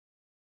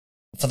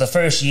For the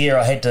first year,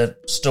 I had to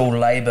still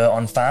labour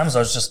on farms. I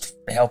was just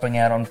helping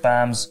out on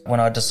farms when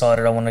I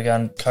decided I wanted to go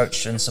and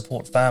coach and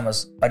support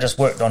farmers. I just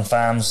worked on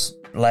farms,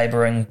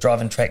 labouring,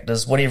 driving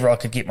tractors, whatever I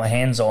could get my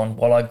hands on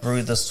while I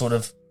grew this sort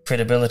of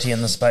credibility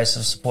in the space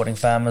of supporting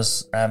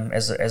farmers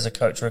as a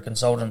coach or a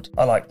consultant.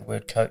 I like the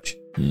word coach.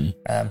 I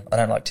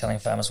don't like telling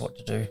farmers what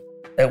to do.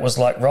 It was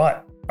like,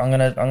 right, I'm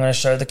gonna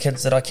show the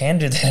kids that I can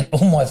do that.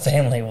 All my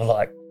family were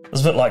like, it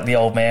was a bit like the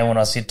old man when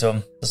I said to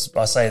him,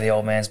 I say the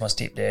old man's my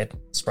stepdad,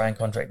 spraying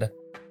contractor.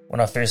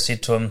 When I first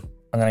said to him,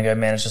 I'm going to go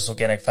manage this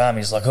organic farm,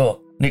 he's like,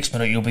 oh, next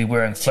minute you'll be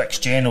wearing flax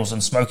jandals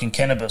and smoking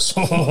cannabis.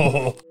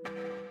 That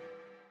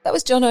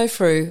was Jono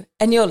Frew,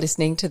 and you're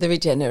listening to The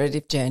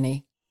Regenerative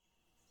Journey.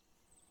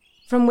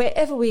 From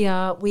wherever we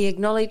are, we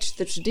acknowledge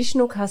the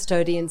traditional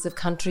custodians of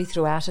country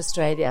throughout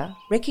Australia,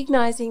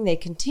 recognising their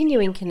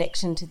continuing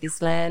connection to this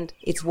land,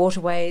 its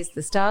waterways,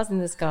 the stars in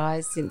the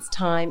skies since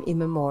time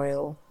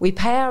immemorial. We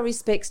pay our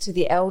respects to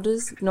the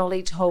elders,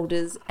 knowledge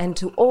holders, and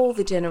to all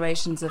the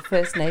generations of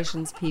First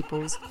Nations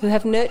peoples who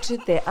have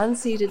nurtured their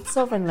unceded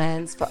sovereign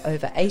lands for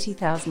over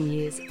 80,000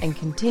 years and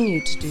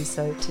continue to do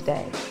so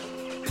today.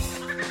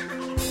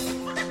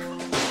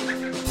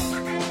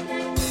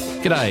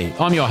 G'day,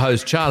 I'm your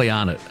host Charlie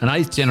Arnott, an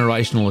 8th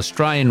generational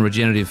Australian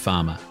regenerative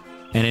farmer.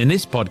 And in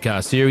this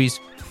podcast series,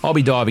 I'll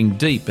be diving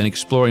deep and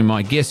exploring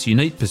my guests'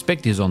 unique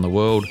perspectives on the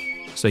world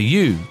so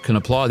you can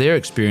apply their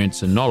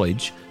experience and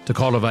knowledge to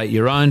cultivate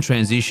your own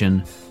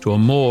transition to a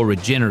more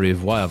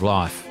regenerative way of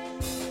life.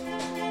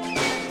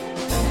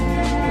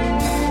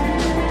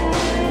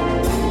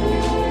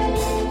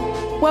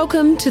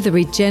 Welcome to The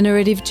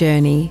Regenerative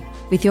Journey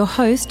with your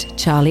host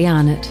Charlie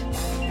Arnott.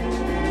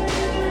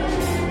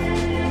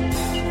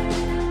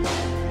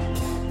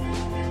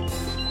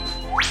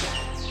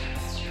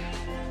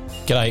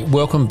 G'day,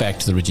 welcome back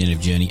to The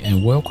Regenerative Journey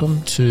and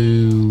welcome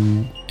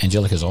to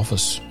Angelica's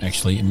office.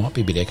 Actually, it might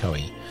be a bit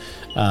echoey.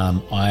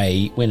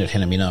 I went at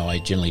Hanamino, I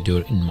generally do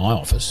it in my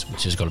office,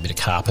 which has got a bit of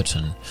carpet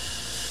and,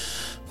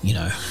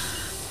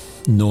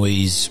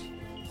 noise,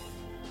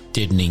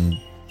 deadening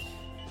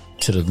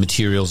sort of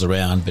materials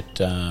around,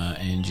 but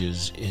Ange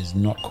is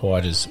not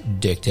quite as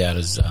decked out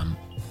as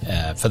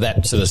for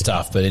that sort of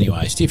stuff. But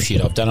anyway, stiff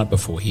shit. I've done it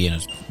before here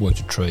and it's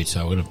worked a treat,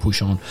 so we're going to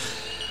push on.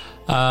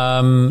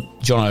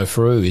 Jono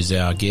Frew is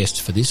our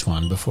guest for this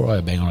one. Before I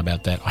bang on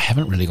about that, I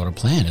haven't really got a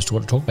plan as to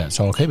what to talk about,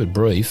 so I'll keep it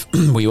brief.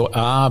 We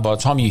are, by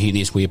the time you hear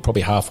this, we're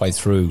probably halfway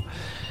through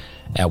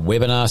our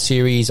webinar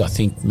series. I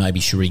think maybe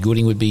Cherie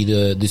Gooding would be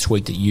this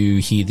week that you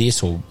hear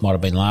this, or might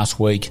have been last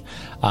week.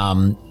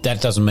 That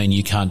doesn't mean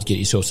you can't get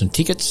yourself some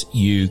tickets.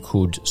 You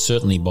could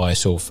certainly buy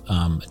yourself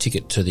a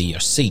ticket to the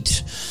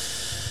seat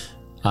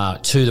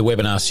to the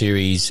webinar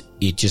series.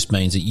 It just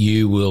means that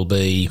you will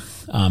be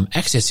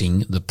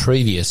accessing the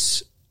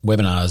previous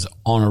webinars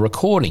on a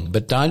recording,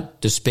 but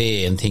don't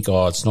despair and think,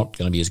 it's not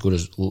going to be as good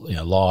as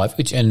live.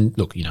 And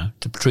look,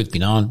 to truth be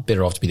known,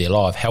 better off to be there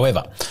live.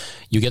 However,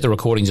 you get the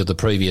recordings of the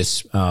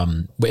previous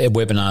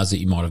webinars that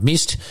you might have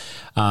missed.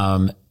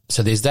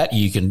 So there's that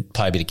you can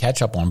play a bit of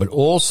catch up on, but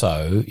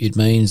also it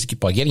means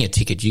by getting a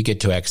ticket, you get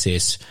to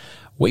access.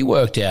 We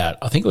worked out,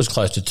 I think it was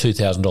close to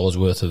 $2,000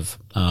 worth of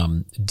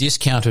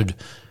discounted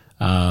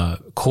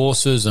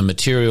courses and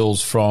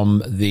materials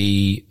from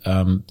the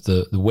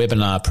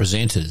webinar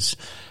presenters.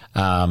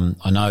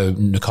 I know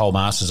Nicole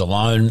Masters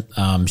alone,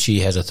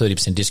 she has a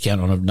 30%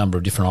 discount on a number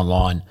of different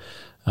online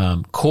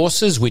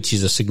courses, which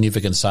is a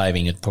significant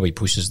saving. It probably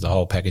pushes the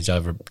whole package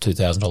over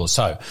 $2,000.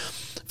 So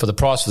for the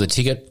price of the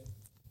ticket,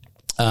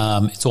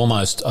 it's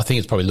almost, I think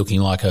it's probably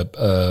looking like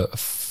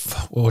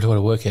what do I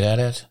work it out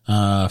at?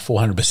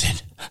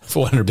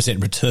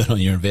 400% return on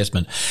your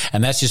investment.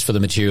 And that's just for the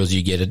materials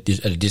you get at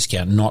a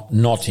discount,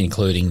 not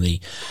including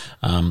the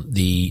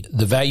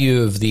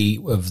value of the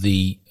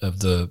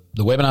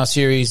webinar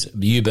series,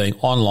 you being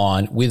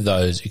online with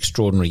those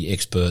extraordinary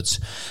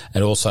experts.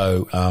 It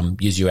also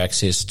gives you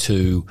access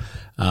to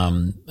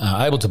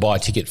able to buy a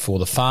ticket for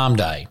the farm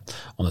day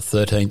on the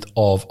 13th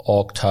of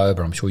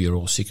October. I'm sure you're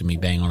all sick of me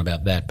banging on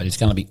about that, but it's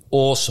going to be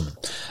awesome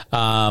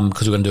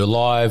because we're going to do a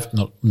live.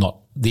 Not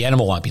the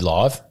animal won't be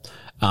live,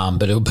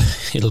 but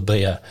it'll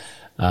be a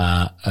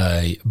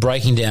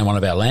breaking down one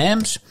of our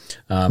lambs.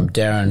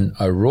 Darren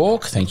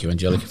O'Rourke, thank you,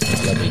 Angelica, for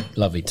this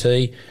lovely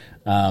tea.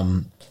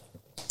 Dan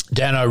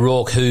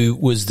O'Rourke, who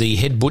was the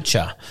head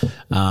butcher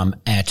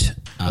at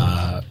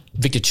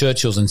Victor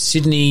Churchill's in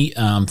Sydney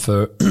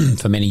for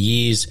many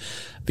years.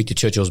 Victor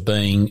Churchill's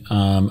being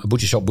a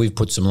butcher shop we've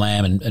put some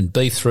lamb and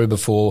beef through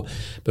before,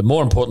 but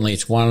more importantly,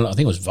 it's one, I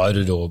think it was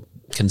voted or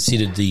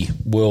considered the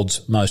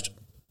world's most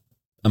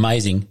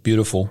amazing,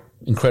 beautiful,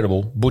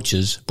 incredible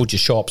butcher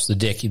shops.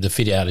 The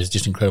fit out is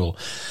just incredible.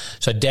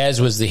 So Daz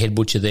was the head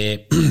butcher there.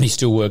 He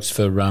still works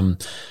for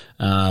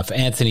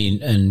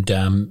Anthony and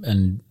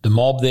the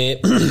mob there.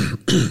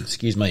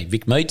 Excuse me,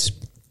 Vic Meats.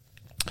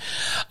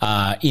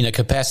 In a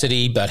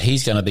capacity, but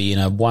he's going to be in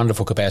a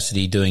wonderful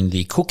capacity doing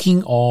the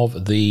cooking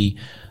of the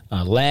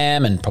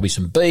lamb and probably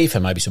some beef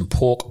and maybe some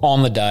pork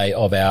on the day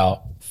of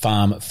our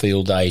farm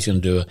field day. He's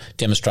going to do a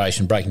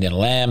demonstration breaking down a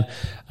lamb.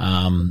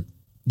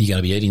 you're going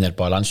to be eating that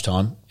by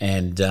lunchtime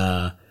and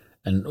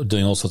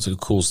doing all sorts of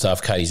cool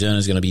stuff. Katie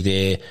Zerner's going to be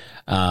there,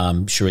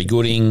 Cherie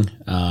Gooding,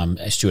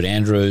 Stuart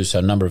Andrews, so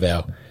a number of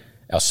our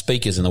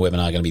speakers in the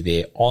webinar are going to be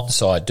there on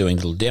site doing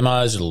little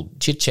demos, little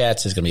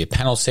chit-chats. There's going to be a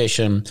panel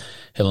session.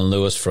 Helen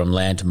Lewis from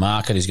Land to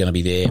Market is going to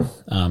be there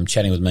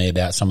chatting with me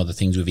about some of the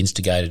things we've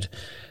instigated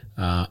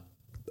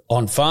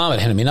on farm at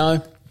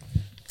Hanamino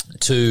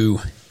to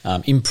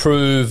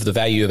improve the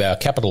value of our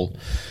capital,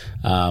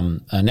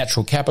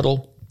 natural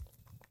capital,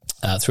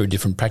 through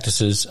different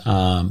practices,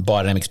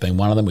 biodynamics being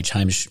one of them, which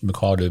Hamish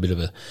McKay do a bit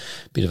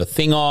of a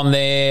thing on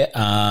there.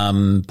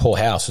 Paul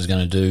House is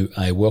going to do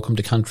a welcome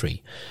to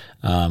country,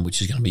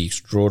 which is going to be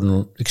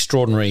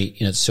extraordinary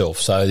in itself.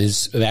 So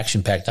there's an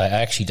action-packed day.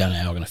 I actually don't know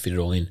how we're going to fit it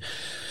all in.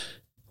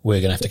 We're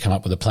going to have to come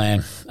up with a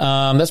plan.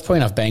 That's probably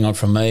enough bang on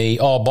from me.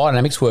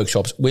 Biodynamics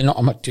workshops. I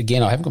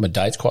haven't got my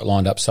dates quite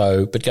lined up.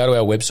 But go to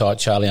our website,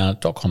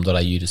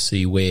 charliearnott.com.au to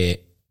see where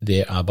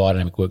there are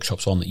biodynamic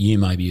workshops on that you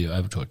may be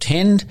able to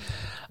attend.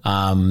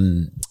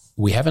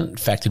 We haven't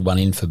factored one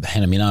in for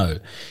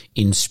Hanamino.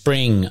 In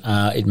spring,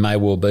 it may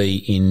well be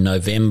in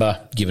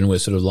November, given we're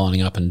sort of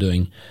lining up and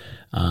doing,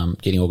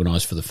 getting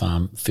organised for the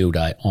farm field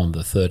day on the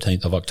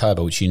 13th of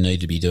October, which you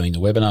need to be doing the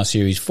webinar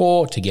series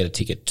for to get a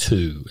ticket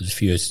to. There's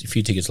a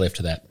few tickets left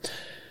to that.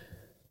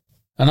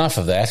 Enough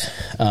of that.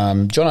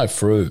 Jono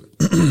Frew.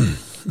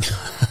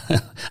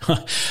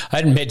 I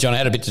hadn't met John. I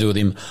had a bit to do with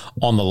him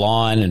on the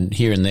line and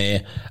here and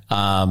there,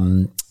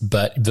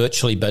 but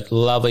virtually, but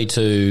lovely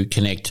to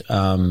connect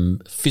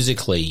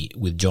physically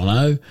with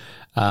Jono.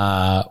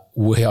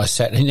 Where I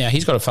sat. Now,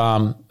 he's got a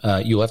farm.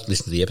 You'll have to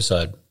listen to the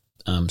episode,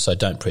 so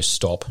don't press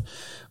stop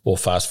or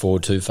fast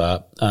forward too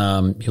far.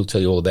 He'll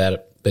tell you all about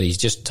it, but he's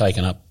just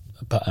taken up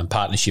a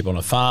partnership on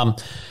a farm.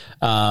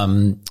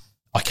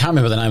 I can't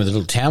remember the name of the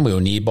little town we were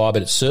nearby,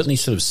 but it's certainly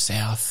sort of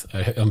south.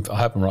 I hope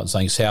I'm right in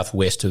saying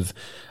southwest of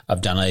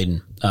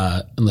Dunedin,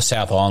 on the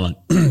South Island.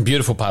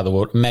 Beautiful part of the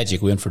world,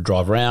 magic. We went for a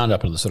drive around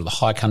up into the sort of the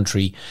high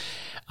country.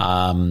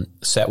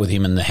 Sat with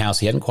him in the house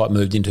he hadn't quite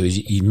moved into.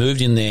 He moved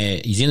in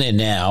there. He's in there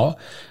now,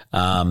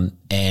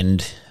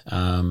 and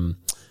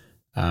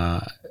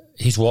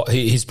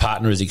his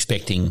partner is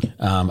expecting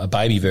a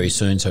baby very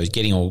soon, so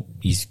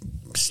he's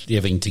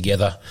everything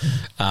together.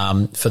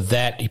 For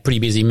that, he's a pretty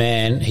busy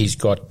man. He's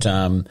got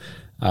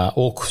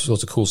all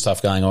sorts of cool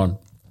stuff going on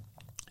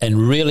and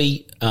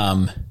really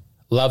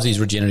loves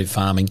his regenerative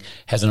farming,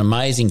 has an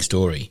amazing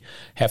story.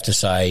 Have to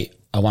say,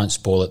 I won't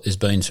spoil it, there's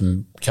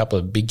been couple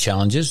of big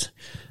challenges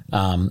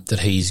that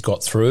he's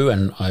got through,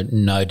 and I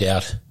no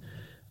doubt,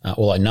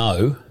 I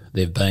know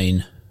there've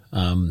been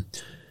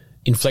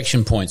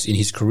inflection points in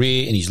his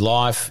career, in his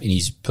life, in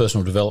his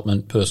personal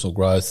development, personal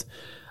growth,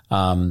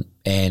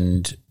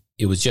 and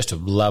it was just a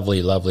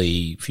lovely,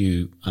 lovely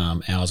few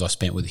hours I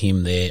spent with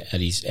him there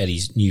at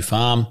his new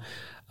farm,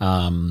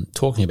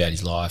 talking about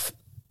his life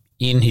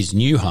in his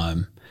new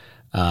home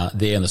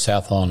there in the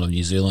South Island of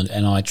New Zealand.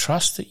 And I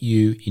trust that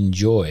you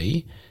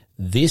enjoy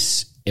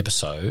this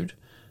episode,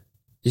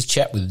 this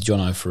chat with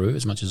Jono Frew,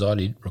 as much as I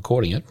did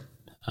recording it,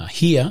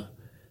 here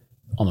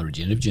on the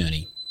Regenerative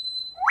Journey.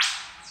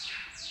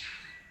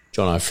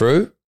 Jono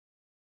Frew,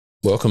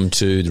 welcome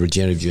to the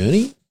Regenerative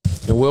Journey,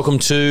 and welcome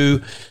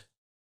to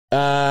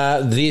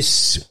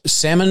this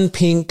salmon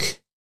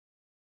pink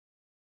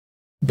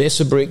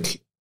Bessabrick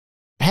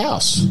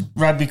house.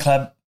 Rugby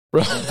club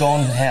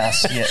gone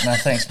house. Yeah, no,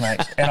 thanks, mate.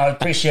 And I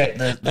appreciate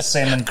the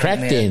salmon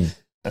cracked in.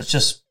 It's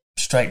just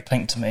straight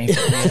pink to me.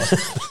 Yeah.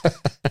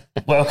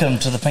 Welcome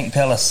to the Pink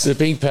Palace. The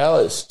Pink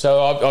Palace.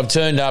 So I've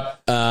turned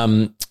up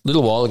a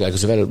little while ago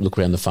because I've had a look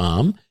around the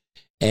farm,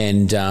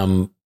 and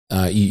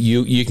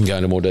you can go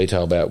into more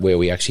detail about where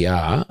we actually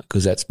are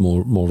because that's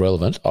more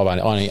relevant.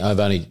 I've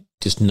only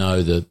just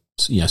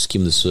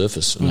skim the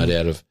surface, no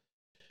doubt,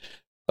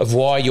 of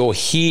why you're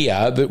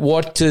here. But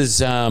what does,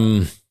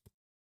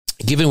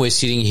 given we're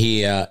sitting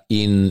here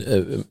in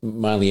a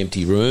mainly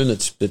empty room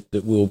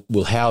that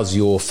will house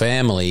your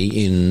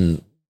family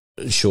in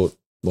a short,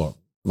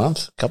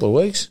 couple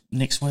of weeks?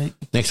 Next week.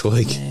 Yeah.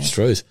 It's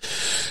truth.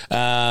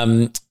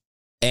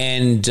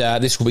 And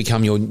this will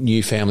become your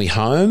new family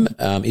home.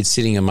 It's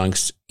sitting in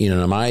an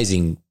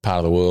amazing part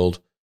of the world.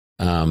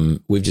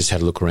 We've just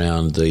had a look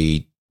around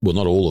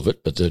not all of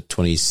it, but the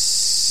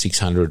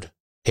 2,600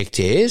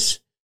 hectares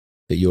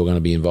that you're going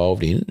to be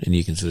involved in, and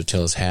you can sort of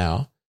tell us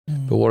how.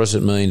 But what does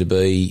it mean to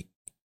be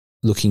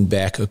looking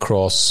back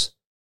across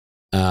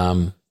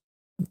the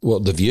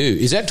view?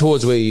 Is that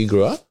towards where you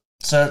grew up?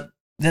 So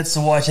that's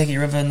the Waitaki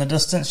River in the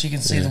distance. You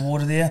can see the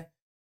water there.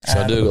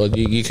 So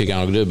you could go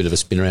and do a bit of a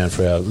spin around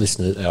for our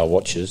listeners, our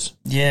watchers.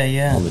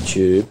 Yeah. On the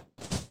tube.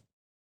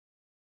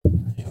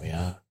 Here we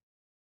are.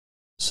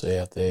 See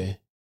out there.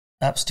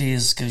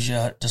 Upstairs gives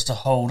you just a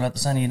hold up.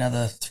 It's only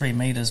another 3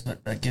 metres,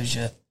 but it gives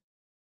you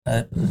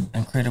an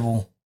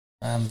incredible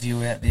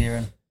view out there.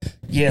 And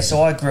yeah,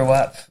 so I grew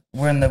up.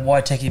 We're in the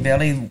Waitaki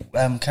Valley.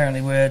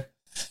 Currently, we're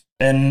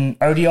in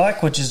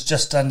Odiike, which is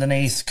just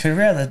underneath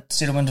Kuria, the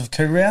settlement of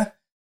Kuria.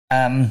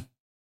 Right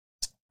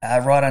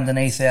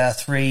underneath our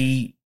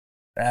 3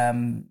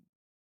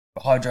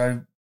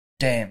 hydro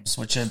dams,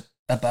 which are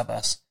above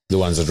us. The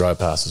ones that drove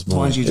past this morning.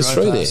 The ones you There's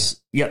drove three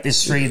past. Yep,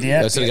 there's three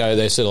there.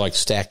 They're sort of like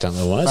stacked, aren't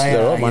they? They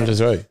They're are, right, 1, 2,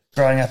 3.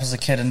 Growing up as a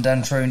kid in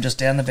Duntroon, just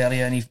down the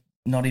valley, only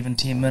not even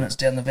 10 minutes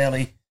down the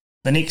valley.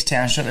 The next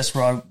township, that's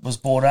where I was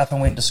brought up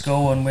and went to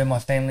school, and where my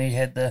family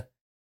had the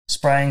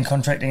spraying,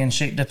 contracting and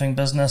sheep dipping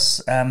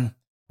business.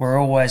 We're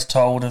always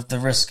told of the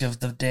risk of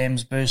the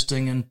dams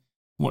bursting and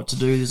what to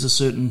do. There's a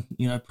certain,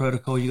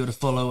 protocol you got to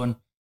follow, and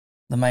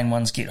the main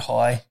ones get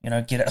high,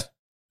 get it.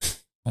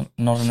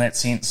 Not in that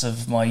sense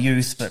of my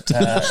youth, but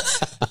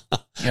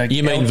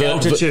you mean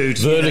altitude,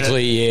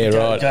 vertically,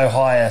 right? Go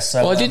higher.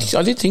 So I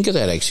did think of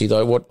that actually,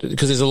 though.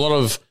 Because there's a lot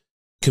of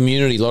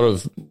community, a lot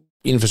of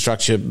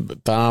infrastructure,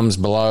 farms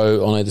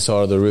below on either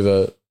side of the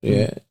river.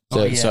 Yeah,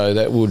 so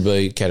that would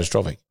be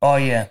catastrophic. Oh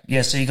yeah.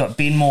 So you got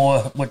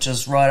Benmore, which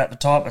is right at the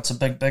top. It's a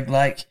big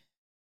lake,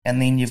 and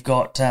then you've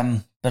got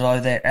below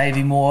that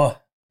Aviemore,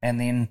 and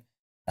then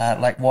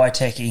Lake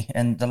Waitaki,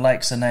 and the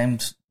lakes are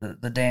named.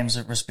 The dams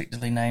are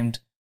respectively named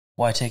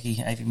Waitaki,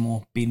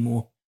 Aviemore,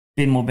 Benmore.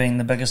 Benmore being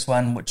the biggest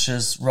one, which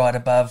is right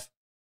above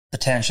the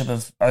township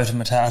of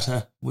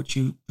Otamatata, which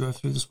you drove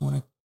through this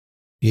morning.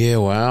 Yeah,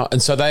 wow.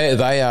 And so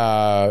they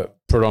are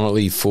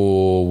predominantly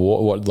for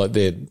what like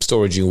they're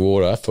storaging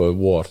water for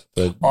what?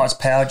 It's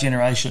power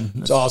generation.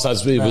 It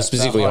was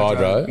specifically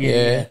hydro.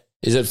 Yeah.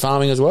 Is it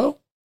farming as well?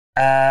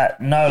 No,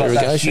 like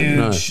irrigation?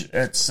 huge.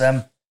 No. It's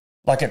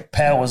like it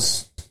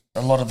powers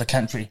a lot of the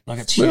country. Like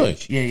it's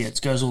huge. Really? Yeah.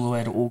 It goes all the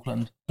way to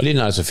Auckland. I didn't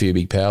notice a few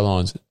big power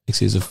lines.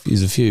 There's a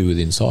few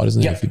within sight,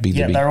 isn't there?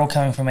 Yeah, they're all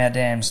coming from our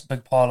dams.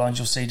 Big pylons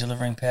you'll see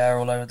delivering power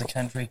all over the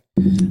country.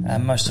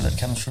 Most of it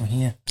comes from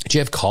here. Do you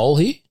have coal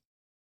here?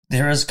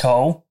 There is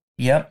coal.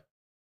 Yep.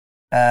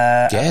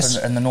 Gas?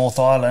 In the North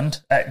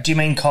Island. Do you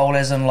mean coal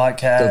as in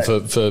like...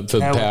 for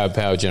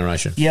power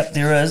generation? Yep,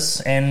 there is.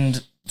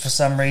 And for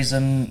some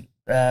reason,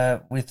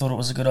 we thought it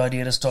was a good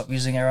idea to stop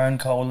using our own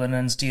coal and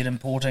instead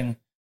importing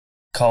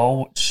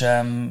coal, which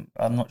I'm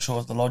not sure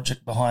of the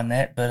logic behind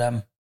that,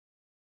 but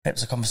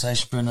perhaps a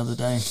conversation for another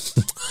day.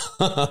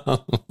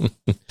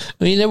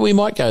 We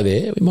might go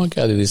there. We might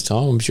go there this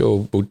time. I'm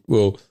sure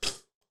we'll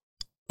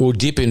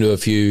dip into a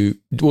few.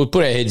 We'll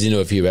put our heads into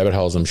a few rabbit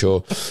holes, I'm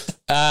sure.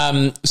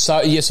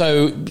 So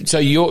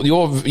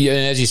you're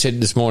as you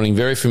said this morning,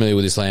 very familiar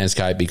with this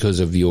landscape because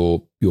of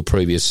your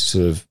previous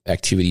sort of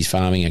activities,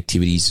 farming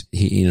activities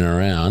in and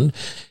around.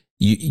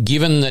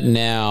 Given that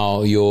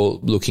now you're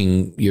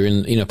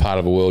in a part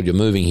of the world, you're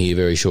moving here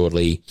very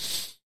shortly.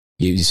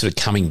 You're sort of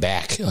coming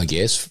back, I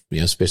guess.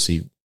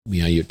 Especially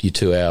you're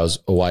 2 hours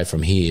away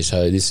from here. So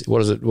how does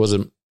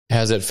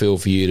that feel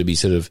for you to be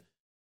sort of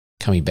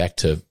coming back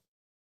to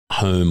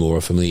home or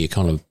a familiar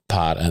kind of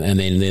part, and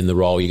then the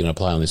role you're going to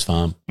play on this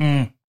farm?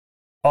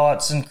 Oh,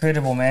 it's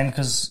incredible, man,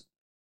 because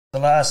the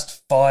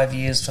last 5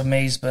 years for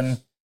me has been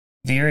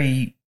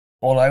very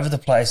all over the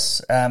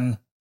place.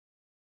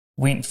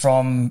 Went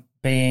from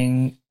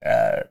being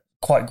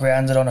quite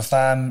grounded on a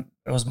farm.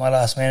 It was my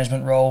last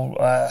management role,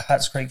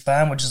 Hutts Creek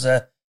Farm, which is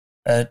a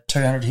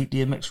 200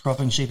 hectare mixed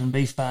cropping sheep and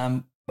beef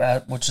farm,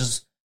 which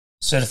is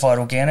certified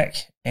organic,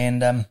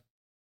 and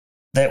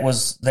that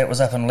was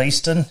up in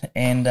Leaston,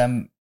 and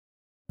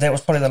that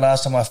was probably the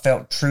last time I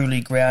felt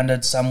truly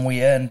grounded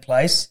somewhere in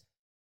place,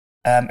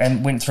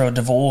 and went through a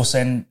divorce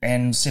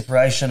and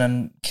separation,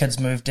 and kids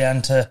moved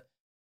down to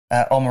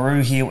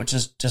Oamaru here, which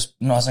is just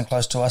nice and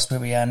close to us where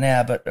we are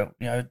now, but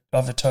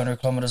over 200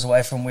 kilometres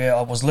away from where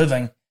I was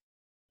living.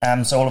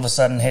 So all of a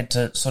sudden had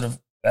to sort of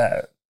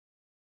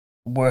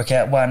work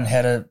out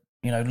how to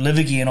live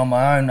again on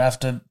my own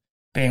after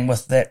being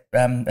with that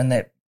in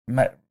that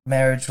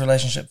marriage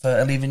relationship for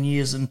 11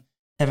 years and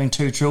having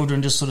 2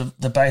 children. Just sort of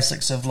the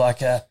basics of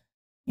like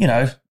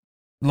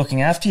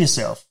looking after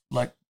yourself,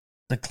 like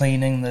the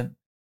cleaning, the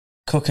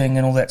cooking,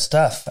 and all that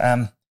stuff.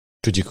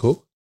 Could you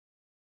cook?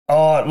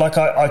 Oh, like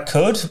I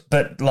could,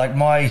 but like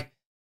my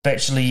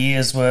bachelor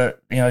years were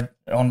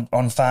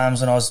on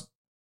farms, and I was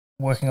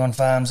working on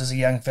farms as a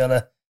young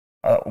fella.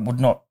 I would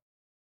not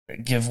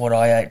give what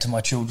I ate to my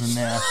children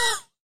now.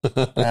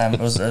 It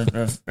was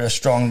a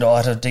strong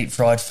diet of deep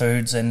fried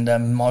foods and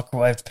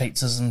microwaved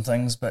pizzas and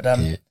things. But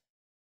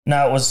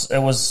no, it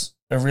was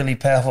a really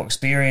powerful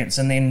experience.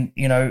 And then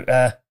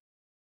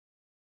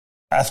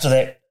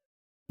after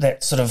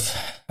that sort of,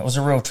 it was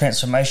a real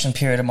transformation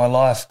period in my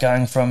life,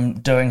 going from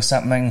doing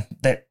something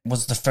that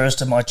was the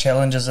first of my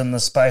challenges in the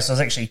space.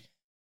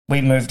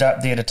 We moved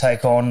up there to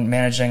take on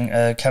managing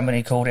a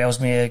company called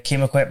Ellesmere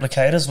Chemical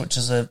Applicators, which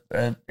is a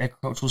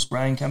agricultural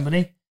spraying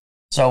company.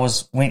 So I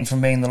went from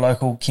being the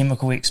local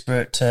chemical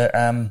expert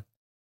to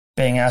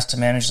being asked to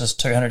manage this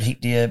 200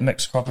 hectare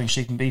mixed cropping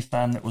sheep and beef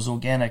farm that was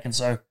organic. And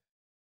so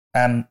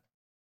that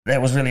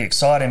was really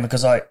exciting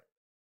because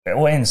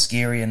and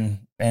scary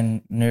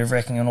and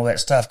nerve-wracking and all that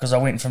stuff, because I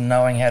went from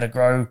knowing how to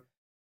grow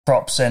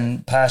crops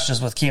and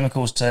pastures with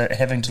chemicals to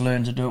having to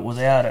learn to do it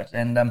without it.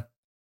 And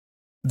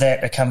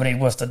that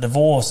accompanied with the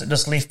divorce, it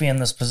just left me in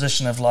this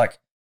position of like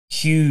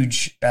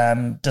huge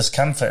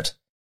discomfort.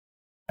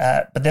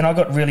 But then I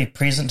got really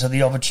present to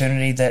the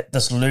opportunity that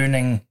this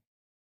learning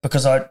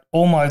because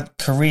all my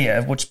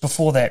career, which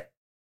before that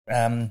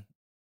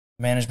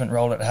management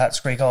role at Harts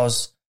Creek, I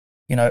was,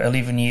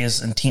 11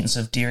 years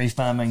intensive dairy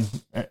farming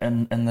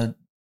in the,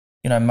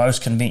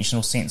 most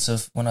conventional sense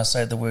of when I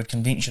say the word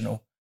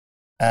conventional,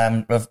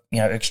 of,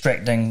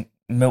 extracting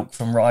milk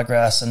from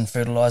ryegrass and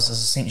fertilizers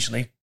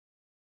essentially.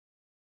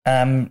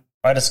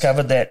 I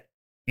discovered that,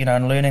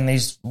 in learning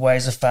these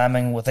ways of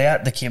farming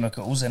without the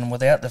chemicals and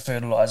without the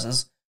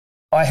fertilizers,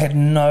 I had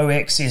no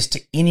access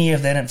to any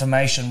of that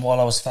information while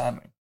I was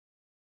farming.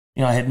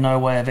 I had no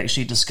way of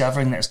actually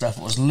discovering that stuff.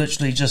 It was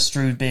literally just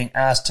through being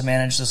asked to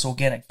manage this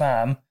organic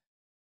farm,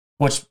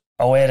 which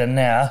I'll add in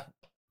now,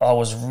 I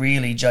was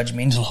really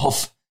judgmental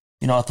of.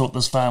 I thought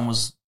this farm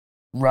was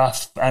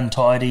rough,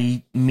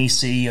 untidy,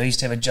 messy. I used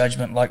to have a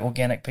judgment like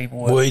organic people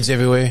were weeds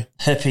everywhere,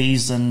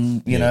 hippies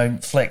and,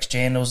 flax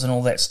jandals and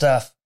all that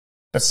stuff.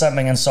 But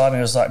something inside me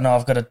was like, no,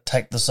 I've got to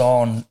take this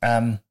on.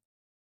 And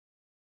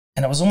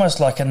it was almost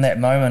like in that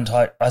moment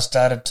I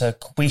started to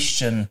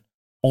question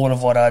all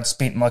of what I'd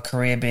spent my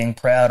career being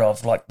proud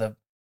of, like the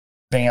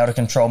being able to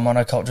control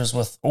monocultures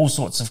with all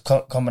sorts of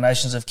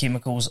combinations of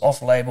chemicals,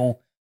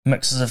 off-label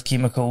mixes of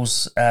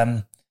chemicals,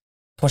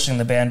 pushing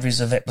the boundaries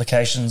of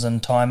applications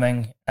and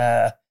timing,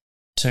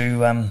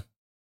 to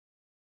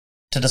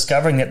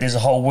discovering that there's a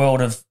whole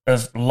world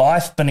of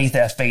life beneath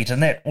our feet,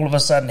 and that all of a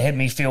sudden had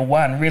me feel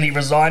really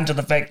resigned to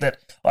the fact that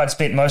I'd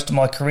spent most of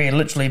my career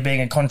literally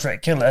being a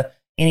contract killer.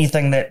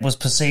 Anything that was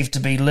perceived to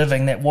be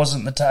living that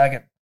wasn't the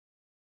target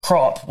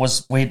crop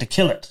we had to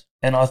kill it,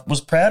 and I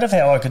was proud of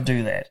how I could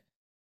do that.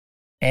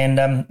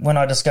 And when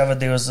I discovered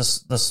there was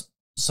this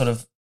sort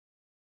of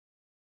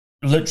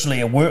literally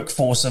a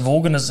workforce of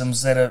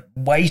organisms that are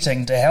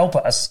waiting to help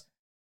us,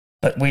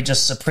 but we're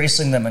just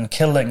suppressing them and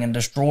killing and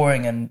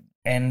destroying,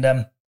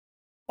 and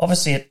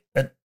obviously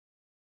I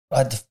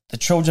had the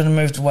children had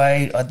moved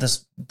away, I had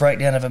this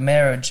breakdown of a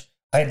marriage,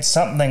 I had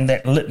something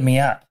that lit me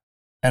up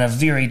in a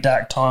very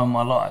dark time in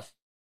my life.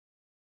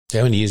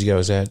 How many years ago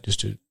was that?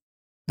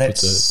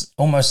 That's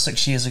almost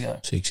 6 years ago.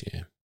 6,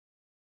 yeah.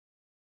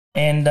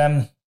 And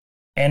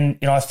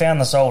I found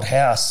this old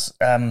house,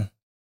 a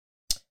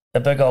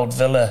big old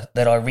villa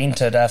that I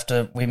rented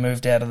after we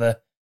moved out of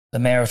the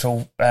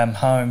marital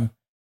home,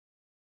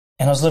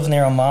 and I was living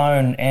there on my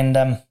own.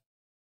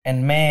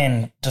 And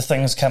man, do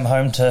things come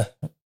home to,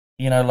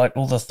 like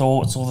all the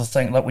thoughts, all the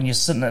things. Like when you're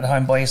sitting at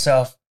home by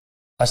yourself,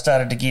 I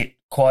started to get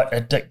quite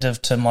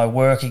addictive to my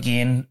work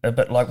again, a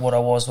bit like what I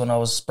was when I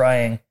was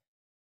spraying.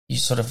 You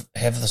sort of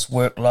have this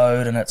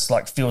workload, and it's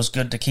like feels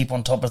good to keep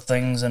on top of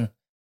things, and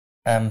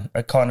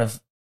it kind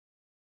of,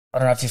 I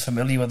don't know if you're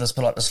familiar with this,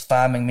 but like this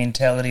farming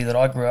mentality that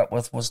I grew up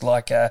with was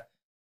like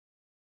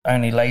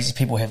only lazy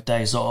people have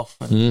days off,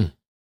 and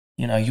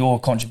your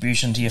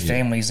contribution to your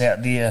family is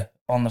out there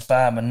on the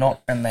farm and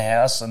not in the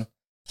house, and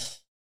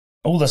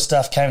all this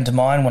stuff came to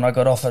mind when I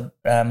got offered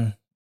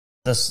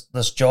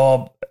this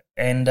job,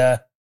 and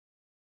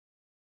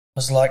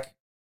was like,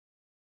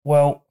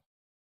 well,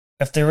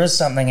 if there is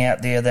something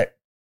out there that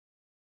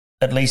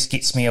at least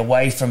gets me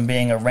away from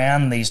being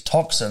around these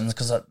toxins,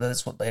 because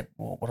that's what I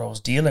was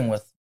dealing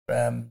with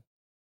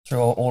through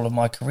all of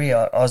my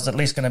career, I was at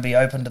least going to be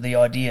open to the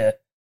idea.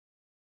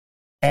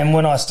 And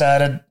when I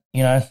started,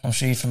 I'm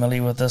sure you're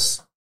familiar with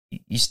this,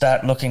 you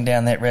start looking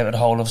down that rabbit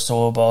hole of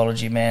soil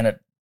biology, man,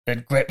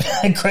 it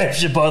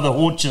grabs you by the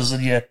haunches,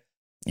 and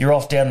you're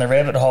off down the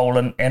rabbit hole.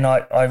 And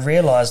I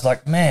realized,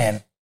 like,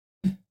 man,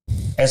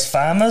 as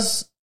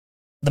farmers,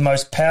 the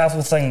most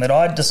powerful thing that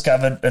I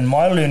discovered in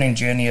my learning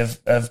journey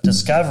of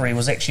discovery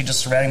was actually just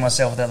surrounding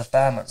myself with other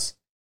farmers.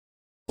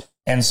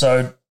 And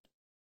so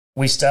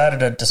we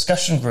started a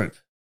discussion group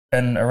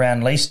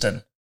around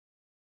Leaston,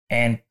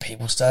 and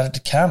people started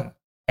to come,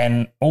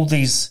 and all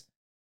these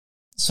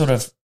sort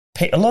of,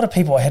 a lot of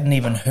people I hadn't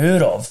even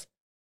heard of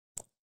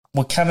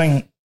were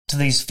coming to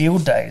these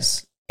field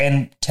days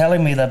and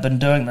telling me they've been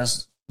doing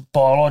this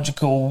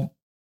biological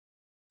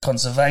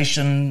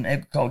conservation,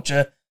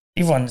 agriculture.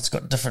 Everyone's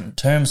got different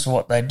terms for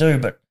what they do,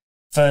 but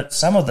for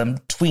some of them,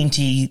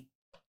 20,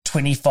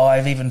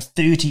 25, even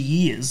 30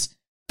 years,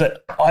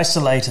 but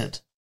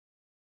isolated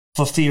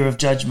for fear of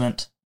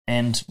judgment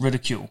and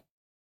ridicule.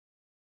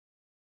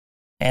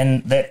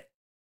 And that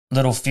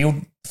little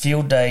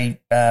field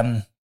day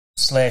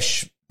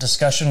 /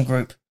 discussion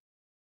group,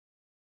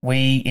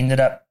 we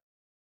ended up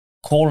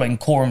calling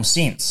Quorum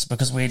Sense,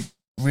 because we'd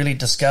really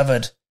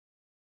discovered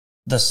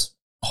this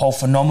whole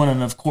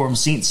phenomenon of quorum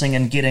sensing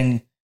and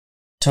getting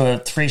to a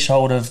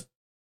threshold of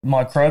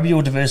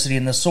microbial diversity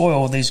in the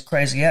soil, these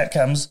crazy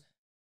outcomes.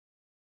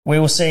 We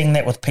were seeing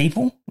that with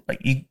people.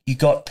 Like you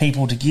got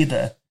people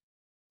together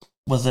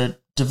with a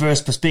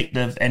diverse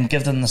perspective and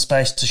give them the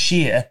space to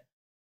share.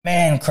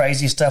 Man,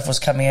 crazy stuff was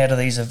coming out of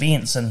these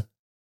events, and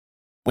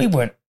we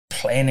weren't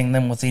planning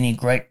them with any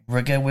great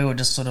rigor. We were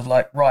just sort of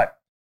like, right,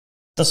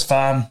 this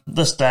farm,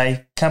 this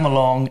day, come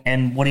along,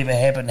 and whatever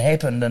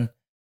happened. And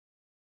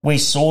we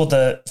saw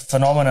the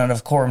phenomenon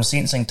of quorum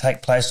sensing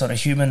take place on a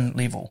human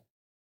level.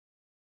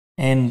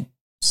 And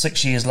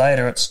 6 years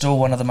later, it's still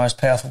one of the most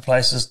powerful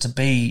places to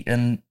be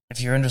in if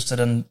you're interested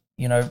in,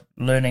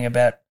 learning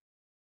about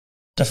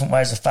different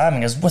ways of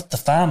farming is with the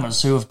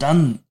farmers who have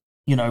done,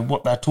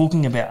 what they're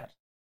talking about,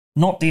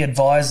 not the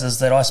advisors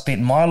that I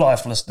spent my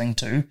life listening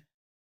to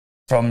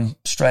from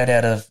straight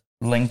out of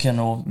Lincoln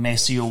or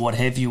Massey or what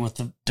have you with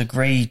the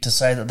degree to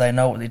say that they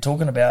know what they're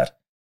talking about.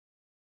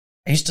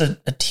 I used to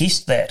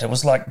attest that. It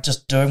was like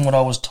just doing what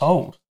I was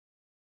told.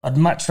 I'd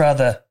much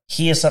rather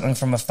hear something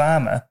from a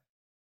farmer,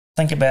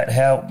 think about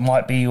how it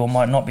might be or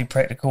might not be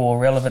practical or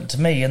relevant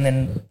to me, and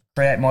then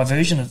create my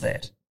version of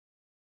that.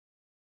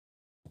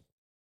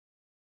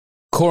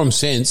 Quorum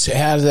Sense,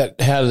 how did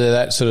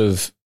that sort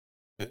of,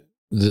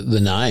 the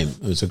name,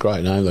 it was a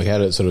great name, like how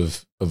did it sort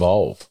of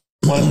evolve?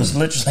 Well, it was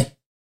literally,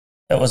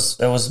 it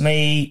was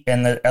me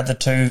and the other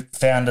two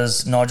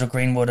founders, Nigel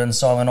Greenwood and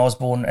Simon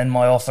Osborne, in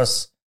my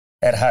office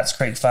at Harts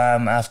Creek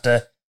Farm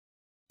after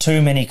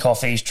too many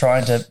coffees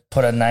trying to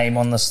put a name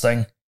on this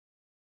thing.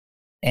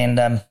 And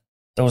there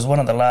was one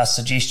of the last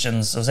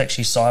suggestions, it was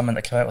actually Simon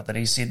that came out with it.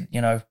 He said,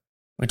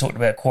 we talked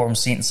about quorum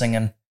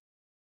sensing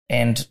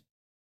and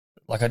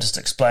like I just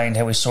explained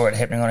how we saw it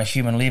happening on a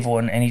human level,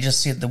 and he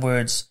just said the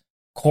words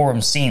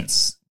quorum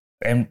sense,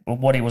 and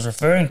what he was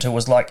referring to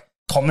was like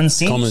common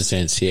sense. Common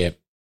sense, yeah.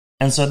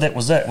 And so that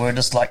was it. We're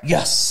just like,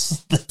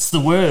 yes, that's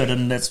the word,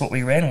 and that's what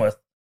we ran with.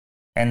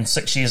 And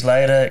 6 years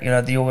later,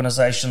 the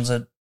organisation's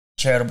a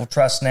charitable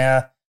trust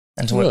now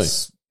into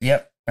its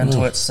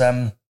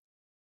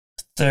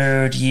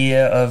third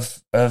year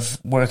of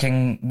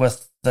working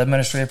with the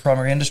Ministry of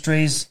Primary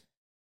Industries,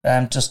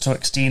 just to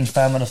extend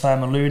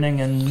farmer-to-farmer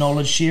learning and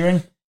knowledge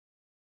sharing.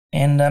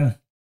 And,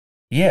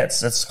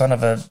 it's kind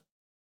of a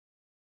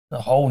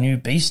whole new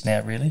beast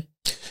now, really.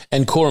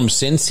 And quorum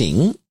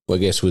sensing, I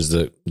guess, was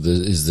the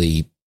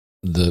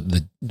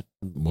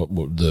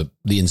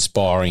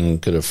inspiring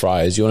kind of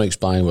phrase. You want to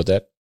explain what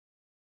that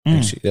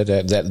actually,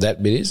 that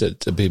bit is?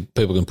 That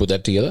people can put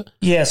that together?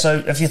 Yeah,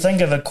 so if you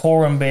think of a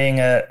quorum being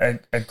a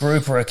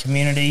group or a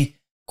community,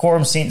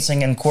 quorum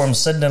sensing and quorum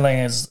signalling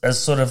is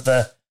sort of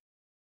the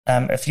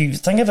if you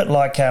think of it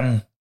like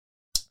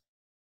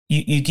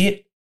you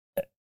get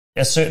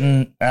a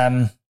certain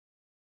I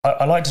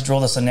like to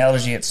draw this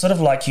analogy. It's sort of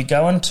like you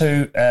go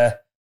into a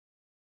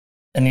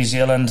New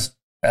Zealand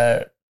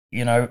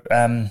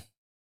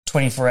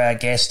 24-hour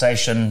gas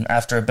station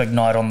after a big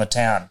night on the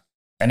town,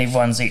 and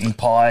everyone's eating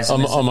pies.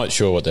 I'm not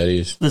sure what that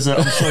is. I'm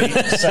sure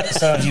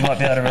some of you might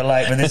be able to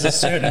relate, but there's a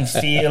certain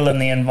feel in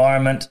the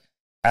environment.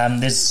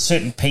 There's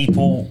certain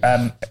people.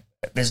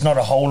 There's not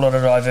a whole lot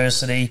of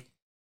diversity,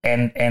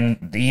 and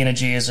the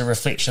energy is a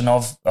reflection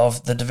of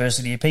the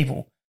diversity of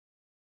people.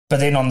 But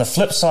then on the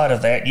flip side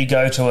of that, you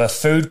go to a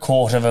food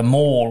court of a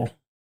mall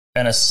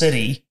in a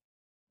city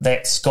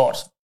that's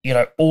got,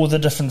 all the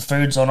different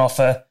foods on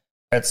offer.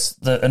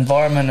 The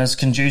environment is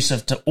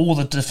conducive to all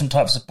the different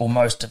types of,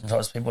 most different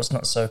types of people. It's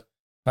not so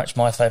much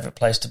my favourite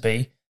place to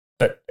be.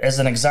 But as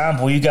an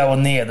example, you go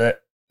in there, the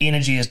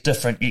energy is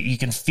different. You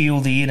can feel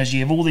the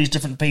energy of all these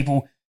different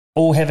people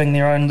all having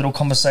their own little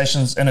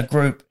conversations in a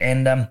group.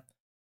 And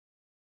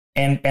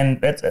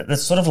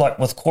it's sort of like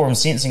with quorum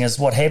sensing is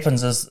what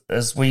happens is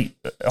we,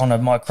 on a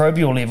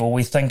microbial level,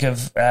 we think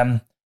of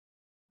the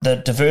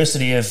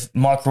diversity of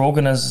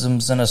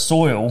microorganisms in a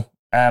soil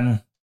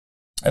a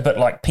bit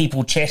like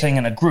people chatting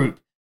in a group.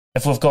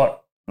 If we've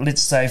got,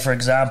 let's say, for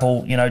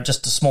example,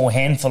 just a small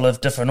handful of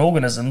different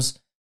organisms,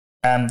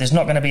 there's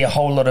not going to be a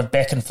whole lot of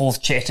back and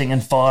forth chatting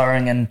and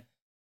firing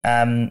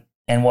and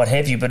what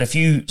have you. But if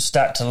you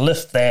start to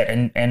lift that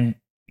and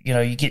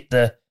you get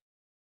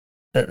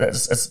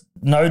it's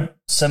no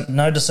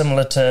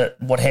dissimilar to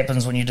what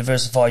happens when you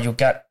diversify your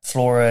gut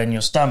flora and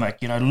your stomach.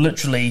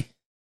 Literally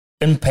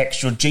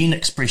impacts your gene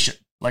expression,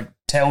 like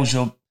tells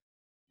your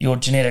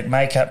genetic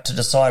makeup to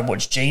decide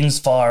which genes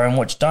fire and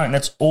which don't.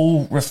 That's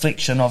all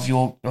reflection of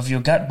your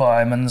gut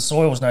biome, and the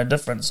soil is no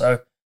different.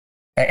 So,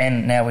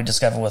 and now we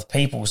discover with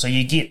people. So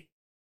you get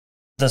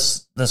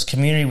this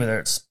community, whether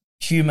it's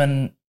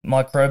human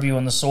microbial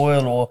in the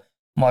soil or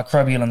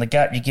microbial in the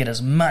gut, you get as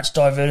much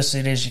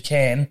diversity as you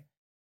can,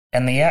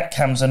 and the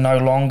outcomes are no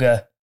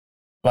longer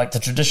like the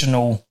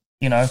traditional,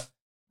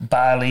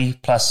 barley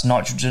plus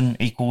nitrogen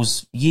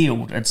equals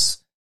yield.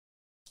 It's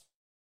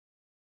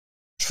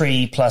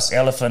tree plus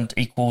elephant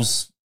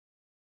equals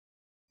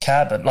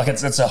carbon. Like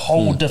it's a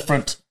whole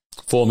different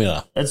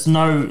formula.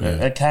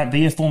 It can't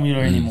be a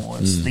formula anymore.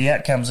 The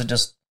outcomes are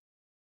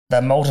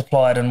they're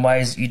multiplied in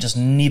ways you just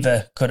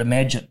never could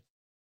imagine.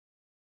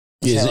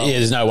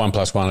 There's no 1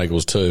 + 1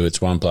 = 2.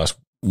 It's 1 +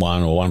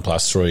 1 or 1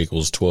 + 3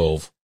 =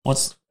 12.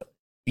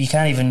 You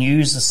can't even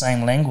use the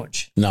same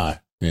language. No.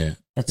 Yeah.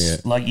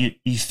 It's like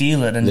you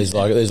feel it, and there's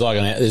like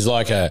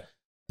a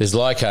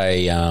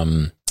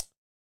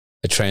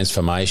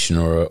transformation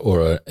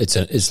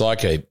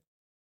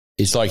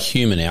it's like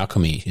human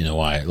alchemy in a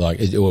way,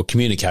 or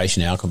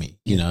communication alchemy.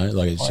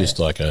 It's just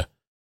like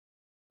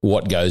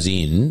what goes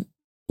in,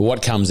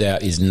 what comes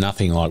out is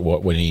nothing like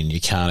what went in. You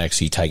can't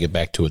actually take it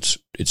back to its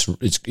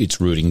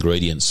root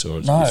ingredients or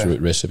its root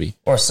recipe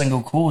or a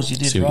single cause. You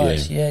did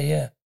right.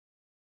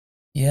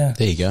 Yeah.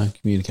 There you go,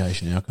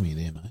 communication alchemy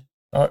there, mate.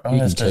 I'm going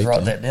to have to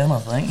write that down, I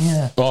think,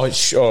 yeah. Oh,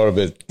 sure, I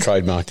better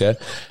trademark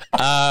that.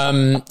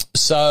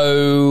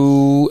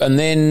 So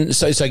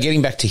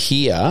getting back to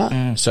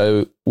here,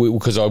 so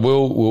because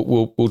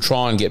we'll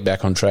try and get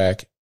back on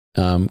track.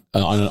 I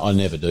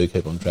never do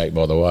keep on track,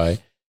 by the way,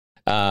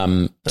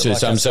 to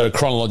some sort of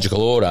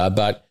chronological order,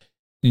 but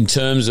in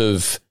terms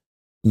of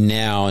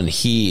now and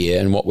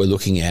here and what we're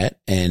looking at,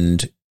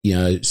 and, you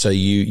know, so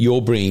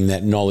you're bringing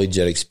that knowledge,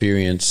 that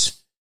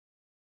experience,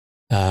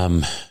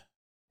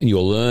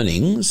 your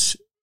learnings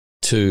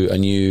to a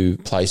new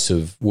place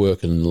of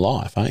work and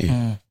life, aren't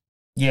you?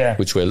 Yeah.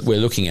 Which we're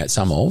looking at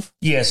some of.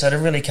 Yeah, so to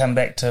really come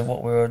back to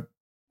what we were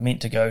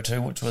meant to go to,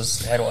 which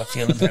was how do I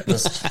feel about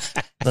this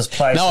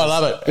place. No, I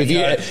love it.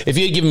 If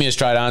you'd given me a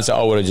straight answer,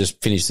 I would have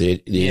just finished the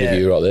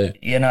interview right there.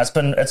 Yeah, no,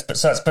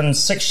 it's been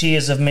 6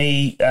 years of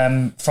me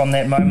from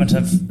that moment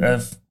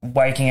of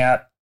waking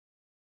up,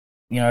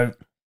 you know,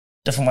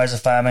 different ways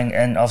of farming,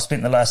 and I've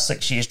spent the last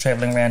 6 years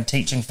travelling around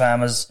teaching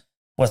farmers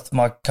with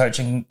my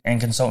coaching and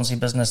consultancy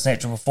business,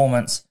 Natural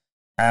Performance,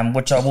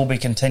 which I will be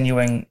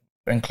continuing,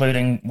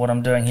 including what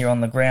I'm doing here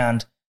on the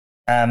ground.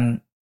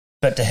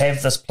 But to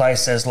have this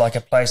place as like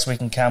a place we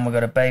can come, we've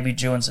got a baby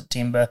due in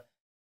September.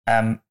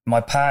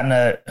 My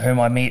partner, whom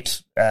I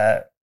met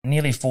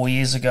nearly 4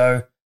 years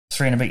ago,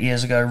 3 and a bit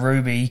years ago,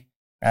 Ruby,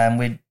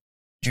 we're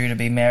due to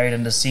be married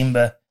in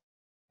December.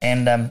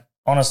 And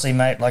honestly,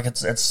 mate, like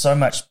it's so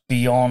much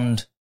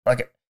beyond,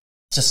 like,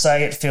 to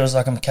say it feels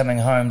like I'm coming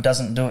home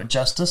doesn't do it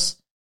justice.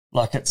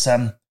 Like it's,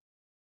 you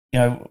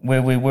know,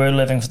 where we were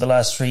living for the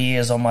last 3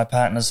 years on my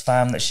partner's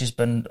farm that she's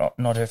been,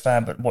 not her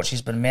farm, but what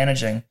she's been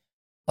managing,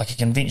 like a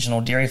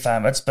conventional dairy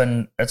farm. It's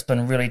been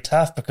really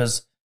tough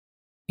because,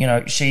 you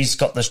know, she's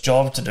got this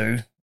job to do.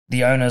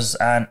 The owners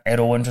aren't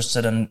at all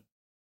interested in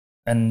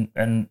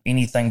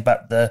anything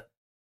but the,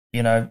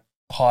 you know,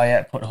 high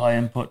output, high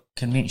input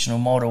conventional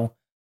model.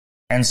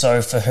 And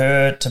so for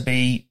her to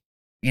be,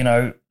 you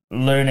know,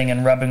 learning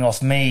and rubbing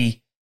off me,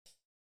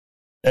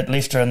 it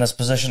left her in this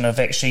position of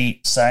actually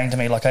saying to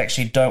me, like, I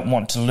actually don't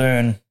want to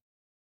learn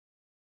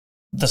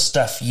the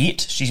stuff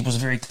yet. She was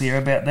very clear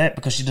about that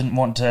because she didn't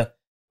want to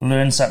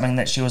learn something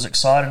that she was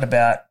excited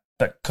about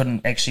but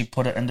couldn't actually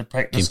put it into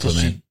practice because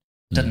she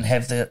didn't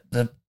have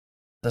the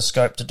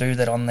scope to do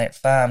that on that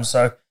farm.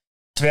 So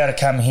to be able to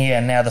come here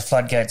and now the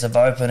floodgates have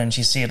opened, and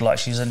she said, like,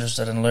 she's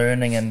interested in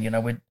learning, and, you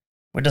know, we're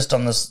just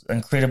on this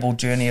incredible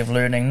journey of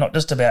learning, not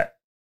just about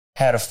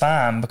how to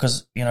farm,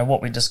 because, you know,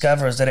 what we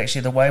discover is that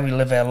actually the way we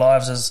live our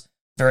lives is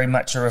very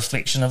much a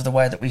reflection of the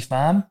way that we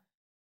farm.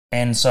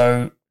 And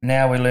so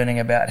now we're learning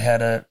about how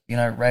to, you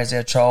know, raise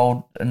our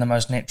child in the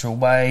most natural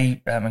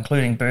way,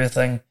 including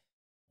birthing.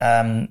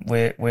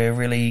 We're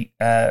really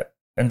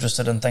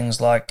interested in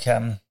things like,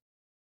 and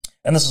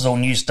this is all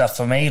new stuff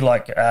for me,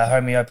 like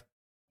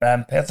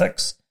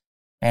homeopathics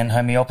and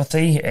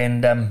homeopathy,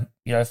 and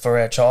you know, for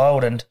our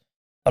child, and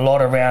a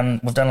lot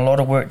around. We've done a lot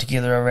of work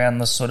together around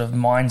this sort of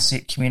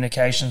mindset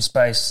communication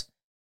space.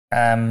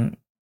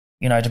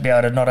 You know, to be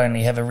able to not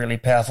only have a really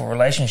powerful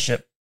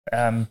relationship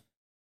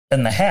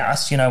in the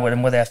house, you know,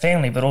 and with our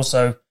family, but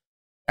also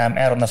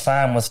out on the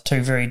farm with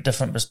two very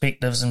different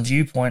perspectives and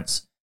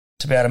viewpoints,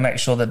 to be able to make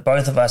sure that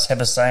both of us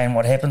have a say in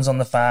what happens on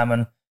the farm,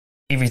 and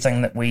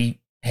everything that we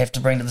have to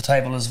bring to the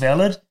table is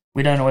valid.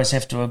 We don't always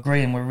have to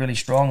agree, and we're really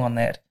strong on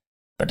that.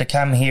 But to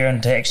come here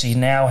and to actually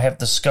now have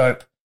the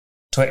scope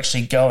to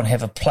actually go and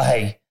have a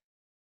play,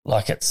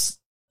 like it's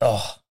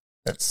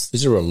is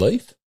it a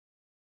relief?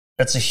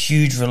 It's a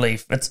huge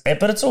relief. But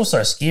it's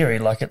also scary.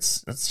 Like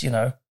it's you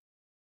know,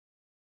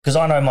 because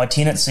I know my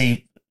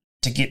tendency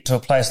to get to a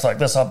place like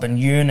this. I've been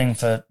yearning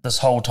for this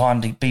whole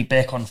time to be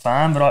back on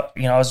farm, but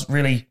I was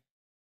really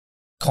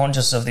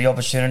conscious of the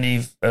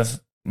opportunity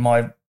of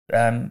my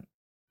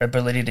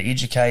ability to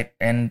educate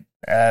and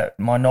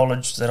my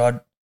knowledge that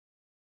I'd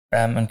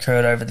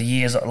incurred over the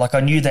years. Like,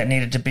 I knew that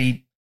needed to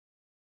be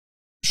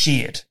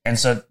shared, and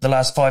so the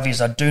last 5 years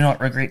I do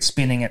not regret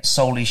spending it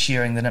solely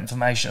sharing that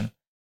information,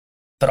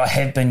 but I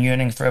have been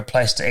yearning for a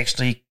place to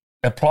actually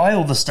apply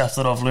all the stuff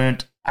that I've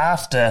learned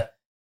after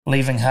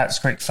leaving Harts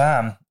Creek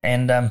Farm,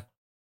 and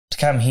to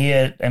come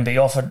here and be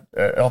offered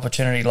an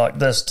opportunity like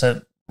this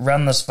to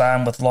run this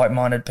farm with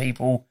like-minded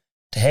people,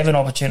 to have an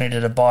opportunity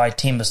to buy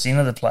 10%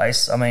 of the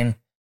place. I mean,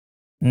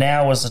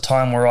 now is the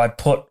time where I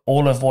put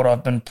all of what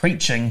I've been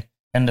preaching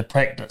into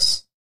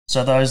practice.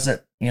 So those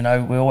that, you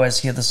know, we always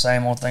hear the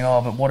same old thing,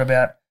 but what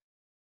about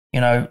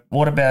it?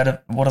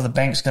 What are the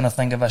banks going to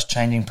think of us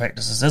changing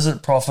practices? Is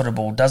it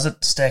profitable? Does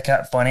it stack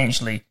up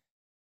financially?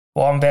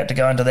 Well, I'm about to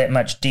go into that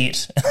much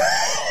debt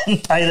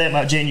and pay that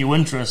much annual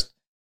interest.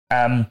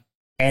 And,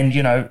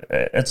 you know,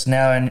 it's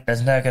now going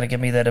to give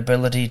me that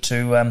ability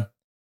to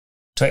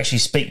actually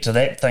speak to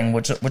that thing,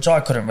 which I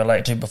couldn't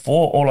relate to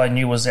before. All I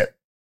knew was that,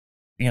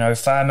 you know,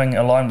 farming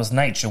aligned with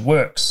nature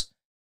works.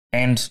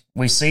 And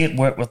we see it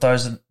work with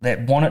those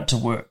that want it to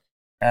work.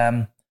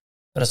 But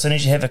as soon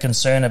as you have a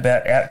concern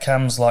about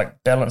outcomes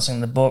like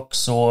balancing the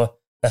books, or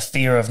a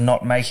fear of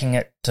not making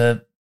it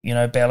to, you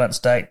know, balance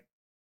date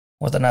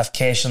with enough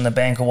cash in the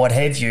bank or what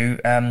have you,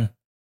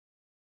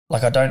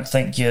 like I don't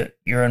think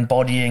you're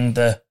embodying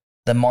the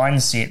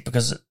mindset,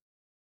 because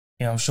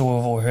I'm sure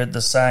we've all heard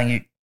this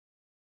saying,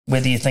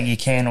 whether you think you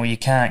can or you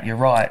can't, you're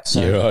right.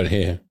 So, you're right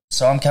here.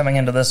 So I'm coming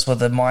into this with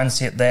the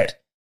mindset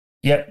that,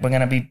 yep, we're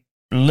going to be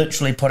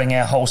literally putting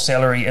our whole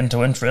salary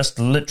into interest,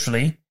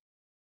 literally,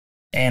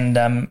 and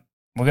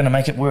we're going to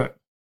make it work.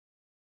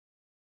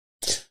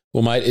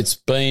 Well, mate, it's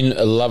been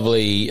a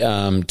lovely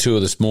tour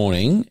this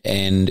morning,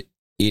 and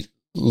it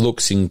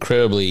looks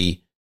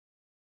incredibly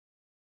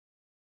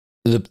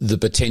the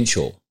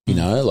potential.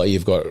 Like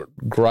you've got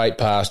great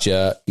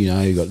pasture.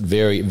 You've got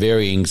very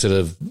varying sort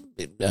of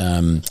like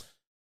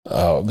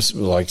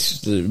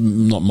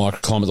not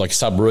microclimates, like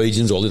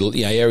sub-regions or little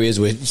areas.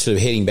 We're sort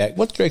of heading back.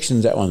 What direction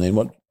is that one then?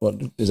 What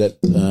is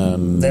that?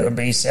 That would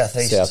be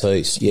southeast.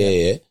 Southeast,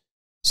 yeah.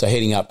 So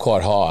heading up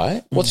quite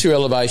high. What's your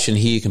elevation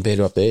here compared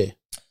to up there?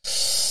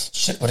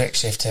 Shit, we'd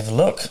actually have to have a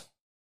look.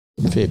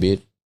 Fair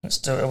bit.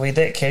 Are we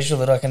that casual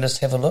that I can just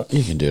have a look?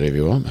 You can do whatever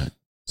you want, mate.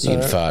 You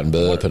can fart and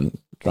burp and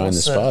drain the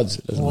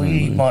spuds.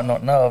 We might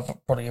not know.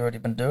 I've probably already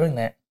been doing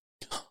that.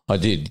 I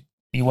did.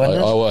 You wondered?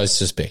 I always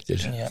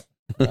suspected. Yeah.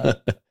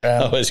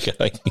 I was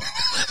going.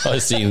 I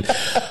was thinking,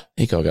 I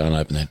think I'll go and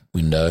open that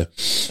window.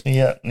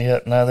 Yeah.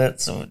 No,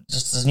 that's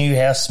just this new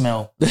house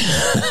smell.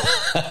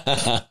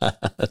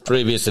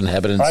 Previous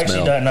inhabitant smell. I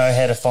actually don't know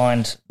how to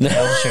find the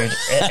altitude.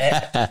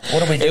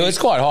 What do we do? It was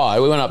quite high.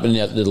 We went up in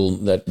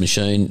that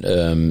machine,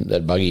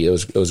 that buggy. It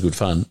was good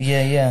fun.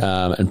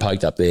 Yeah. And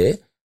poked up there.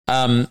 You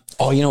know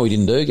what we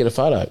didn't do? Get a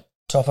photo.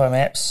 Topo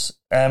maps.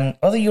 I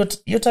think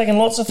you're taking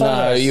lots of photos.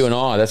 No, you and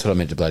I. That's what I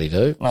meant to bloody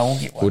do. No, we'll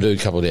get one. We'll do a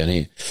couple down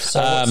here. So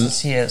what's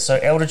this here? So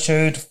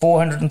altitude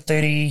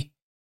 430.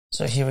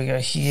 So here we go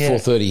here.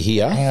 430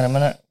 here. Hang on a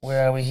minute.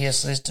 Where are we here?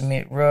 So there's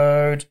Demet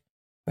Road.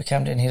 We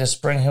come down here to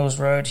Spring Hills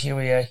Road. Here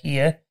we are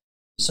here.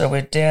 So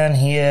we're down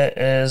here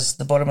is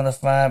the bottom of the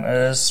farm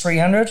is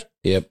 300.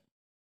 Yep.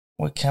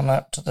 We come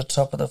up to the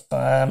top of the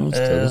farm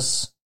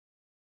is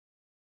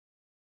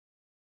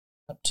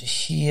up to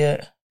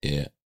here.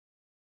 Yeah.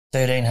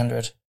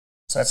 1,300.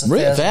 So that's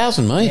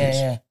 1,000 metres.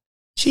 Yeah.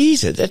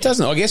 Jeez, that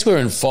doesn't. I guess we're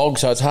in fog,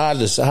 so it's hard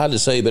to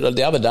see. But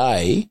the other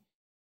day,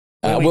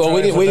 we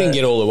didn't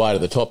get all the way to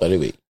the top, though, did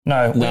we?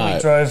 No. We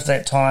drove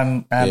that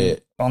time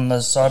on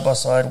the side by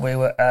side. We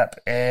were up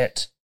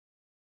at.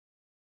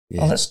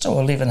 Yeah. Oh, that's still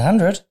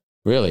 1,100.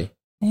 Really?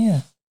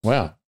 Yeah.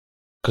 Wow.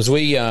 Because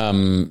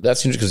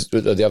that's interesting.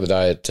 Because the other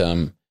day at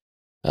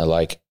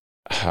Lake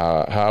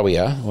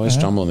Hawea, I always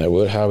stumble on that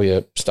word,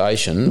 Hawea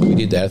Station, we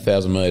did that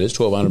 1,000 metres,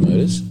 1,200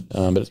 metres,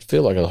 but it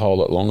felt like a whole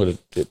lot longer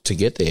to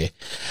get there.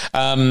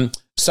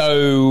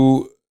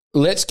 So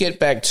let's get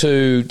back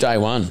to day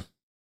one.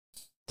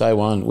 Day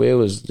one, where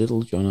was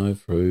little Jono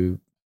Frew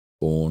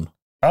born?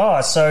 Oh,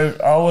 so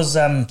I was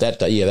that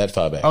day, that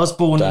far back. I was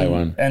born day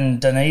one in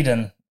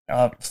Dunedin,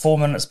 4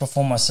 minutes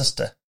before my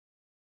sister.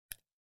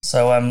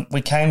 So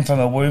we came from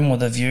a womb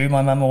with a view,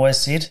 my mum always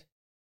said,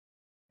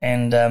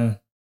 and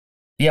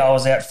I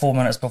was out 4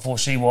 minutes before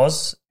she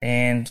was,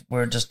 and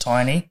we're just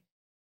tiny.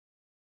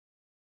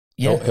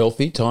 Yeah,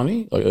 healthy,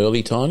 tiny, like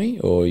early tiny,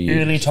 or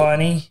early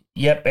tiny.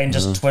 Yep, and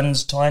just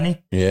twins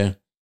tiny. Yeah,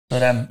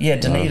 but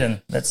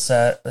Dunedin. That's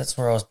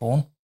where I was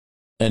born.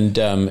 And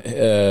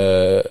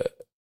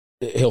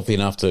healthy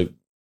enough to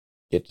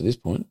get to this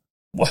point.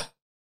 Well,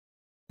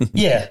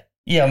 yeah.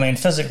 I mean,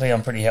 physically,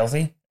 I'm pretty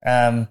healthy.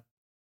 In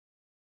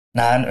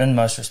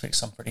most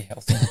respects, I'm pretty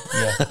healthy.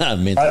 Yeah,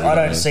 I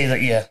don't see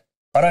that. Yeah.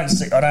 I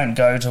don't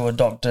go to a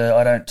doctor.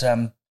 I don't,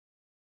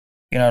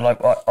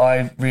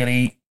 I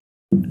really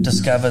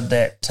discovered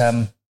that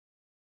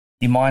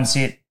your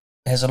mindset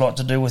has a lot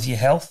to do with your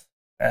health.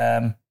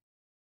 And,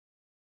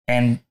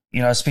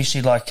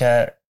 especially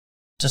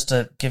just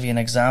to give you an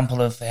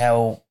example of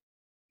how,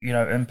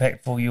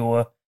 impactful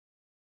your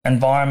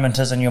environment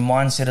is and your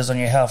mindset is on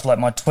your health. Like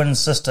my twin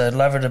sister,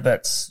 love her to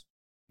bits,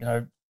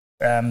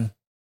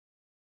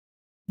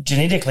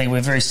 genetically we're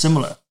very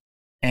similar.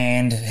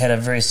 And had a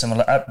very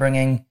similar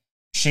upbringing.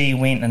 She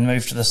went and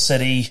moved to the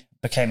city,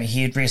 became a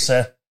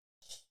hairdresser.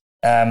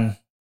 Young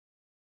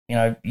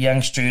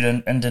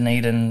student in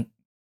Dunedin,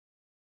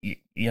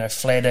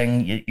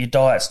 flatting. Your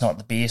diet's not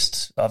the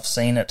best. I've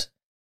seen it.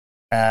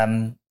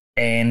 And,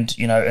 in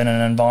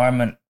an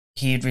environment,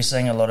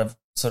 hairdressing, a lot of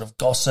sort of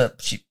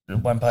gossip.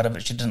 One part of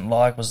it she didn't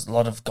like was a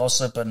lot of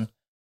gossip and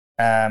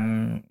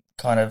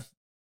kind of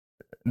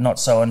not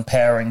so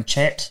empowering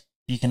chat,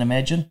 you can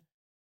imagine.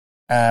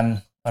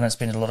 I don't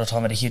spend a lot of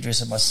time at a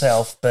hairdresser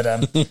myself, but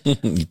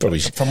you probably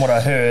should. From what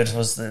I heard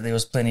was that there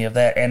was plenty of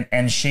that.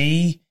 And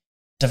she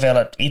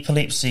developed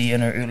epilepsy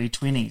in her early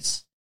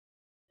 20s.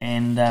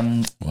 And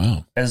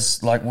wow.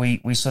 As like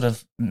we sort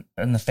of,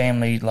 in the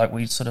family, like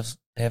we sort of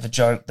have a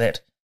joke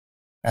that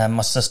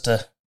my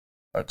sister,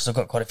 because I've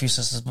got quite a few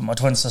sisters, but my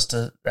twin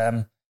sister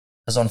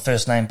is on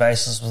first name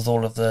basis with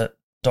all of the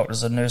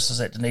doctors and nurses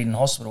at Dunedin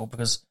Hospital,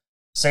 because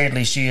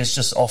sadly she is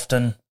just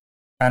often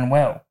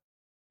unwell.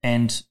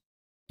 And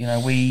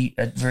we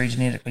are very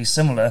genetically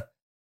similar,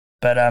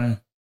 but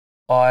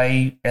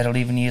I, at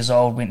 11 years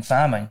old, went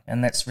farming,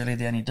 and that's really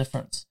the only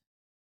difference.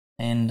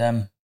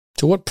 And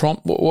So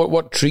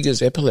what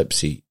triggers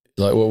epilepsy?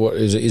 Like, what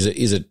is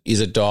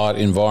it diet,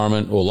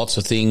 environment, or lots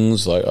of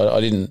things? Like, I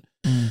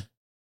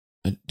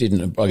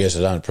guess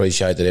I don't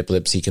appreciate that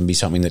epilepsy can be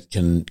something that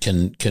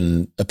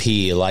can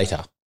appear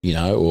later,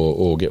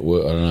 or get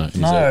worse. I don't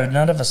know.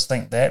 None of us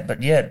think that,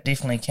 but yeah, it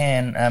definitely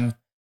can.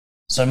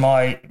 So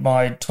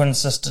my twin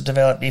sister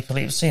developed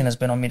epilepsy and has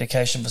been on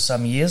medication for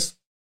some years.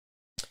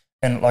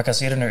 And like I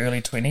said, in her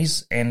early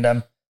 20s. And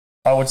I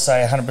would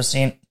say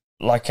 100%,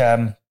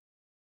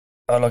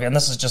 and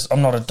this is just,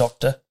 I'm not a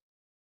doctor,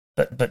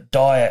 but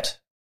diet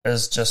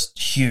is just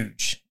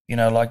huge.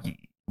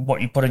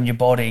 What you put in your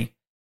body.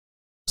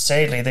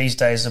 Sadly, these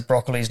days, a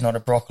broccoli is not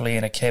a broccoli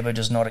and a cabbage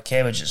is not a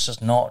cabbage. It's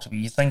just not.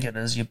 You think it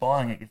is, you're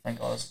buying it, you think,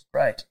 oh, this is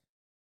great.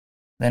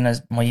 Then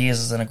as my years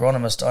as an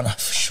agronomist, I know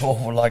for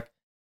sure,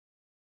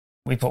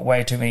 we put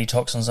way too many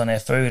toxins on our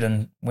food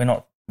and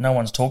no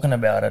one's talking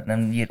about it.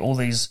 And yet all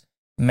these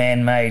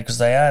man-made, because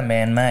they are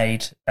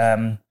man-made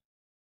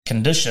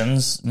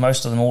conditions,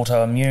 most of them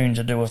autoimmune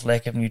to do with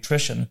lack of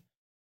nutrition,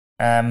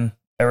 are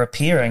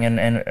appearing.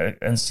 And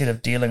instead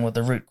of dealing with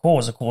the root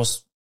cause, of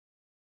course,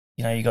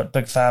 you got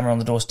Big Pharma on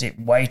the doorstep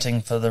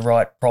waiting for the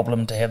right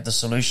problem to have the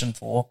solution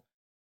for,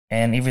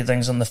 and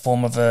everything's in the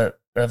form of a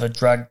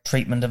drug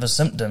treatment of a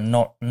symptom,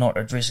 not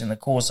addressing the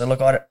cause. So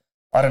look, I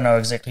don't know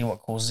exactly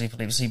what causes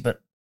epilepsy,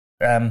 but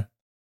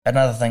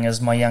another thing is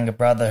my younger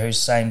brother, who's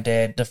same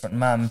dad, different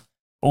mum,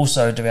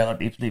 also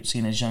developed epilepsy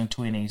in his young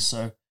 20s.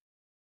 So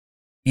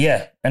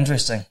yeah,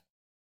 interesting.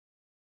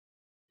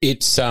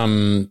 It's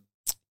I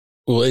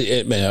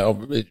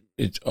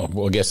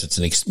guess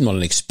it's not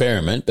an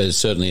experiment, but it's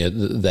certainly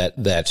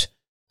that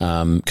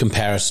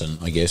comparison,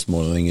 I guess,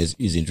 more than anything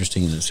is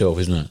interesting in itself,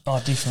 isn't it? Oh,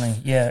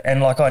 definitely, yeah.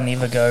 And I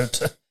never go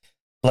to,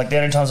 the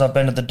only times I've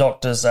been to the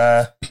doctors,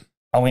 I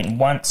went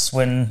once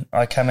when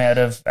I came out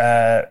of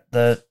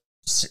the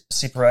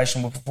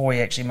separation, before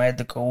he actually made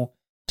the call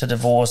to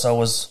divorce. I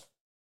was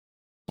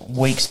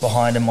weeks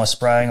behind in my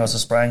spraying. I was a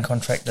spraying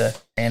contractor,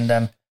 and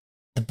the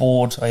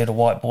board, I had a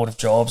whiteboard of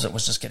jobs. It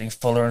was just getting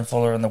fuller and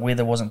fuller, and the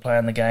weather wasn't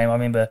playing the game. I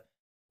remember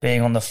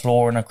being on the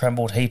floor in a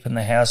crumbled heap in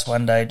the house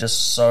one day,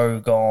 just so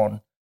gone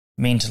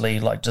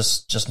mentally,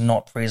 just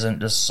not present,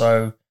 just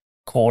so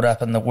caught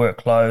up in the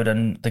workload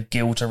and the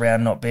guilt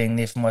around not being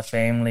there for my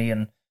family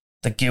and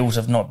the guilt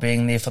of not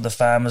being there for the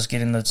farmers,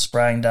 getting the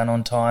spraying done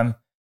on time.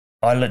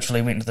 I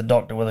literally went to the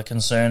doctor with a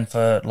concern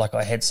for,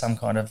 I had some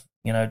kind of,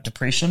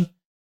 depression,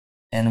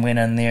 and went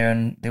in there,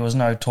 and there was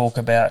no talk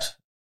about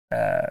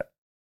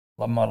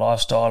my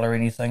lifestyle or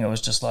anything. It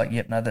was just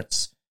yep, no,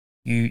 that's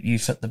you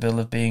fit the bill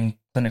of being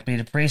clinically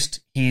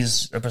depressed.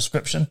 Here's a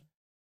prescription.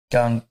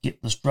 Go and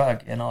get this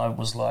drug. And I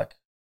was I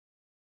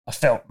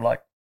felt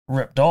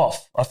ripped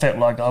off. I felt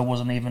like I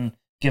wasn't even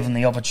given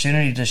the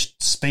opportunity to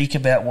speak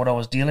about what I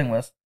was dealing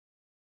with,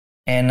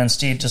 and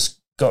instead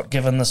just got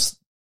given this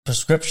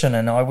prescription.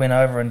 And I went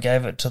over and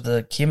gave it to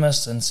the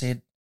chemist and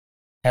said,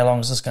 how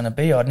long is this going to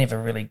be? I'd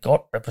never really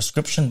got a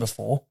prescription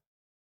before.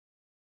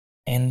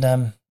 And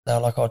they were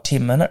like,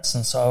 10 minutes.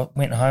 And so I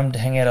went home to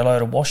hang out a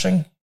load of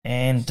washing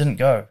and didn't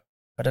go.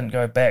 I didn't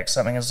go back.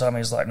 Something inside me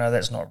was like, no,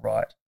 that's not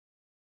right.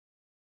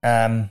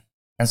 And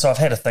so I've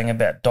had a thing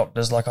about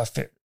doctors.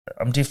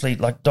 I'm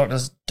definitely,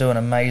 doctors do an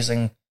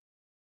amazing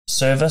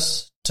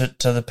service to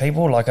the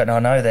people. I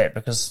know that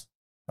because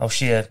I'll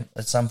share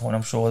at some point,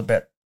 I'm sure,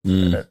 about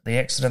the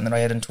accident that I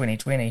had in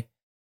 2020.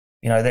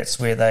 That's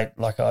where they,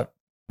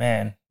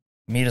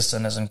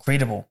 medicine is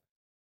incredible.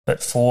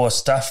 But for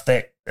stuff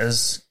that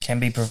can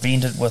be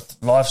prevented with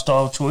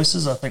lifestyle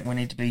choices, I think we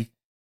need to be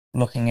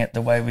looking at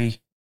the way we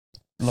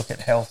look at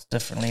health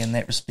differently in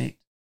that respect.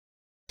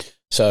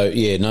 So,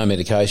 yeah, no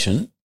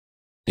medication,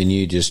 and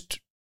you just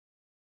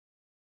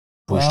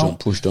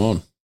pushed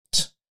on.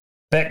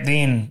 Back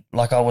then,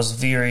 I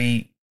was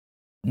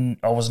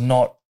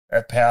not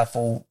a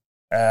powerful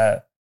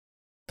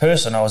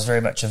person. I was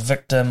very much a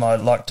victim. I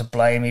liked to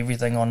blame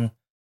everything on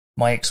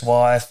my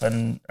ex-wife,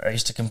 and I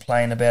used to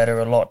complain about her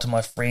a lot to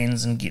my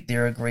friends and get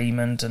their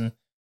agreement, and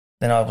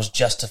then I was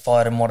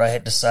justified in what I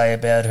had to say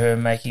about her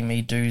making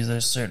me do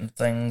those certain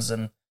things,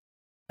 and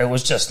it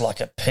was just like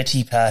a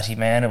pity party,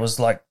 man. It was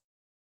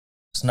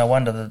it's no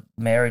wonder the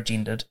marriage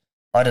ended.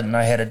 I didn't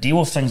know how to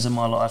deal with things in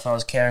my life. I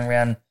was carrying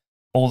around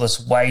all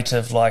this weight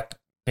of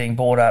being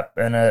brought up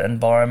in an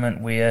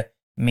environment where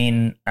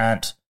men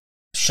aren't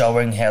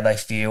showing how they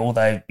feel.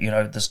 They,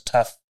 this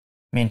tough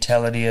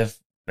mentality of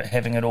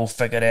having it all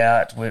figured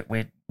out,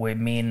 where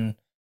men,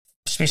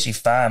 especially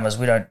farmers,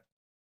 we don't,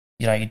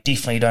 you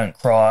definitely don't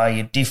cry,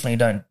 you definitely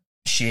don't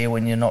share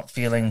when you're not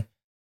feeling,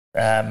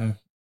 loved,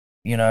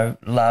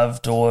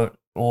 or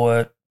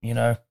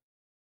in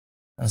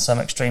some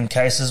extreme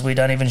cases, we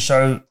don't even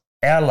show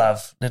our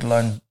love, let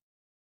alone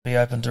be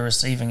open to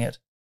receiving it.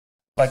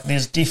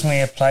 There's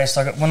definitely a place,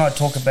 when I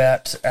talk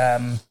about,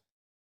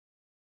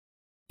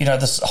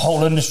 this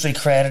whole industry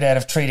created out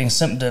of treating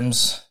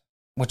symptoms,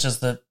 which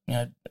is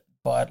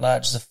by and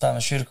large, the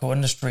pharmaceutical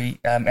industry,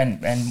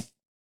 and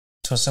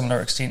to a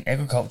similar extent,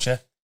 agriculture,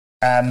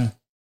 that,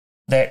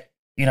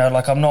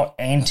 I'm not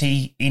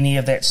anti any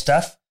of that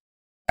stuff.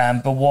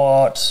 But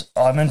what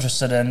I'm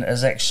interested in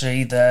is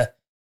actually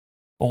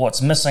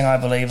what's missing, I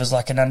believe, is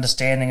like an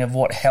understanding of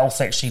what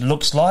health actually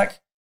looks like.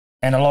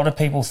 And a lot of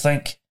people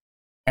think,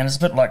 and it's a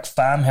bit like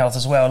farm health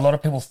as well, a lot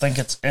of people think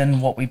it's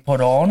in what we put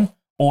on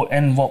or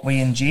in what we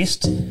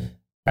ingest.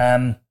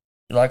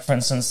 Like, for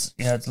instance,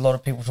 a lot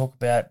of people talk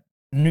about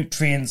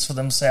nutrients for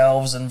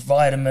themselves and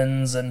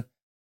vitamins, and,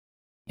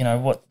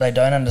 what they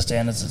don't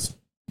understand is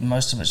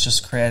most of it's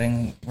just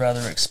creating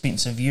rather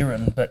expensive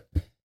urine. But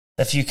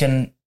if you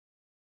can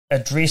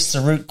address the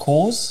root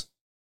cause,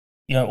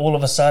 all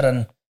of a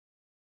sudden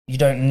you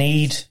don't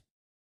need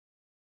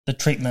the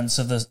treatments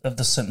of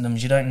the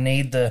symptoms. You don't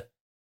need the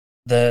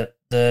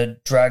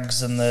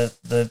drugs and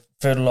the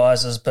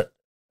fertilizers. But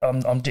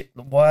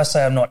why I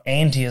say I'm not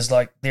anti is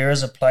like there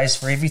is a place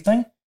for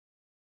everything.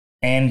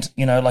 And,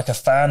 like a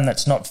farm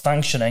that's not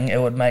functioning, it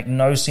would make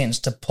no sense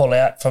to pull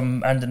out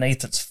from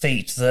underneath its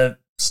feet the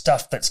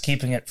stuff that's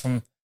keeping it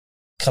from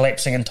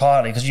collapsing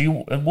entirely, because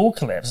it will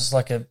collapse. It's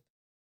like a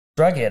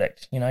drug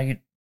addict. You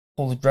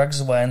pull the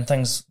drugs away and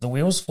the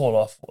wheels fall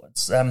off.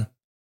 It's, I'd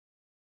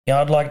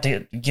like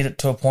to get it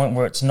to a point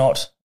where it's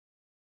not,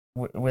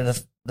 where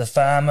the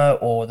farmer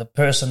or the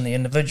person, the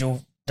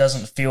individual,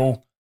 doesn't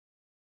feel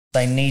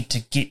they need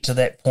to get to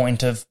that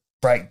point of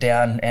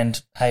breakdown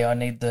and, hey, I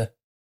need the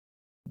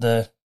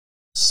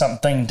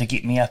something to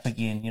get me up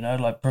again,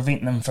 like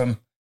prevent them from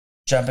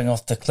jumping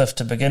off the cliff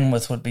to begin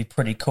with would be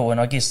pretty cool.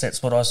 And I guess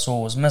that's what I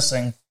saw was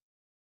missing.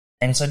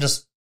 And so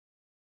just,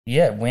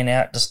 went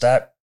out to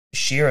start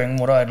sharing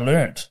what I'd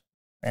learnt,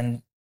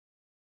 and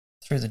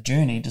through the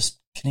journey, just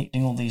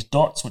connecting all these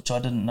dots, which I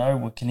didn't know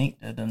were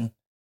connected. And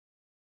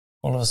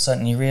all of a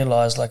sudden you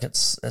realise like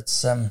it's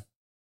like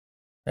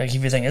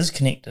everything is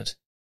connected.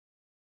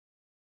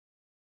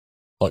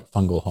 Like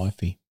fungal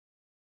hyphae.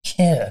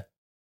 Yeah.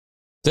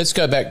 Let's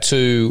go back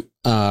to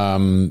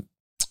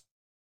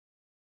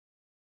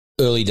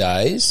early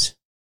days.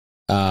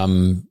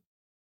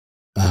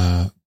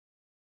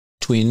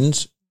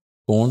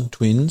 Born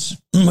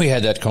twins. We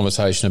had that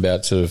conversation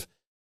about sort of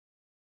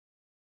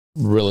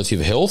relative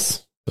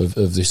health of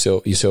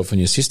yourself and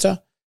your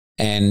sister,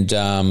 and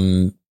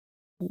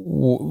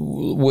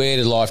where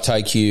did life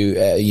take you?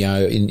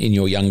 In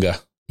your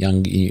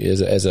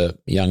as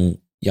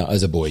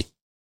a boy.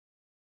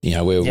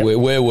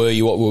 Where were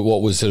you?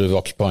 What was sort of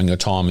occupying your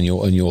time and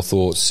your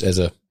thoughts as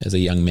a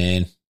young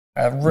man?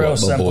 Real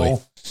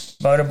simple: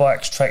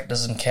 motorbikes,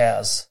 tractors, and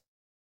cows.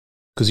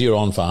 Because you're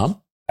on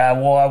farm.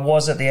 Well, I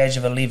was at the age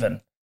of 11,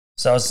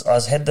 so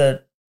I had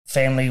the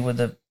family with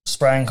the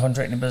spraying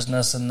contracting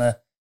business and the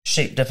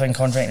sheep dipping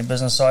contracting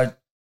business. So I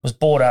was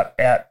brought up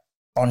out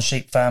on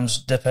sheep farms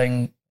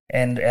dipping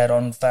and out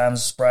on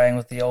farms spraying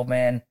with the old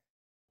man,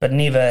 but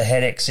never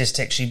had access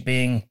to actually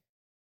being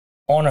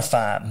on a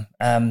farm.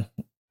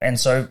 And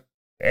so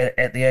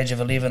at the age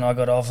of 11, I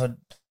got offered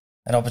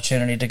an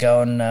opportunity to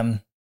go and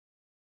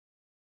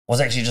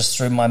was actually just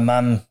through my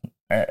mum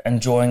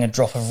enjoying a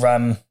drop of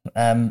rum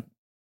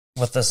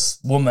with this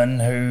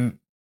woman who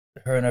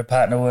her and her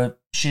partner were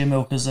share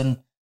milkers,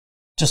 and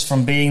just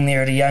from being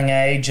there at a young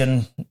age,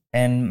 and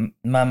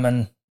mum,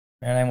 and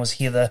her name was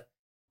Heather,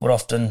 would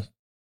often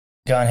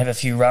go and have a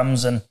few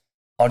rums, and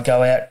I'd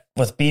go out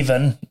with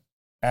Bevan,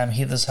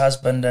 Heather's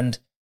husband,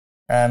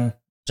 and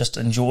just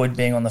enjoyed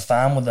being on the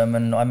farm with them,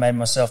 and I made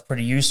myself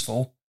pretty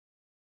useful,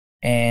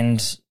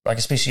 and like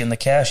especially in the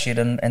cow shed,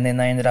 and then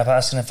they ended up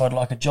asking if I'd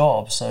like a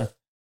job. So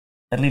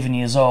at 11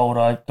 years old,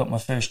 I got my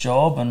first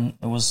job, and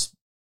it was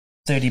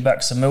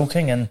 $30 a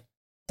milking, and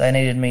they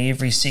needed me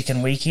every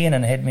second weekend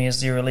and had me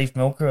as their relief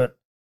milker.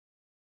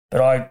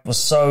 But I was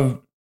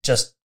so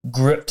just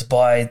gripped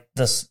by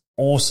this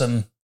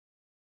awesome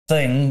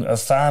thing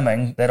of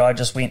farming that I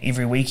just went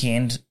every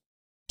weekend,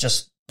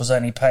 just was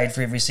only paid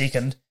for every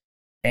second,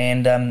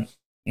 and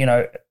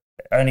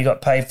only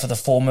got paid for the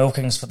 4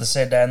 milkings for the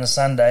Saturday and the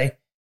Sunday,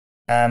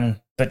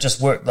 but just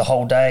worked the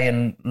whole day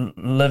and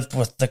lived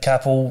with the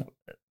couple.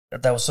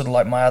 They were sort of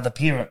like my other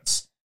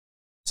parents.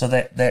 So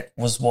that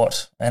was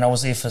what, and I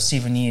was there for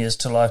 7 years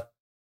till I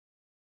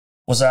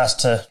was asked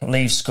to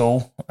leave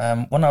school.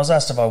 When I was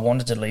asked if I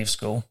wanted to leave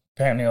school,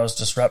 apparently I was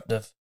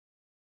disruptive.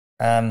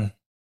 So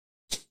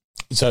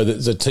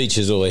the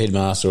teachers or the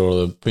headmaster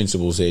or the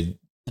principal said?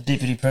 The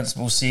deputy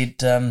principal said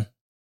they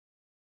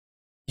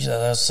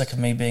were sick of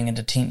me being in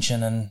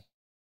detention and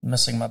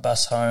missing my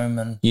bus home.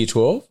 And Year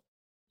 12?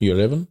 Year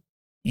 11?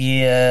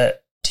 Year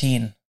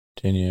 10.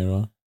 10, yeah,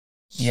 right.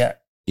 Yeah.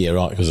 Yeah,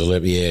 right, because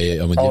 11,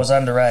 yeah. I was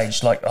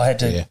underage. Like I had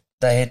to,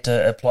 They had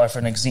to apply for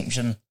an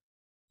exemption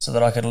so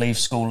that I could leave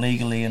school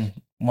legally. And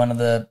one of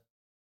the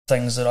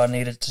things that I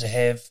needed to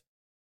have,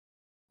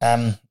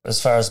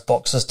 as far as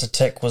boxes to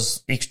tick,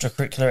 was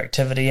extracurricular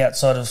activity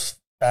outside of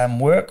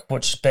work,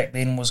 which back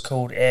then was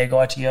called Ag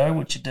ITO,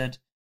 which you did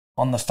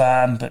on the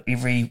farm, but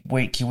every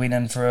week you went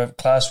in for a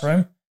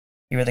classroom.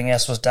 Everything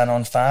else was done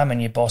on farm,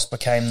 and your boss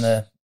became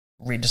the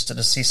registered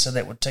assessor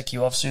that would tick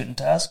you off certain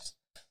tasks.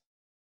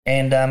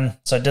 And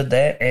so I did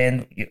that,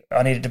 and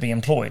I needed to be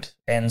employed.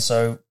 And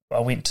so I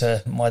went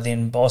to my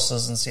then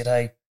bosses and said,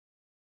 hey,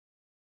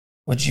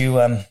 would you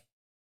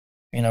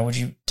would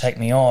you take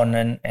me on?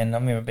 And I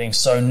remember being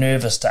so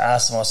nervous to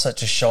ask them. I was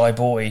such a shy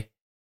boy.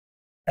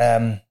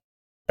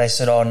 They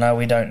said, "Oh no,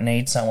 we don't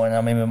need someone." I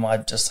remember my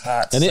just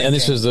heart. And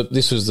this was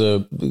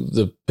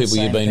the people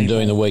you've been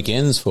doing the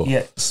weekends for.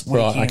 Yeah,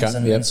 weekends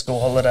and school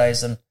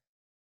holidays,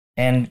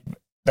 and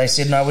they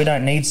said, "No, we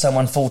don't need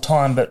someone full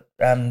time." But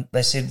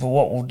they said, "Well,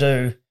 what we'll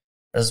do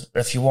is,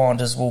 if you want,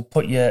 is we'll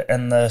put you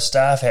in the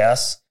staff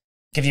house,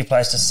 give you a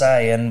place to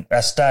stay, and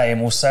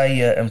we'll say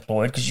you're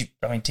employed because you,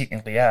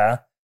 technically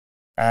are."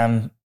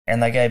 And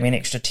they gave me an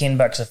extra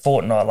 $10 a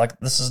fortnight. Like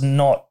this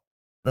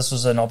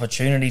was an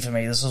opportunity for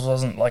me. This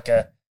wasn't like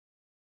a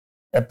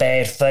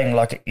bad thing.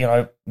 Like,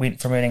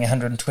 went from earning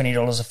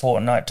 $120 a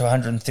fortnight to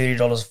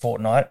 $130 a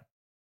fortnight.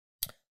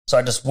 So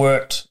I just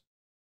worked.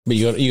 But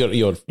you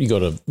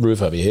got a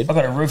roof over your head. I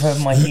got a roof over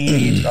my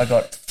head. I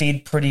got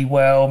fed pretty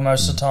well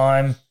most of the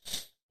time.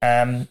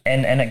 And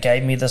it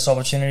gave me this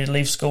opportunity to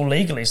leave school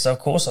legally. So of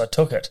course I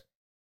took it.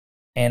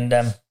 And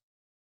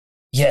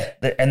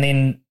and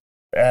then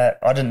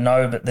I didn't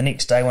know, but the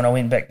next day when I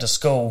went back to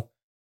school,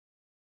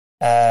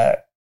 my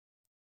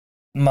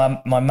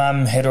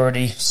mum had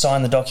already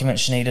signed the document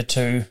she needed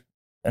to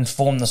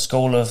inform the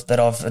school that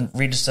I've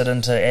registered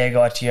into Ag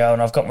ITO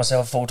and I've got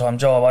myself a full-time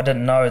job. I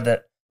didn't know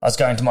that I was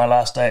going to my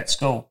last day at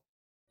school.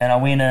 And I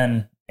went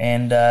in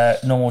and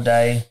normal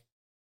day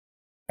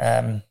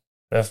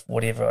of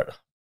whatever.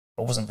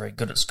 I wasn't very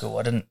good at school.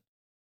 It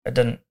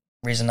didn't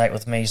resonate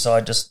with me, so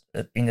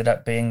it ended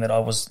up being that I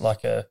was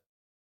like a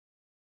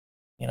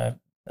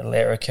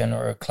larrikin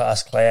or a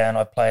class clown.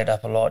 I played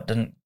up a lot,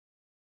 didn't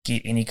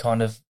get any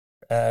kind of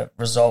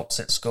results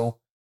at school.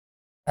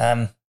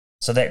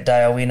 So that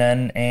day I went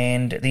in,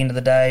 and at the end of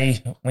the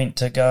day went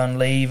to go and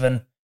leave,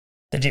 and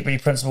the deputy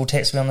principal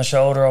taps me on the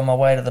shoulder on my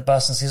way to the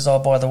bus and says, "Oh,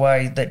 by the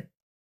way, that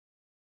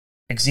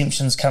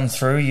exemption's come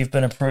through, you've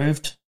been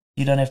approved,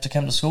 you don't have to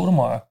come to school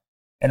tomorrow."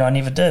 And I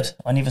never did.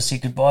 I never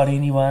said goodbye to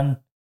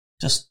anyone.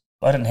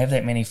 I didn't have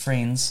that many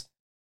friends,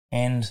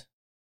 and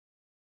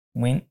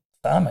went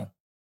farming.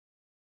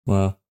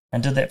 Wow.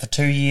 And did that for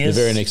 2 years.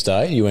 The very next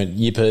day you went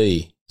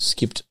yippee,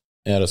 skipped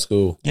out of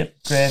school.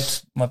 Yep,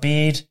 grabbed my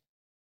beard.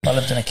 I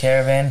lived in a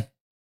caravan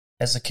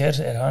as a kid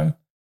at home.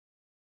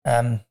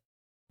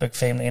 Big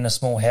family in a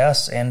small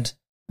house, and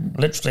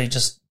literally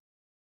just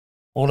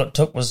all it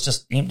took was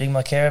just emptying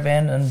my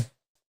caravan and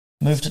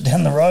moved it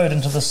down the road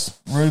into this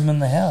room in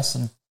the house.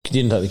 And you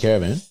didn't take the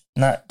caravan?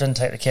 No, didn't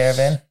take the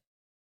caravan.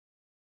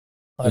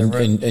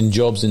 And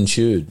jobs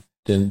ensued.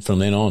 Then from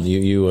then on,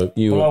 you were.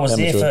 Well, I was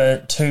there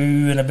for 2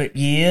 and a bit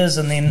years,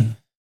 and then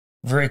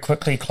very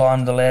quickly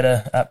climbed the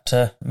ladder up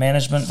to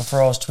management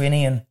before I was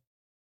 20,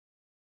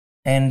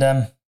 and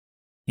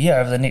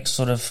over the next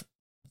sort of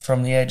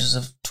from the ages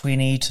of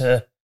 20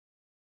 to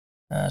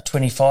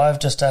 25,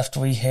 just after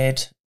we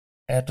had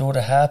our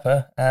daughter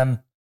Harper,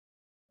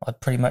 I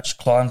pretty much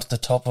climbed to the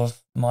top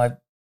of my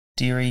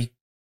dairy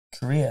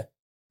career,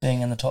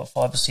 being in the top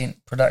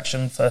 5%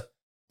 production for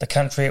the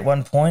country at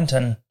one point.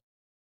 And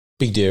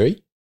big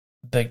dairy?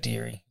 Big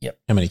dairy, yep.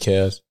 How many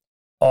cows?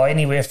 Oh,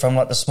 anywhere from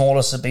like the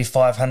smallest would be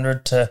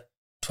 500 to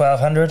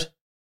 1,200.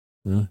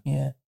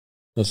 Yeah.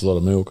 That's a lot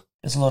of milk.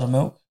 It's a lot of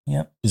milk,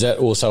 yep. Is that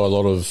also a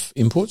lot of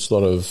inputs, a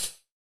lot of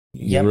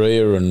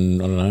urea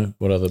and I don't know,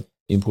 what other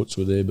inputs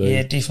would there be?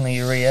 Yeah, definitely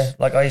urea.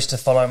 Like I used to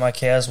follow my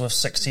cows with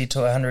 60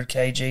 to 100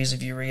 kgs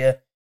of urea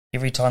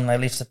every time they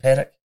left the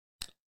paddock.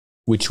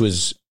 Which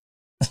was,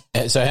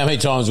 so how many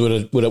times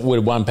would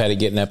one paddock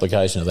get an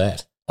application of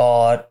that?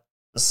 Oh,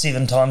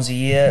 7 times a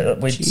year.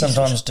 We'd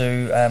sometimes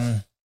do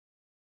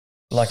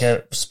like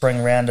a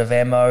spring round of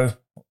ammo,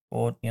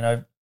 or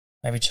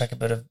maybe chuck a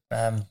bit of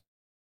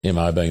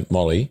MO being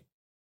Molly.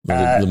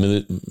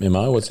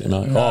 MO, what's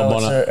MO? No,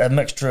 it's a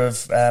mixture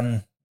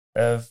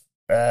of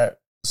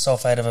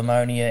sulfate of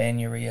ammonia and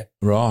urea.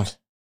 Right.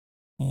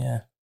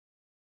 Yeah.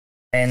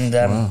 And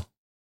wow.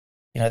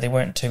 There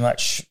weren't too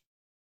much.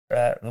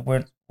 There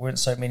weren't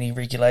so many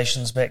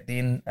regulations back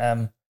then.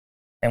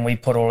 And we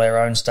put all our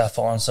own stuff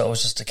on, so it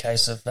was just a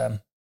case of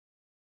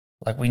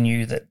like we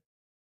knew that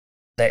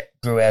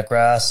grew our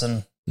grass,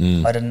 and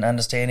I didn't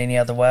understand any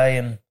other way,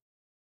 and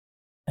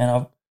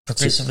I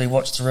progressively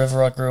watched the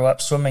river I grew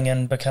up swimming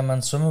in become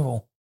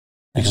unswimmable.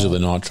 Because of the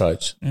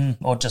nitrates?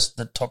 Or just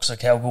the toxic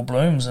algal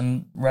blooms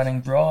and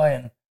running dry,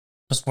 and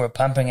just were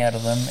pumping out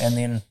of them,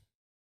 and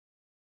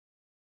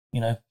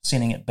then,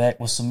 sending it back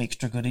with some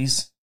extra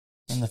goodies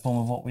in the form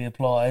of what we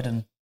applied,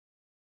 and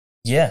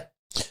yeah.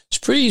 It's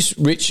pretty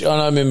rich.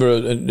 I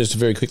remember just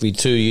very quickly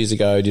 2 years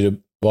ago, I did a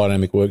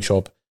biodynamic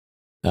workshop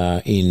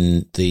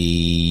in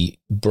the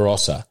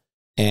Barossa.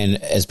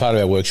 And as part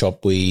of our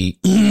workshop, we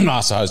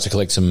asked the host to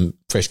collect some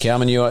fresh cow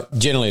manure.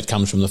 Generally, it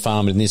comes from the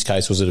farm, but in this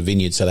case, it was at a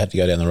vineyard, so they had to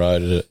go down the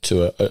road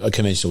to a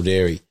conventional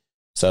dairy.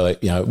 So,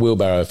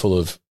 wheelbarrow full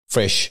of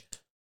fresh,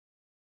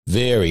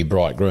 very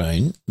bright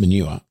green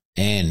manure,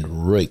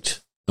 and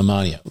reeked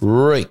ammonia.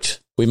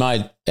 Reeked. We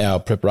made our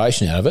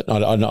preparation out of it.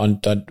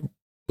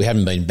 We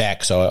haven't been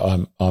back,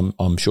 so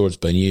I'm sure it's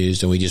been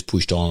used, and we just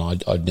pushed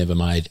on. I'd never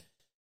made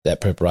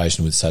that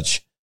preparation with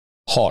such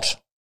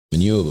hot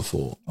manure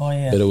before. Oh,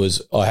 yeah.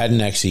 But I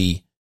hadn't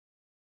actually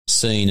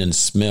seen and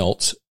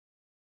smelt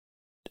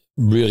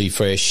really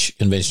fresh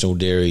conventional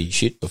dairy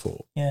shit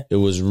before. Yeah. It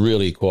was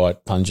really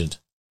quite pungent.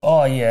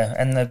 Oh, yeah,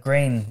 and the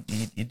green,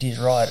 you did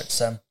right.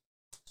 It's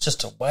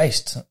just a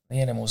waste. The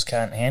animals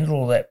can't handle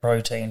all that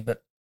protein,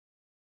 but,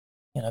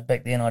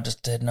 back then I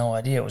just had no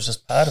idea. It was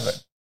just part of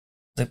it.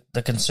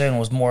 The concern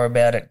was more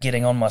about it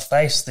getting on my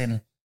face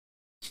than,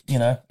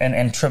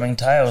 and trimming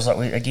tails.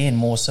 Like,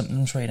 more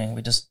symptom treating.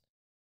 We just...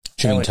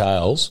 Trimming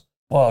tails?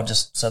 Well,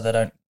 just so they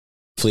don't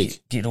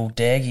flick, get all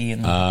daggy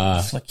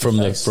and flick from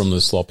your face. from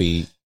the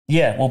sloppy...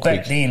 Yeah, well,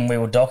 back then we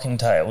were docking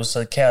tails, so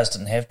the cows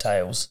didn't have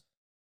tails.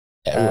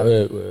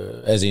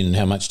 As in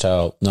how much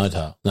tail? No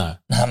tail. No.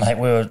 No, mate,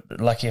 we were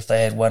lucky if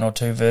they had one or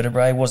two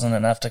vertebrae. It wasn't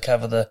enough to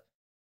cover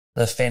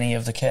the fanny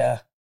of the cow.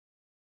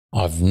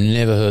 I've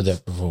never heard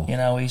that before.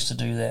 We used to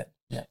do that.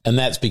 Yeah. And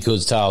that's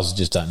because tails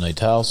just don't need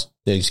tails.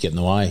 They just get in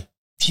the way.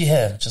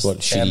 Yeah, just what,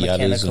 our shitty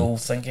mechanical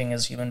thinking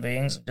as human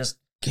beings. Just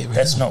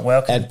that's them. Not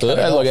welcome.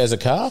 Like as a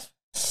calf?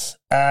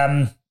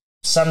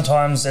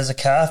 Sometimes as a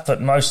calf,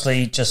 but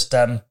mostly just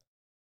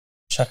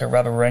chuck a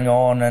rubber ring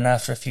on, and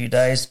after a few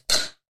days,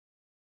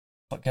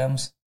 what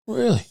comes.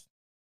 Really?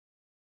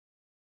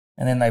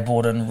 And then they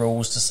brought in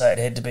rules to say it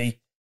had to be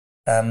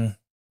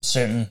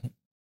certain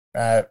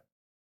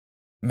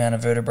amount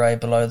of vertebrae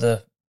below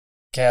the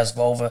cow's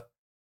vulva.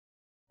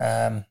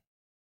 And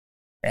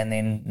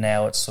then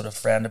now it's sort of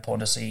frowned upon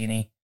to see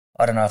any.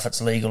 I don't know if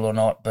it's legal or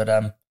not, but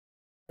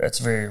it's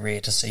very rare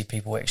to see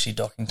people actually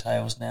docking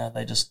tails now.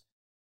 They just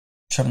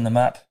trim them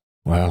up.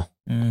 Wow.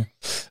 Mm.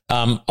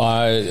 I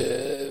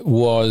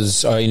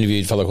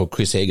interviewed a fellow called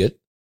Chris Eggett,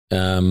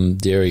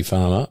 dairy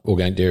farmer,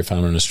 organic dairy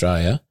farmer in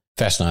Australia.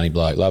 Fascinating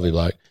bloke, lovely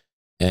bloke.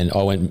 And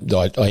I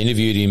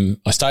interviewed him.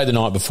 I stayed the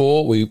night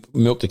before. We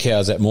milked the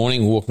cows that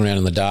morning, walking around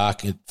in the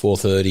dark at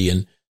 4:30,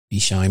 and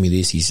he's showing me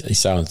this. He's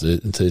so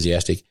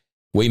enthusiastic.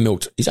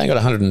 He's only got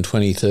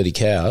 120, 30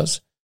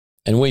 cows,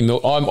 and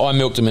I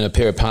milked them in a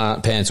pair of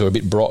pants that were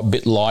a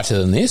bit lighter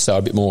than this, so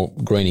a bit more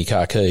greeny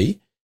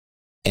khaki,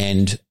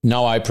 and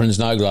no aprons,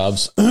 no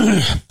gloves,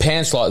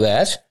 pants like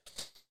that,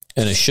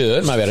 and a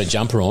shirt, maybe had a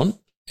jumper on,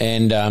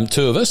 and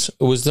two of us.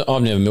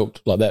 I've never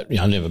milked like that.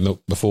 I've never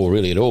milked before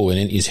really at all, and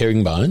it is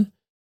herringbone.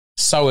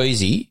 So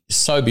easy,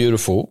 so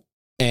beautiful,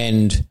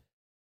 and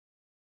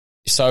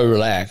so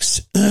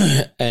relaxed.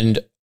 And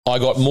I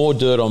got more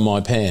dirt on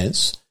my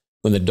pants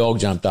when the dog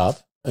jumped up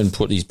and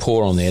put his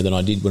paw on there than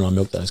I did when I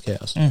milked those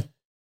cows. Mm.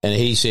 And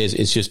he says,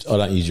 it's just, I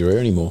don't use your hair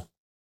anymore.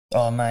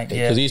 Oh, mate,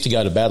 yeah. Because he used to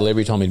go to battle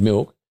every time he'd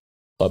milk,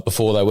 like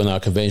before when they were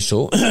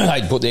conventional.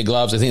 They'd put their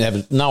gloves. I think they have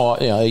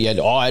he had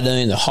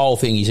iodine, the whole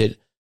thing. He said,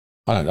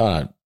 I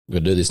don't go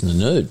do this in the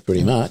nude,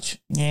 pretty much.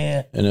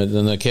 Yeah. And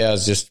then the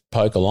cows just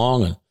poke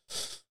along and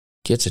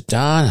gets it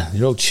done.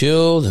 They're all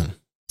chilled, and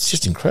it's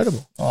just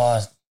incredible. Oh,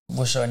 I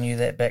wish I knew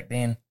that back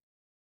then.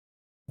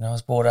 I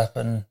was brought up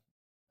in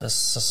this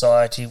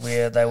society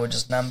where they were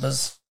just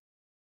numbers,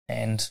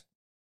 and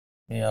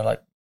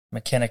like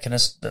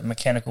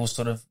mechanical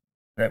sort of.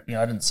 I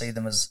didn't see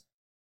them as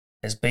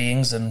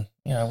beings, and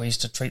we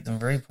used to treat them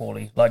very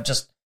poorly. Like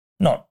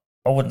I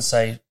wouldn't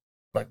say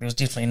like there was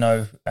definitely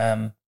no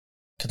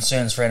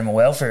concerns for animal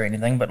welfare or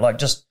anything, but like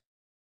just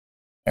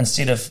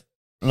instead of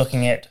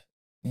looking at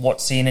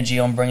what's the energy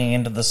I'm bringing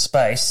into the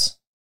space,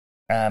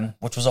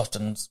 which was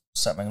often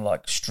something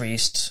like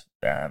stressed,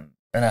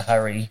 in a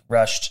hurry,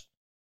 rushed,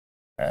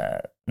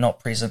 not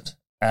present.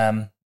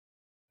 And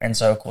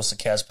so, of course, the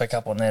cows pick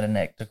up on that and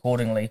act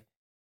accordingly,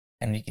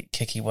 and you get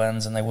kicky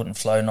ones and they wouldn't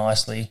flow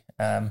nicely.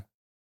 But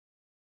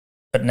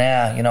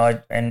now,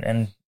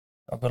 and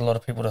I've got a lot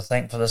of people to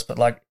thank for this, but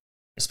like,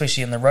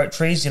 especially in the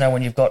rotaries,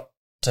 when you've got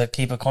to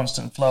keep a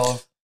constant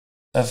flow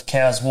of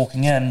cows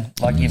walking in,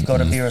 like you've got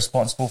to be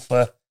responsible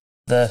for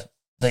the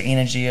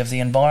energy of the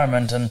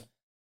environment, and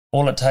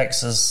all it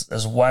takes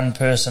is one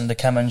person to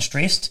come in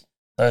stressed.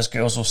 Those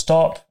girls will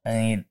stop,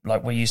 and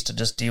we used to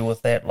just deal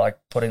with that, like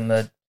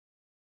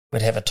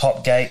we'd have a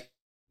top gate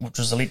which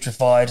was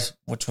electrified,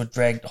 which would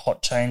drag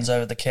hot chains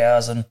over the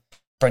cows and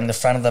bring the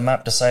front of them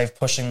up to save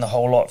pushing the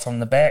whole lot from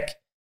the back,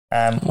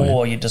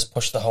 or you just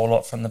push the whole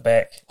lot from the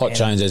back. Hot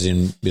chains as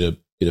in bit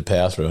of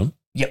power through them.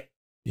 Yep.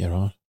 Yeah,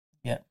 right.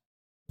 Yeah.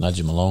 Nudge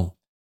them along.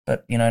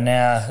 But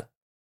now,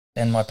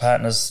 and my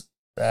partner's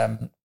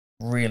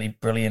really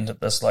brilliant at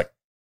this. Like,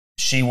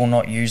 she will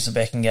not use the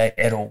backing gate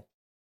at all.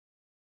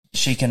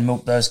 She can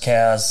milk those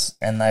cows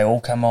and they all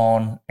come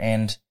on,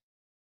 and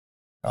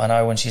I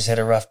know when she's had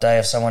a rough day,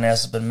 if someone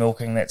else has been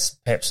milking that's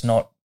perhaps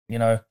not,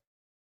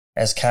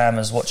 as calm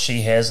as what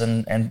she has,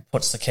 and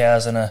puts the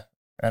cows in a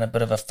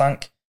bit of a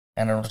funk,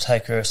 and it'll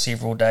take her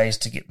several days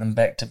to get them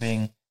back to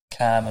being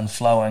calm and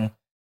flowing,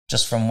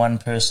 just from one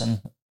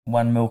person,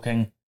 one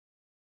milking,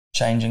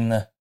 changing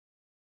the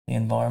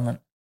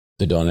environment.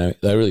 The dynamic,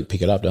 they really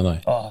pick it up, don't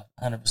they? Oh,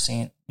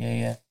 100%.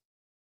 Yeah.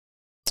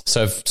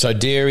 So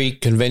dairy,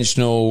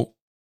 conventional,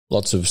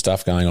 lots of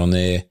stuff going on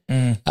there.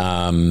 Mm.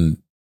 How long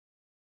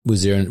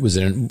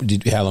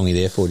were you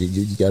there for? Did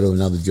you go to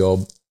another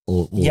job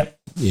Yep.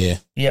 Yeah.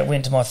 Yeah,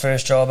 went to my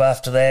first job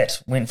after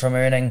that. Went from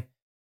earning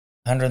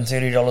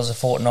 $130 a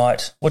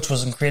fortnight, which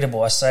was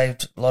incredible. I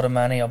saved a lot of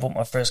money. I bought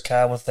my first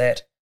car with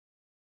that,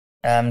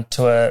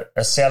 to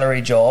a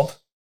salary job,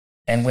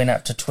 and went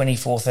up to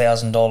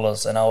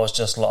 $24,000. And I was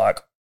just like,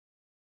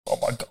 oh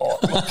my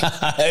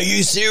God. Are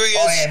you serious?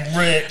 I am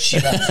rich.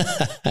 You know?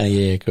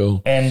 Yeah,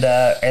 cool.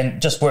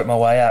 And just worked my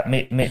way up.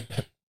 Met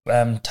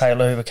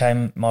Taylor, who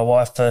became my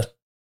wife.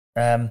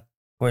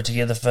 Worked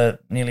together for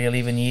nearly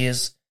 11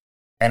 years.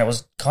 And it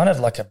was kind of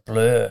like a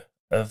blur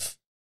of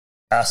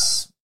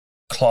us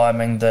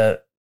climbing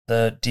the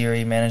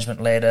dairy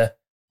management ladder.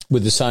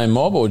 With the same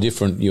mob or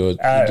different?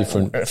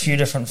 Different. A few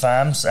different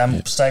farms.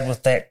 Stayed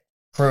with that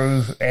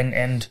crew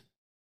and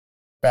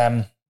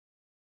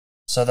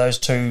so those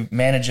two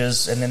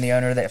managers, and then the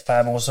owner of that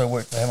farm also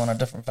worked for him on a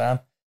different farm.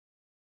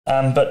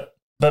 But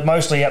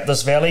mostly up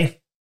this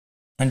valley,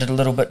 and did a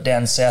little bit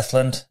down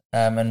Southland,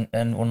 and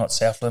well, not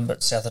Southland,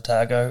 but South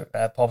Otago,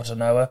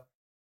 Popatanoa,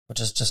 which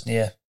is just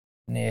near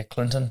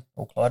Clinton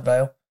or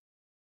Clydevale,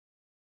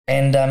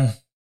 and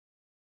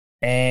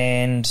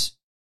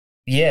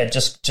yeah,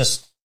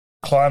 just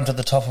climbed to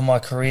the top of my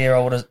career.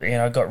 I would have,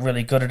 got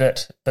really good at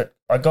it, but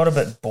I got a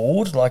bit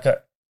bored. Like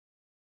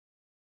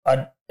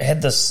I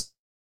had this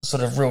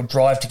sort of real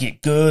drive to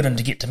get good and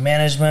to get to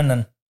management,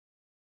 and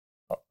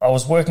I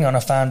was working on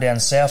a farm down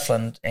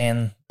Southland,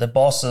 and the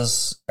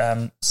bosses,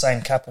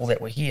 same couple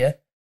that were here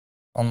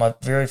on my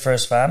very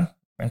first farm,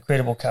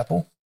 incredible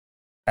couple,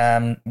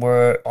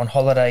 were on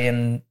holiday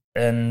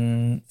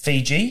in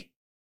Fiji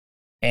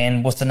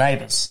and with the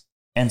neighbours.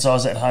 And so I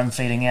was at home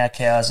feeding our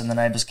cows and the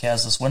neighbours'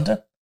 cows this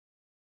winter,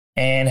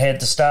 and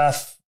had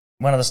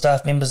one of the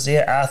staff members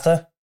there,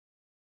 Arthur.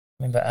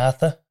 Remember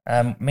Arthur?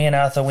 Me and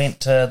Arthur went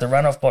to the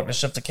runoff block to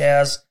shift the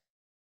cows,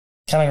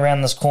 coming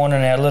around this corner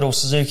in our little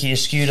Suzuki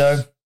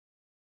Escudo,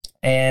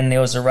 and there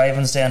was a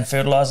Ravensdown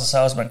fertiliser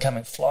salesman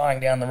coming flying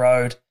down the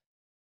road,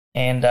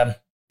 and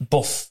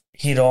boof,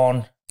 head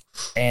on.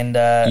 And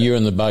you're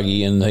in the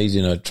buggy and he's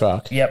in a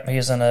truck. Yep, he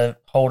was in a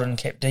Holden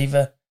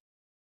Captiva,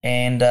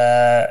 and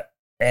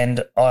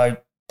I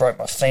broke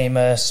my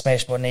femur,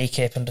 smashed my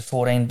kneecap into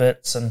 14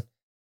 bits, and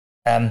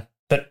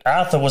but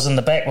Arthur was in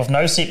the back with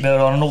no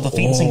seatbelt on and all the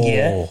fencing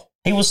gear.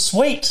 He was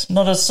sweet,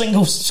 not a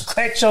single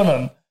scratch on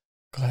him.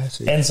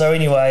 Classic. And so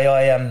anyway,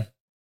 I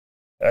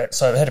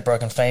had a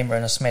broken femur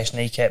and a smashed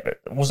kneecap.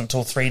 It wasn't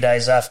until 3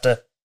 days after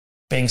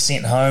being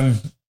sent home,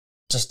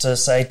 just to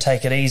say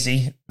take it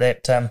easy,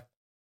 that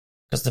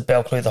because the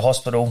Balclutha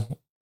hospital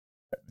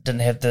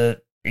didn't have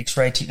the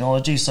X-ray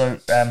technology, so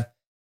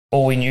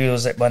all we knew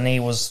was that my knee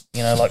was,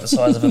 like the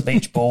size of a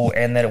beach ball,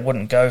 and that it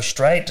wouldn't go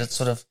straight. It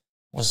sort of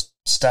was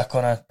stuck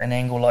on an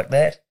angle like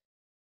that.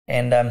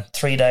 And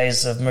 3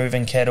 days of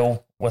moving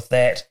cattle with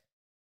that,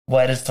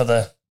 waited for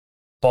the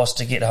boss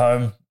to get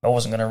home. I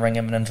wasn't going to ring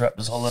him and interrupt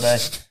his holiday.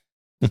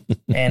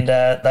 And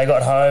they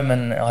got home,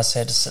 and I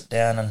had to sit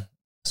down and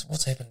said,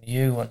 what's happened to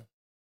you? And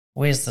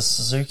where's the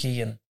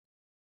Suzuki? And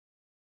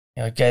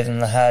gave them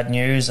the hard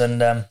news,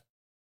 and that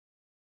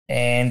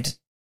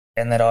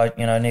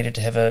I needed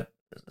to have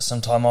some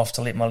time off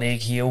to let my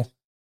leg heal.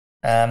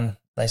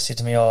 They said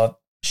to me, oh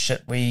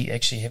shit, we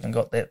actually haven't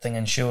got that thing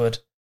insured.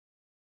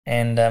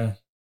 And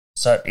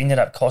so it ended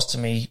up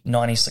costing me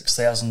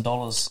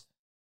 $96,000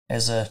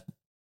 as a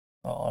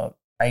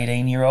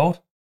 18-year-old.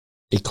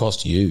 It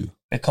cost you?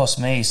 It cost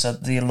me. So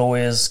the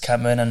lawyers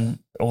come in, and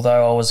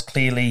although I was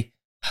clearly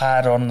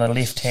hard on the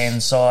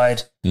left-hand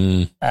side,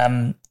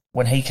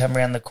 when he came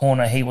around the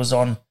corner, he was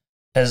on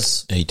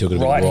his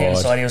right-hand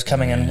side. He was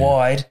coming in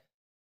wide.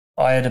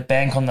 I had a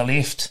bank on the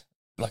left,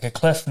 like a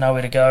cliff,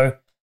 nowhere to go.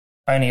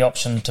 Only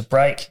option to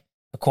brake,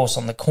 of course,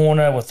 on the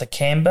corner with the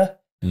camber.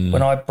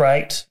 When I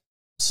braked,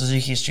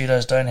 Suzuki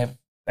Studios don't have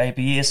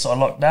ABS, so I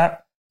locked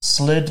up,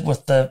 slid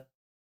with the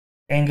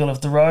angle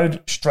of the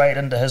road straight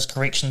into his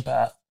correction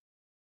path.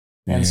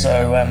 And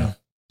so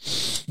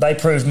they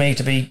proved me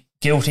to be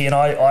guilty, and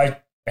I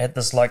had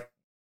this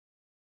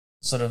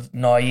sort of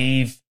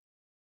naive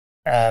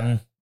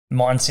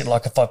mindset,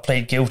 like if I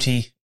plead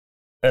guilty,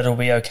 it'll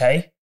be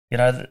okay.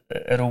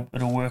 It'll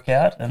work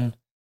out, and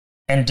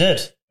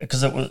did,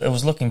 because it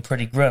was looking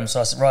pretty grim.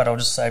 So I said, right, I'll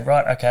just say,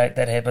 right, okay,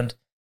 that happened.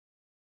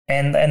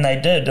 And they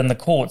did in the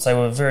courts. They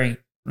were very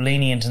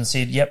lenient and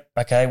said, yep,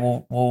 okay,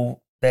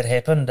 well that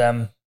happened.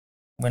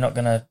 We're not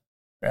going to,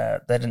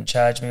 they didn't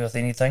charge me with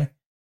anything.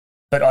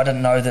 But I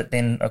didn't know that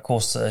then, of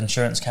course, the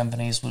insurance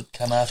companies would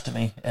come after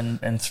me,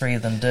 and 3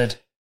 of them did.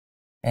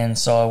 And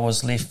so I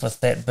was left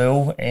with that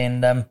bill.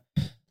 And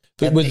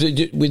but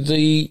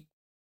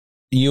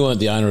you weren't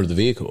the owner of the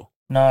vehicle.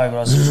 No, but I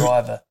was a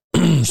driver.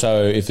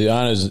 So if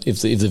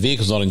the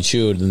vehicle's not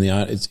insured, then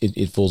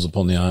it falls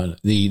upon the owner,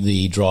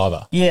 the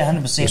driver. Yeah,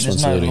 100%.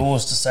 There's no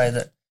laws to say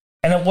that,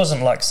 and it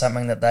wasn't like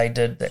something that they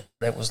did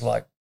that was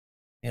like,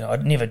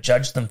 I'd never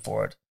judged them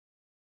for it.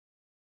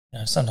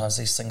 Sometimes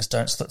these things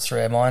don't slip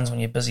through our minds when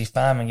you're busy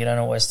farming. You don't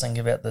always think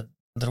about the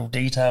little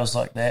details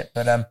like that.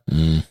 But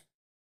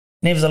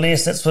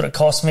nevertheless, that's what it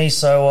cost me.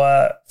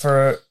 So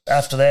for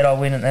after that, I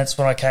went, and that's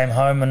when I came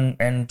home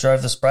and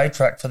drove the spray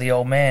truck for the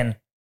old man,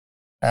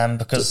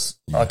 because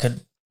I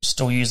could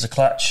still use the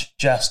clutch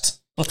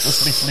just with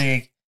this left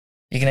leg.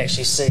 You can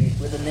actually see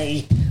with the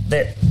knee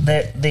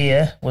that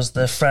there was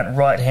the front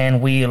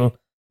right-hand wheel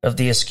of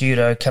the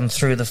Escudo come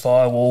through the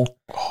firewall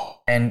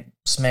and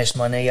smashed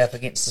my knee up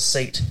against the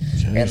seat.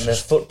 Jesus. And the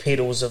foot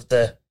pedals of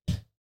the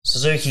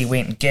Suzuki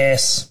went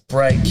gas,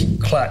 brake,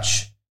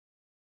 clutch,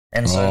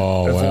 and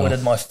so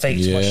avoided my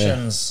feet, my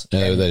shins.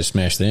 Yeah, they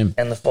smashed them.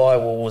 And the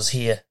firewall was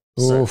here.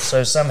 So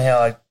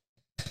somehow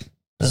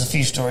there's a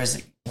few stories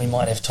that we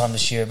might have time to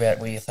share about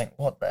where you think,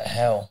 what the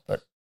hell?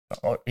 But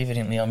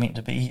evidently I'm meant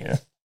to be here.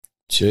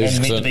 Jeez,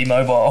 and meant to be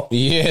mobile.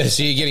 Yeah,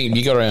 so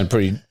you got around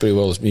pretty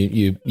well.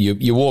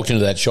 You walked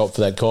into that shop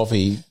for that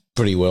coffee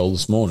pretty well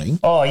this morning.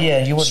 Oh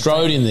yeah, you would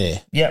strode in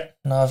there. Yep,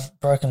 and I've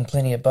broken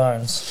plenty of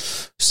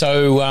bones.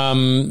 So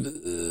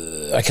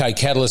okay,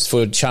 catalyst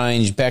for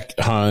change back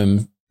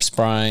home,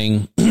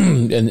 spraying,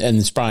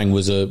 and spraying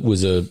was a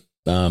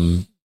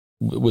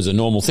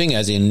normal thing,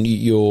 as in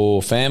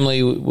your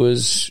family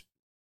was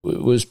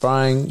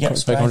spraying. Yep,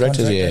 spraying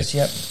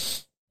contractors.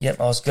 Yep,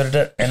 I was good at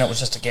it, and it was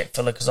just a gap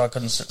filler because I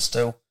couldn't sit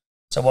still.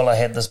 So while I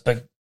had this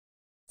big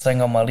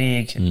thing on my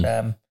leg,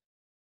 it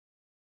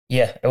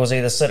was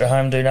either sit at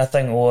home, do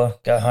nothing, or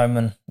go home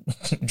and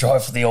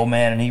drive for the old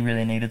man, and he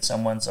really needed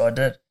someone, so I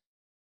did,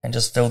 and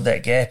just filled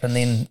that gap, and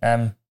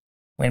then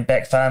went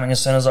back farming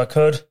as soon as I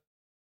could.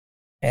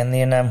 And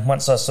then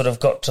once I sort of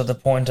got to the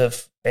point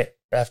of,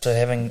 after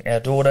having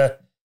our daughter,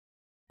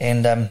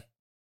 and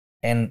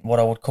what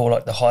I would call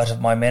like the height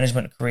of my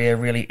management career,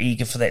 really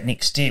eager for that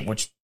next step,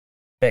 which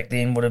back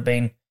then would have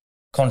been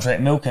contract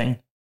milking.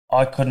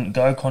 I couldn't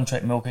go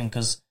contract milking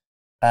because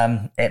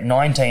at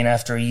 19,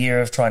 after a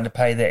year of trying to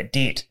pay that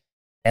debt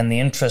and the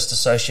interest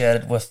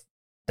associated with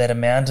that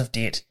amount of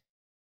debt,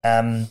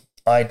 I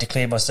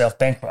declared myself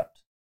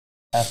bankrupt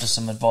after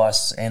some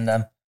advice.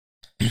 And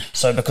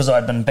so because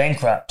I'd been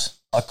bankrupt,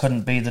 I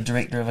couldn't be the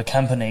director of a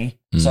company,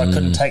 so I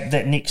couldn't take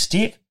that next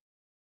step.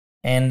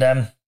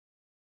 And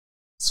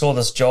saw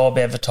this job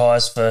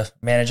advertised for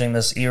managing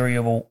this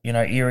aerial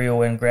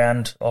and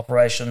ground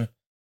operation.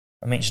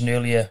 I mentioned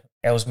earlier,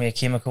 Ellesmere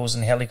Chemicals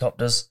and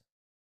helicopters.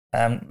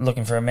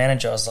 Looking for a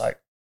manager. I was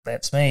like,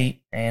 that's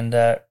me, and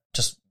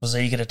just was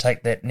eager to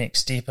take that next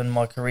step in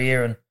my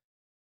career. And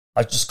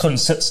I just couldn't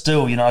sit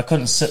still. I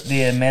couldn't sit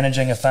there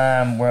managing a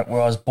farm where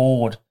I was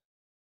bored.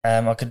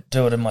 I could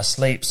do it in my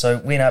sleep. So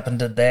went up and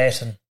did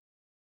that, and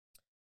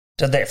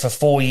did that for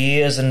 4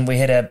 years. And we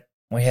had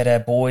our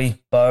boy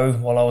Bo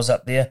while I was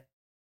up there.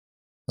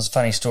 It's a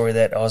funny story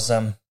that I was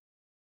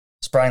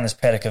spraying this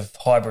paddock of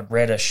hybrid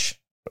radish.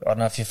 I don't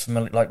know if you're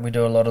familiar, like we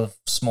do a lot of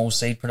small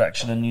seed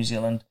production in New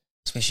Zealand,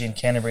 especially in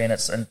Canterbury, and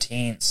it's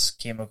intense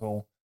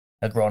chemical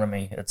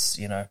agronomy. It's,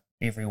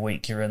 every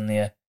week you're in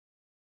there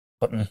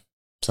putting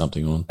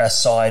something on. A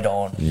side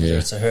on. Yeah.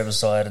 It's a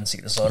herbicide,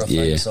 insecticide, or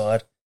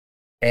fungicide.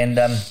 And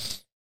I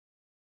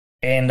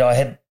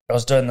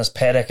was doing this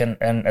paddock, and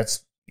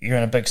you're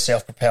in a big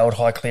self-propelled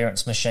high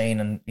clearance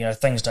machine, and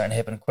things don't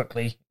happen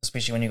quickly,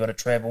 especially when you've got to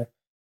travel.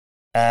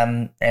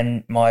 And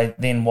my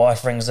then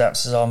wife rings up and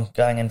says, I'm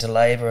going into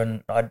labour,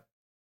 and I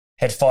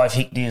had 5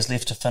 hectares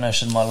left to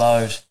finish in my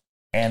load.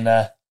 And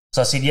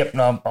so I said, yep,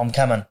 no, I'm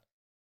coming.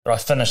 But I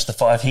finished the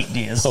 5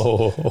 hectares.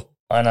 Oh.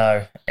 I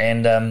know.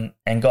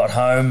 And got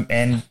home,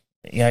 and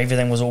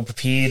everything was all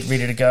prepared,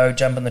 ready to go,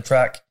 jump in the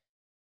truck.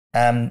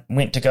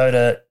 Went to go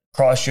to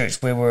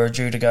Christchurch, where we were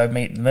due to go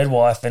meet the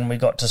midwife, and we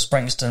got to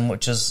Springston,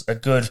 which is a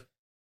good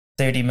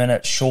 30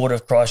 minutes short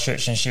of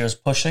Christchurch, and she was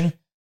pushing.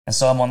 And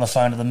so I'm on the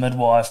phone to the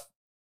midwife,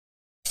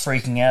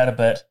 freaking out a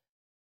bit,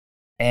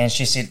 and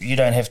she said, you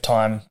don't have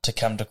time to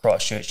come to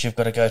Christchurch. You've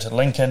got to go to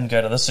Lincoln,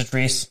 go to this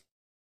address.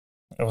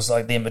 It was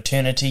like their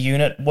maternity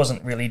unit. It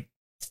wasn't really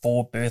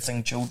for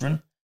birthing children.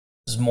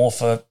 It was more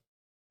for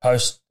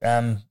post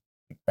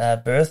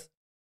birth.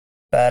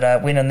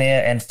 But went in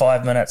there, and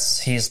 5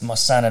 minutes, here's my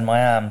son in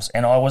my arms,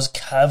 and I was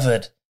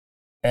covered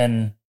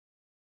in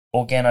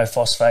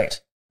organophosphate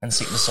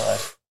insecticide.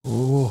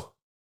 Ooh.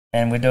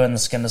 And we're doing the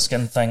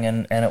skin-to-skin thing,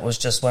 and it was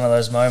just one of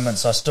those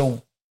moments. I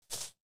still...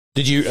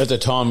 Did you, at the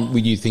time, were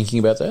you thinking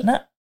about that?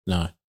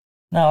 No.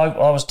 No,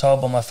 I was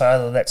told by my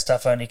father that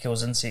stuff only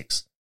kills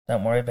insects.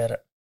 Don't worry about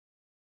it.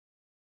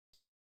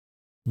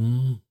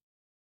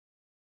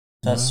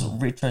 So it's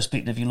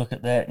retrospective, you look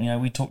at that,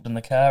 we talked in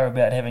the car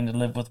about having to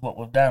live with what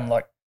we've done.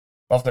 Like,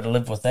 I've got to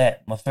live with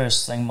that. My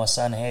first thing my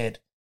son had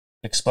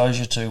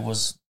exposure to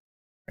was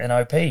an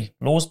OP,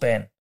 laws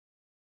ban.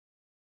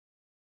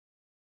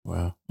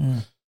 Wow.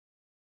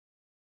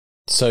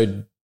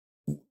 So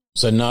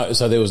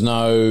there was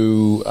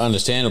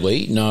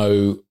understandably,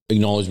 no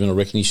acknowledgement or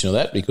recognition of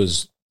that,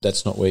 because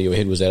that's not where your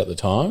head was at the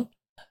time.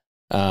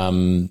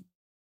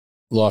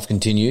 Life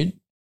continued.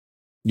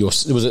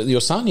 Was it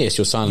your son? Yes,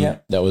 your son. Yeah.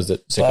 That was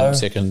the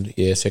second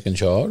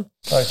child.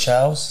 Oh,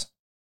 Charles.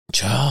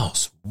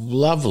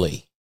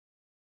 Lovely.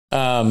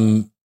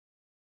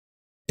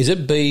 Is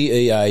it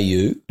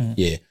BEAU?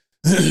 Yeah.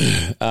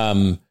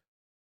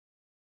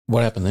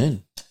 What happened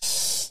then?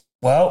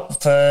 Well,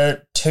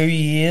 for 2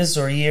 years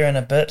or a year and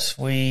a bit,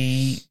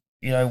 we,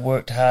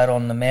 worked hard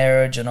on the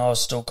marriage, and I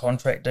was still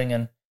contracting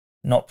and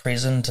not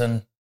present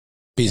and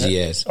busy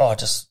as. Oh,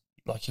 just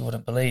like you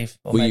wouldn't believe.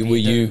 Or were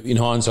you, in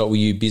hindsight, were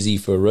you busy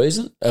for a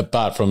reason?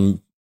 Apart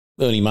from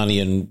earning money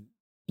and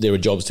there were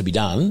jobs to be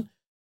done,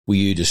 were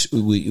you just,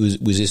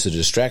 was this a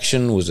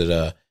distraction? Was it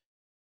a,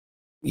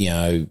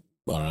 I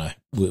don't know,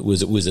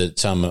 was it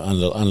some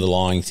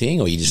underlying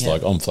thing, or you just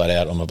like, I'm flat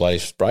out on my bloody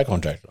spray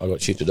contract, I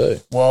got shit to do?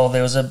 Well,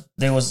 that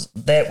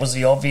was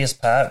the obvious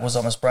part, was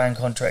I'm a spraying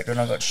contractor and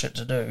I got shit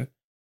to do.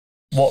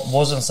 What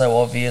wasn't so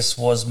obvious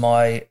was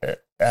my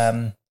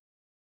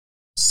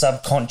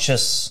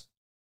subconscious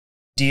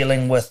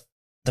dealing with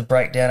the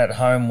breakdown at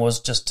home was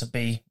just to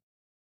be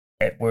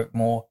at work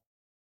more,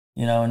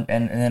 and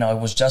then I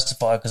was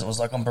justified because it was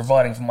like, I'm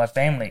providing for my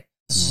family.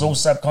 This is all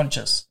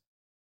subconscious.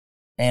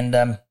 And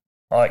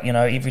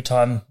every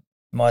time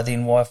my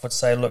then wife would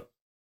say, look,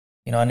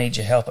 I need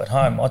your help at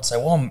home, I'd say,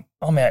 well,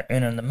 I'm out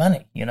earning the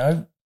money,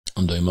 I'm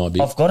doing my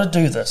bit. I've got to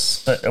do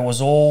this. But it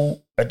was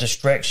all a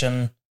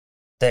distraction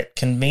that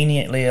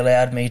conveniently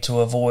allowed me to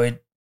avoid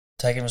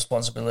taking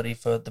responsibility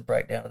for the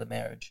breakdown of the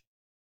marriage.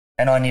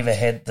 And I never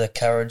had the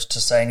courage to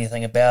say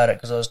anything about it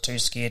because I was too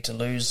scared to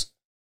lose,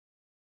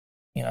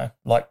 to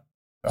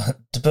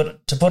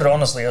put it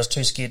honestly, I was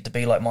too scared to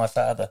be like my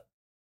father,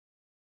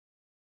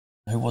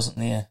 who wasn't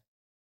there.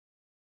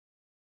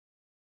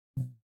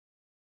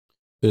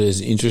 But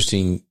it's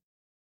interesting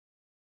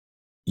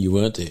you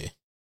weren't there.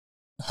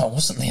 I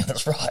wasn't there,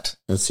 that's right.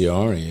 That's the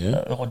irony,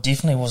 yeah? I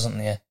definitely wasn't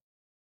there.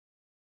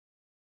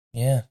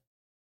 Yeah,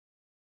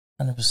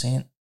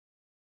 100%.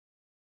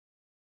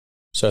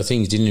 So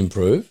things didn't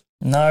improve?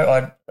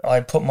 No,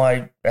 I put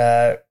my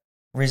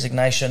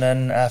resignation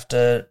in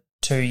after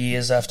 2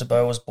 years after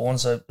Bo was born,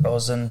 so I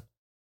was in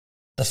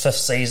the 5th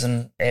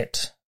season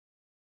at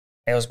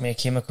Ellesmere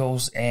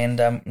Chemicals,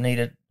 and I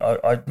made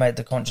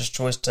the conscious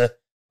choice I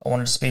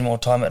wanted to spend more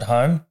time at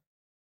home,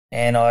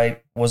 and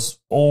I was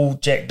all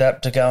jacked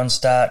up to go and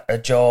start a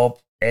job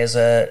as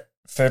a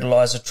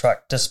fertiliser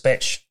truck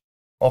dispatch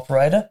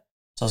operator.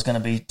 So I was going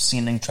to be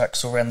sending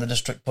trucks all around the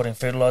district putting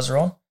fertiliser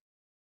on.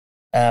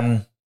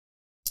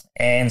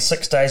 And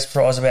 6 days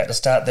before I was about to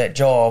start that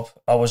job,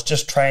 I was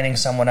just training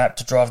someone up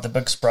to drive the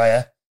big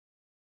sprayer,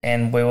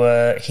 and we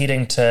were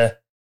heading to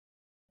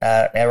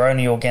our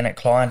only organic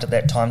client at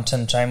that time,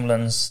 Tim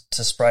Chamberlain's,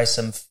 to spray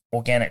some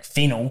organic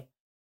fennel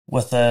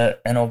with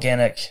an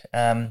organic,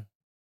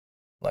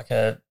 like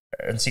a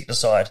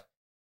insecticide.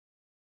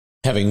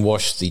 Having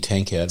washed the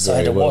tank out So I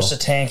had to wash the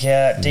tank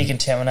out,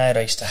 decontaminate.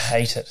 I used to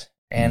hate it.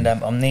 And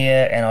I'm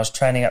there, and I was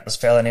training up this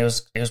fella, and he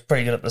was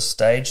pretty good at this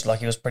stage. Like,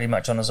 he was pretty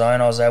much on his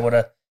own. I was able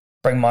to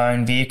bring my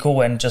own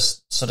vehicle and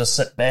just sort of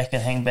sit back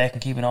and hang back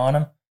and keep an eye on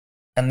him.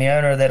 And the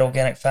owner of that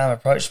organic farm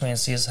approached me and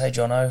says, "Hey,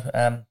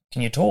 Jono,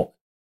 can you talk?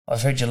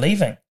 I've heard you're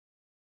leaving." And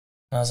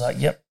I was like,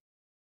 yep,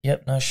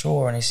 no,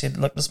 sure. And he said,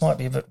 "Look, this might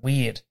be a bit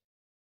weird."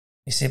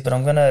 He said, "But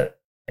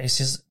he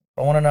says,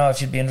 I want to know if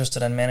you'd be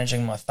interested in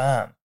managing my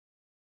farm."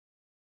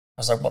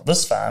 I was like, "What,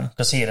 this farm?"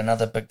 Because he had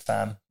another big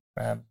farm,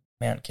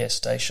 Mount Cass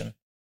Station,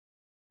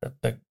 a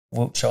big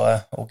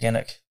Wiltshire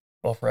organic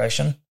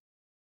operation.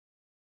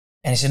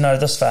 And he said, "No,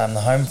 this farm,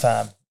 the home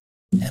farm."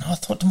 And I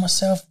thought to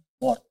myself,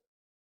 what?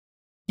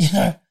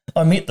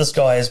 I met this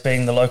guy as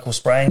being the local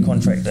spraying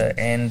contractor,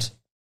 and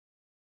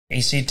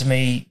he said to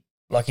me,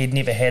 like, he'd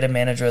never had a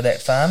manager of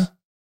that farm.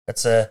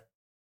 It's a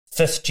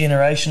 5th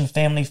generation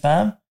family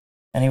farm,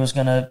 and he was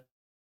going to...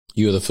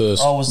 You were the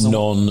first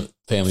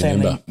non-family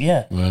member.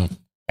 Yeah. Wow.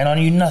 And I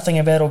knew nothing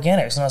about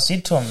organics, and I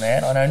said to him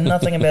that, I know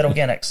nothing about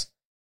organics.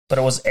 But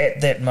it was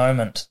at that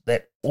moment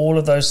that all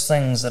of those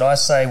things that I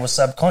say were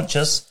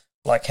subconscious,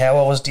 like how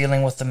I was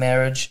dealing with the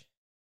marriage,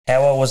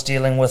 how I was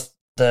dealing with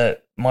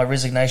my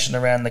resignation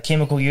around the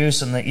chemical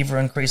use and the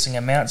ever-increasing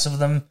amounts of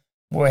them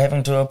we're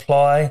having to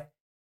apply.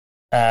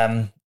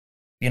 I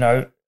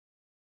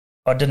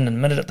didn't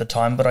admit it at the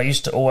time, but I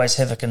used to always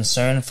have a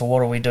concern for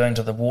what are we doing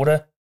to the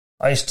water.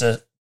 I used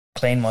to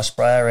clean my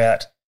sprayer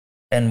out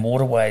in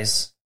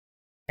waterways,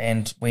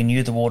 and we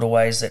knew the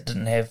waterways that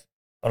didn't have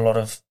a lot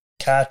of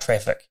car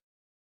traffic,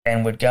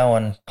 and we'd go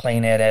and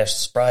clean out our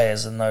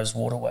sprayers in those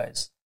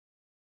waterways.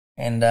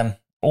 And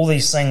all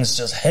these things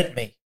just hit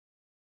me.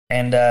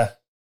 And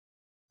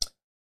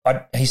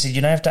he said,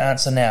 "You don't have to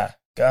answer now.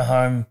 Go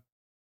home.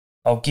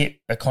 I'll get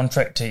a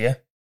contract to you."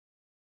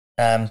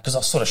 Because I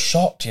was sort of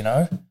shocked,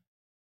 I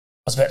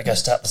was about to go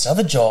start this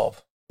other job.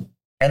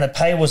 And the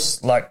pay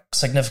was like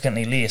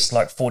significantly less,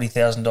 like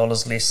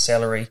 $40,000 less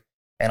salary.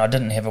 And I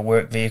didn't have a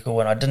work vehicle,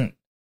 and I didn't,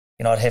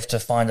 I'd have to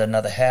find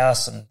another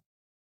house, and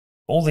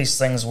all these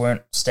things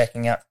weren't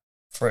stacking up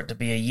for it to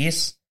be a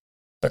yes.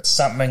 But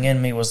something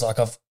in me was like,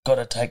 I've got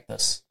to take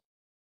this.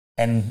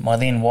 And my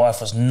then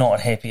wife was not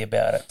happy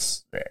about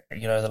it,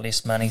 the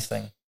less money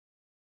thing.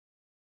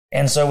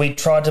 And so we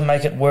tried to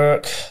make it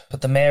work with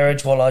the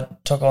marriage while I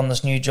took on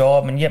this new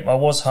job. And yep, I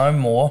was home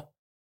more.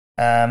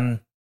 But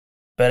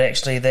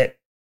actually that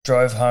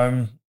drove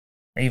home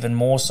even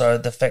more so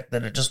the fact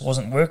that it just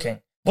wasn't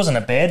working. wasn't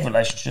a bad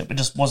relationship. It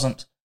just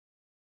wasn't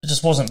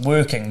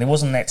working. There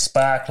wasn't that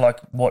spark like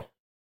what,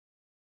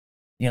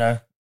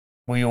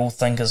 we all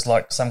think is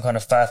like some kind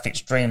of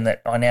far-fetched dream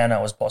that I now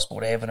know is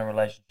possible to have in a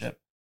relationship.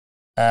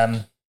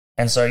 And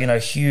so,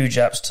 huge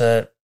ups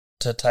to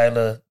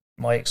Taylor,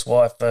 my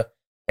ex-wife, for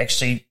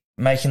actually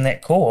making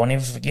that call. I'll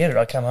never forget it.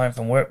 I come home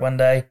from work one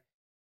day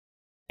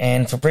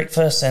and for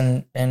breakfast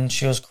and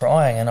she was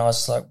crying and I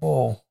was like,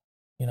 whoa,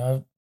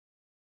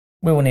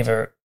 we were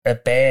never a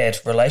bad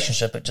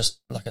relationship. It just,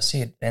 like I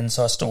said, and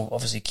so I still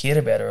obviously cared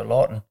about her a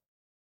lot.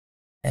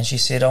 And she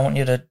said, I want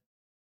you to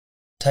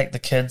take the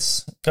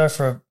kids, go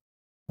for a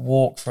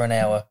walk for an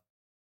hour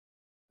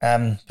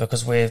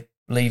because we're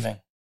leaving.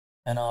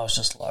 And I was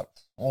just like,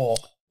 whoa.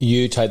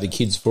 You take the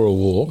kids for a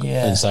walk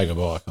Yeah. and say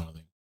goodbye kind of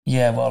thing.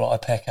 Yeah, well, I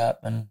pack up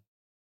and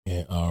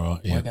Yeah, all right.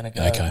 Yeah. we're going to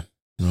go. Okay,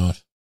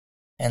 right.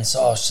 And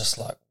so I was just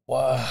like,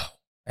 wow.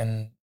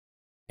 And,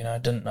 I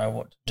didn't know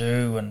what to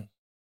do. And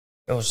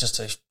it was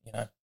just it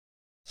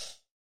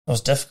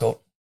was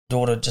difficult.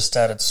 Daughter just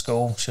started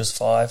school. She was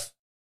 5.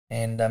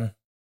 And,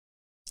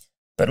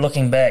 but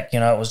looking back, it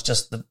was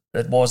just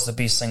it was the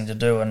best thing to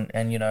do. And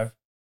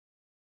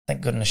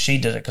thank goodness she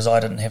did it because I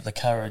didn't have the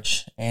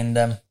courage. And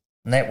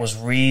that was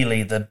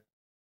really the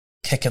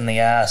kick in the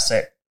ass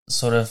that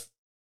sort of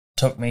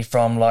took me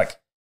from like,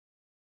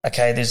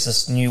 okay, there's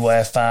this new way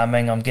of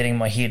farming. I'm getting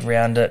my head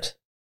around it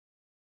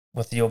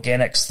with the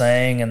organics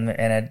thing, and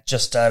I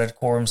just started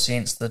Quorum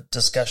Sense, the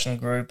discussion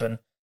group, and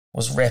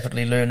was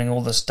rapidly learning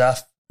all this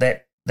stuff.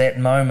 That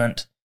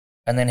moment,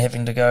 and then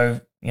having to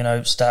go,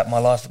 start my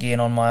life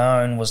again on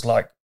my own was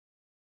like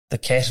the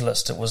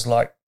catalyst. It was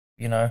like,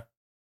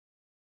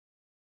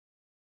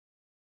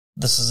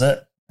 this is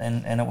it,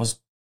 and it was,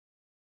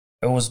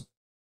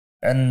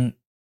 and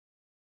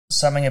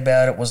something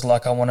about it was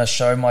like I want to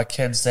show my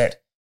kids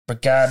that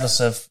regardless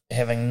of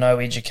having no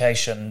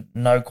education,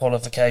 no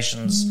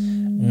qualifications,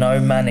 no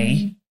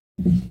money,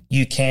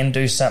 you can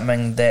do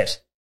something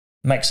that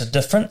makes a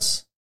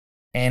difference.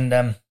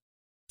 And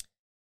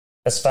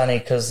it's funny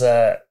because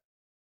for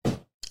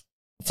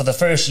the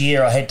first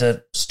year I had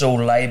to still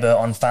labour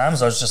on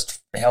farms. I was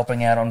just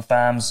helping out on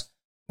farms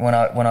when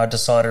I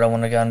decided I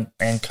want to go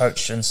and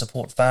coach and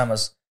support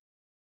farmers.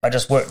 I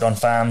just worked on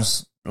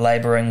farms,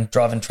 labouring,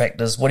 driving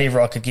tractors, whatever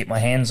I could get my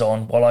hands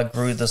on while I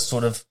grew this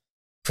sort of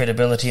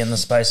credibility in the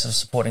space of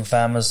supporting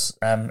farmers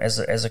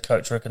as a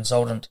coach or a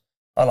consultant.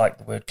 I like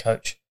the word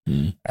coach.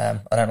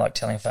 I don't like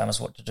telling farmers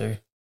what to do.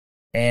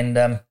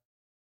 And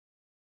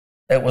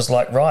it was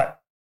like, right,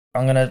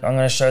 I'm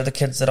gonna show the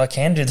kids that I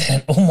can do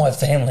that. All my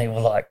family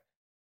were like,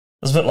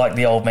 it was a bit like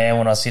the old man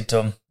when I said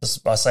to him,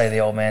 I say the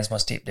old man's my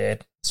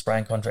stepdad,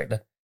 spraying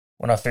contractor.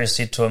 When I first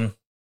said to him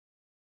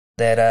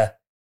that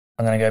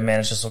I'm going to go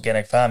manage this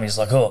organic farm, he's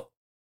like, oh,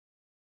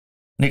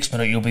 next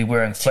minute you'll be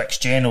wearing flax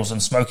jandals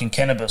and smoking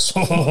cannabis.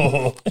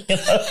 Little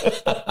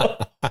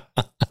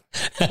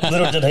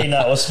did he know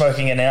I was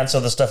smoking an ounce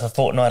of the stuff a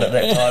fortnight at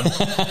that time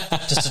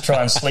just to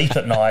try and sleep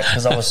at night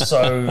because I was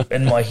so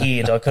in my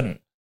head. I couldn't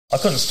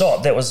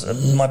stop. That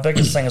was my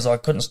biggest thing, is I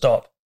couldn't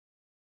stop.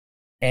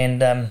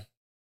 And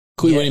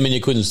what do you mean you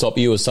couldn't stop?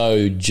 You were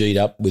so G'd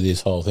up with this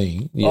whole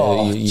thing. You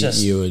were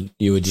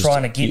just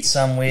trying to get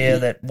somewhere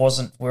that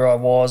wasn't where I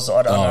was.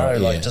 I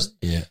don't know,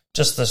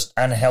 just this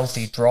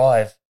unhealthy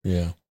drive.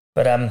 Yeah.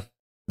 But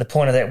the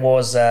point of that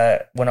was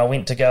when I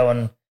went to go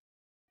and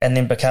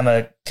then become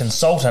a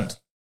consultant,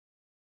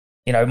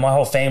 my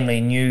whole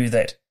family knew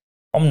that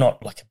I'm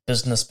not like a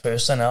business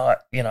person.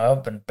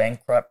 I've been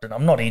bankrupt and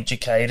I'm not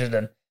educated.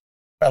 And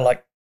they're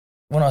like,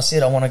 when I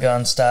said I want to go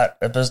and start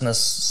a business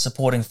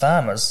supporting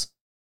farmers,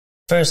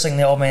 first thing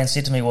the old man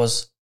said to me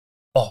was,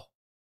 oh,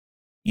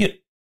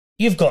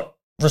 you've got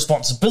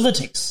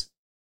responsibilities.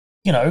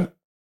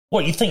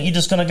 What, you think you're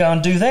just going to go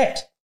and do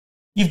that?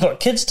 You've got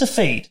kids to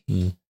feed.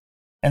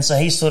 And so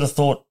he sort of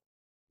thought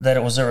that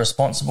it was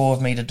irresponsible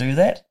of me to do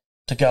that,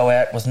 to go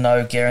out with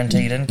no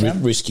guaranteed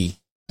income. Risky.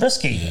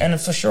 Yeah. And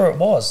for sure it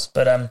was.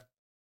 But I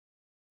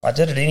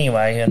did it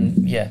anyway,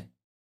 and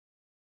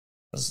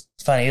it's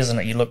funny, isn't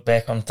it? You look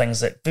back on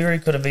things that very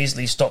could have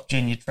easily stopped you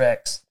in your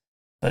tracks,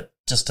 but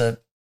just a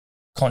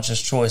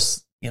conscious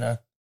choice, I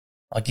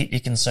get your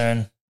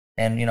concern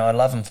and, I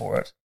love him for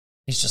it.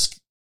 He's just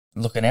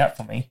looking out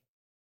for me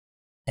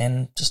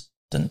and just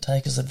didn't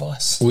take his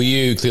advice. Well,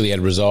 you clearly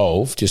had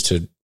resolve just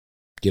to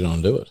get on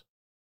and do it.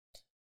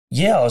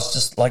 Yeah, I was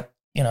just like,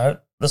 I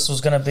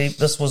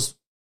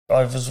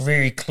was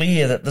very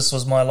clear that this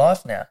was my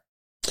life now.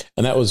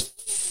 And that was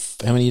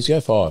how many years ago?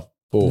 5?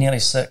 4? Nearly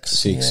 6.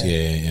 6,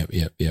 yeah.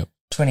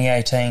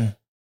 2018.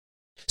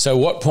 So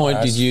what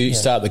point did you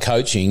start the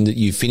coaching that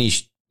you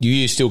finished?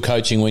 You were still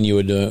coaching when you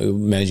were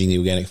managing the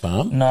organic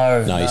farm? No.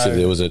 You said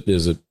there was a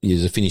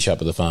finish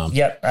up of the farm.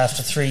 Yep.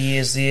 After 3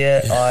 years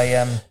there,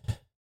 I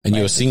and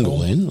you were single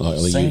then, like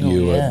single,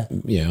 you were,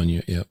 on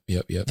your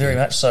yep. Very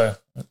much so.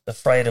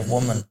 Afraid of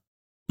women,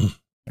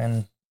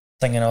 and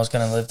thinking I was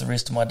going to live the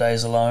rest of my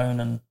days alone,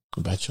 and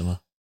a bachelor,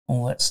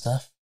 all that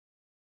stuff.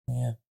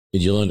 Yeah.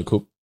 Did you learn to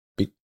cook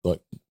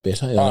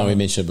better? I know we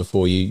mentioned it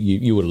before.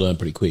 You would have learned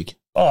pretty quick.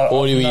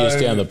 or do you use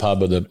down the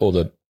pub or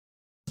the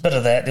bit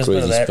of that. There's a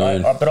bit of that.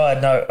 spoon? But I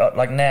know,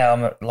 like now,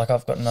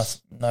 I've got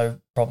no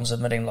problems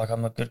admitting like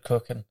I'm a good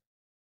cook, and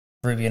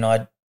Ruby and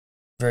I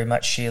very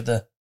much share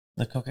the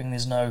cooking.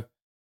 There's no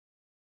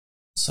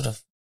sort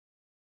of,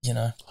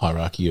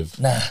 hierarchy of.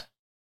 Nah,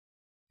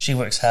 she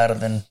works harder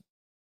than.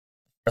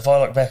 If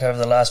I look back over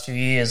the last few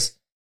years,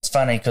 it's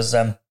funny because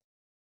I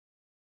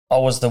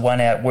was the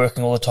one out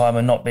working all the time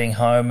and not being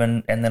home,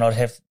 and then I'd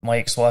have my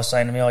ex-wife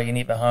saying to me, "Oh, you're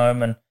never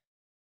home,"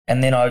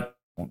 and then I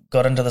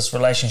got into this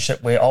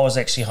relationship where I was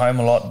actually home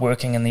a lot,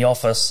 working in the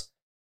office,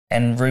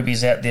 and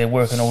Ruby's out there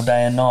working all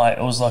day and night.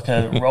 It was like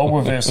a role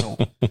reversal,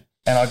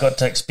 and I got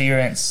to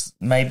experience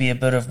maybe a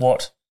bit of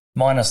what,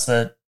 minus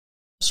the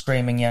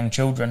screaming young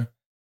children,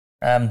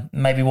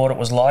 maybe what it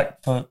was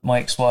like for my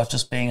ex-wife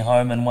just being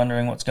home and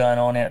wondering what's going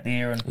on out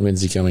there. And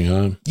when's he coming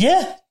home?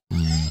 Yeah.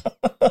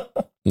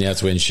 Now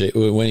it's when is she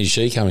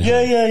coming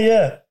home?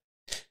 Yeah.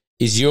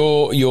 Is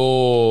your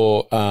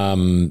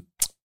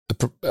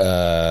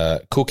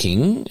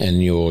cooking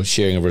and your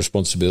sharing of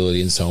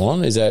responsibility and so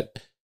on, is that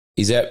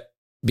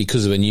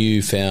because of a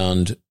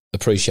newfound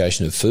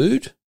appreciation of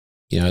food?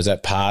 Is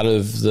that part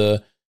of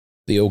the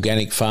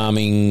organic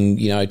farming,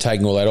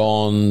 taking all that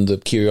on, the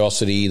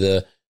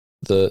curiosity,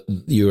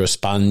 you're a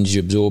sponge,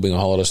 you're absorbing a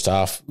whole lot of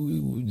stuff.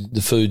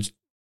 The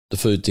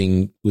food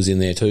thing was in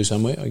there too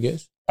somewhere, I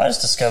guess. I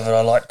just discovered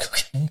I like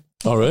cooking.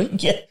 Oh, really?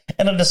 Yeah,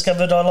 and I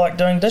discovered I like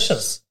doing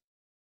dishes,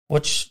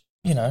 which,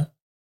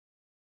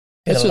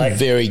 that's a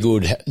very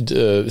good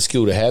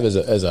skill to have as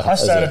a. I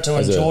started to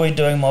enjoy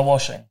doing my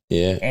washing.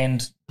 Yeah.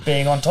 And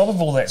being on top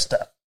of all that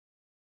stuff.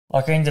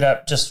 Like, I ended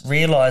up just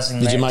realising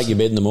that. Did you make your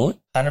bed in the morning?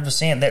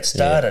 100%. That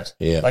started.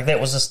 Yeah. Like, that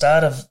was the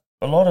start of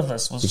a lot of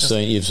this.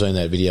 You've seen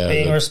that video.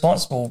 Being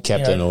responsible.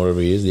 Captain or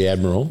whatever he is, the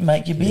Admiral.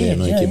 Make your bed. Yeah,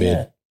 make your bed.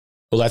 Yeah.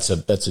 Well, that's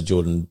a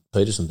Jordan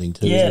Peterson thing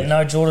too. Yeah, isn't it?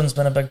 no, Jordan's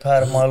been a big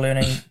part of my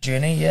learning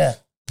journey, yeah.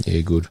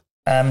 Yeah, good.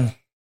 But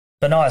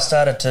no, I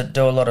started to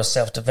do a lot of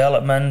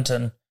self-development,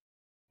 and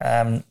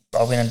I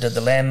went and did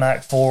the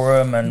Landmark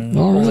Forum and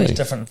all these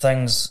different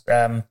things.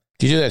 Did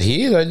you do that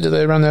here? Did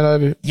they run that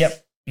over?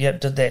 Yep,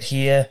 did that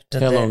here.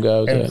 How long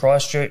ago was in that?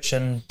 Christchurch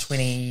in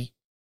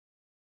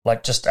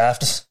just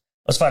after. It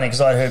was funny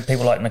because I'd heard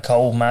people like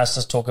Nicole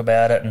Masters talk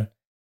about it,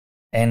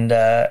 and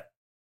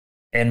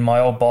my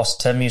old boss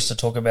Tim used to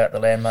talk about the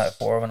Landmark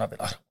Forum, and I'd be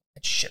like,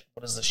 shit,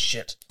 what is this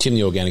shit? Tim,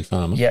 the organic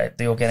farmer. Yeah,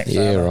 the organic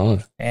farmer. Yeah,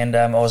 right. And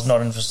I was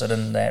not interested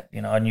in that.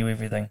 I knew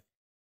everything.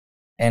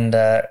 And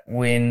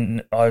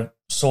when I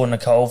saw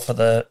Nicole for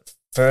the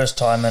first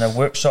time in a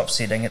workshop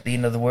setting, at the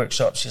end of the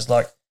workshop, she's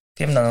like, if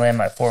you haven't done the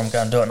Landmark Forum,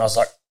 go and do it. And I was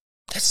like,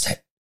 that's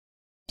that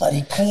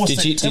bloody course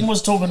Tim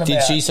was talking about.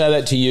 Did she say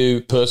that to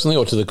you personally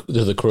or to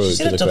the crew? She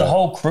said it to the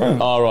whole crew.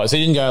 Oh, right. So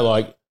you didn't go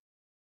like,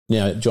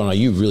 now, Jono,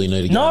 you really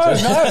need to go.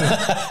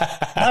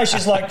 No,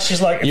 she's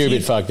like, you're a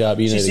bit fucked up.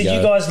 You need to go. She said,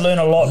 you guys learn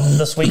a lot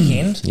this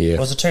weekend. Yeah. It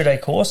was a 2-day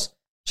course.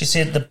 She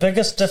said, the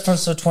biggest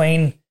difference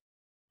between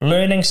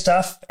learning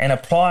stuff and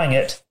applying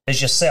it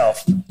is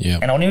yourself. Yeah.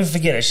 And I'll never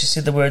forget it. She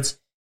said the words,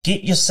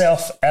 get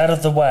yourself out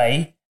of the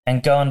way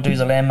and go and do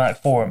the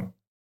Landmark Forum.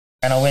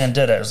 And I went and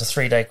did it. It was a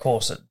 3-day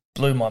course. It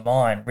blew my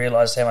mind.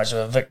 Realised how much of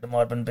a victim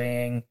I'd been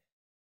being.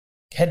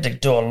 Had to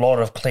do a lot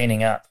of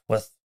cleaning up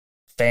with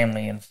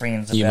family and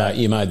friends.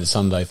 You made the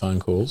Sunday phone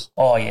calls.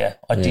 Oh yeah,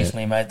 I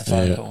definitely made the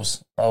phone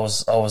calls. I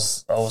was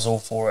all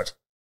for it.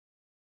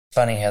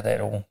 Funny how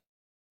that all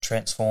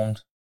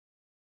transformed.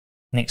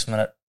 Next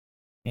minute,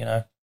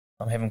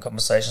 I'm having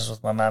conversations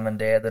with my mum and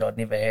dad that I'd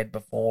never had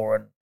before,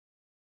 and it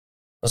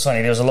was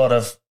funny. There was a lot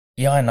of,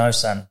 yeah, I know,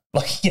 son.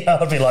 Like,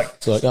 I'd be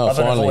like, I've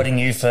been avoiding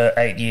you for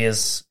 8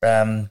 years,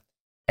 and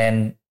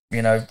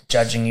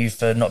judging you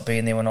for not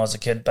being there when I was a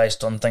kid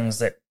based on things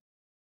that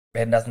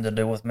had nothing to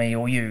do with me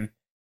or you.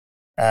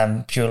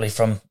 Purely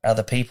from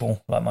other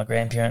people like my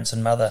grandparents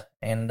and mother,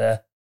 and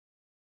I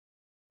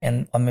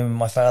remember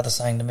my father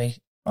saying to me,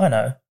 I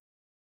know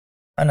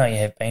you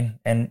have been,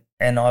 and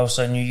I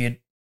also knew you'd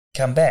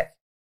come back.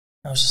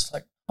 I was just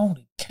like,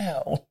 holy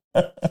cow.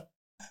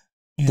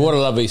 What a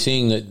lovely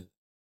thing that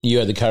you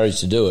had the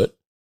courage to do it,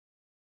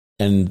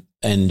 and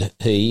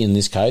he, in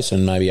this case,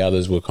 and maybe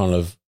others, were kind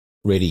of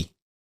ready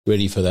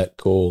for that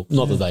call.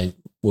 Not that they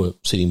were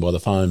sitting by the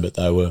phone, but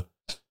they were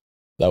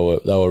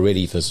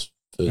ready for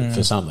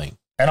something.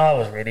 And I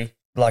was ready.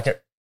 Like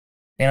it,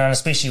 and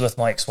especially with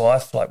my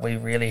ex-wife, like we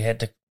really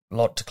had a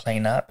lot to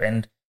clean up,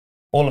 and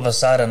all of a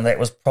sudden that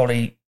was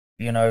probably,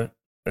 it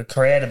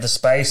created the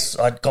space.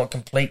 I got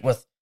complete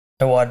with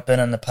who I'd been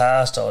in the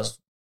past. I was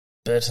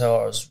bitter,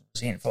 I was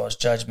resentful, I was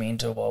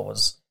judgmental, I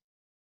was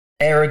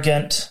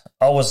arrogant.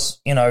 I was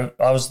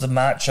the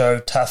macho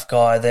tough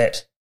guy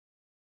that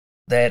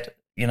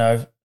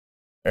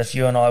if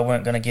you and I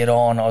weren't going to get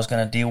on, I was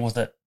going to deal with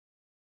it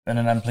in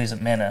an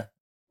unpleasant manner,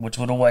 which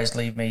would always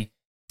leave me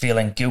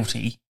feeling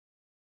guilty.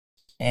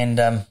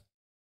 And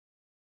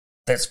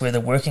that's where the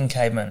working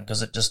came in,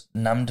 because it just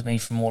numbed me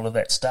from all of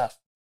that stuff.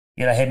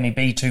 Had me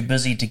be too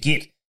busy to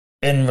get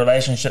in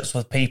relationships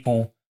with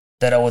people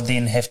that I would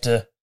then have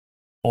to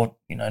or,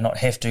 not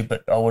have to,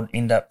 but I would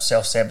end up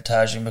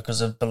self-sabotaging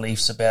because of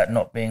beliefs about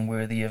not being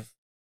worthy of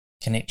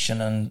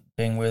connection and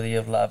being worthy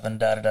of love and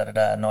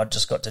da-da-da-da-da. And I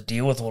just got to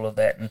deal with all of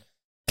that. And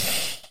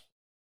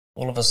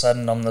all of a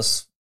sudden I'm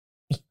this,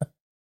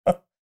 I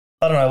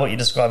don't know what you're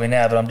describing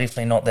now, but I'm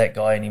definitely not that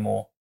guy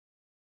anymore.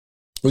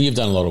 Well, you've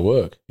done a lot of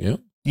work, yeah?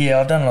 Yeah,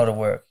 I've done a lot of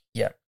work,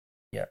 yeah.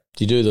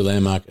 Did you do the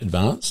Landmark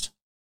Advanced?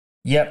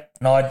 Yep,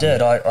 no, I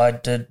did. I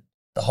did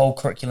the whole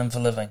curriculum for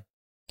living.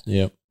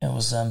 Yep. It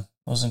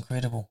was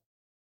incredible.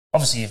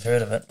 Obviously, you've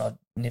heard of it. I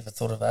never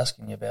thought of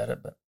asking you about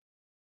it, but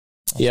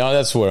yeah,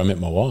 that's where I met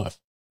my wife.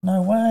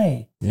 No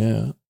way.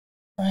 Yeah,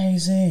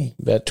 crazy.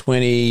 About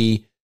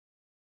 20.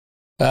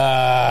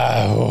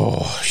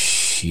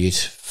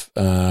 Shit.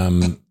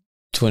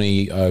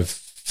 20.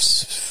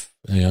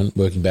 Hang on,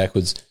 working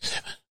backwards.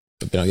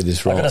 I better not get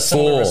this wrong. I got a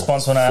similar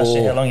response when I asked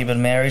you how long you've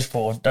been married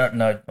for. Don't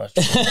know.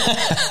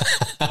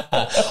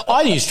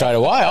 I knew straight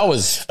away. I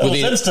was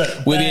within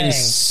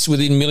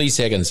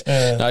milliseconds.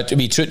 No, it'd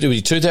be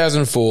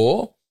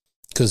 2004,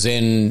 because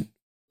then,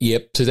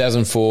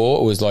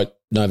 2004 was like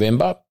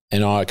November,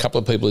 and a couple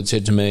of people had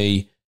said to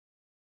me,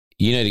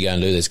 "You need to go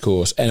and do this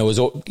course," and it was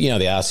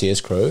the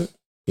RCS crew.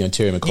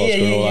 Terry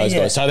McCosker and all those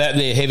guys. So that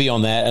they're heavy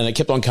on that, and it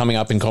kept on coming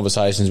up in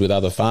conversations with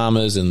other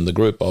farmers and the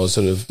group I was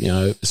sort of,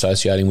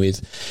 associating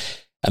with.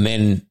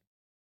 And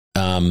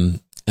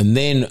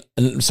then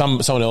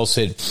someone else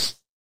said,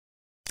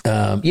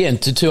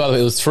 and to two other,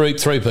 it was three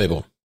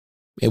people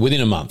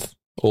within a month,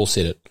 all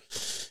said it.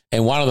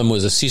 And one of them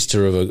was a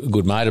sister of a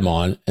good mate of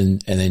mine,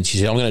 and then she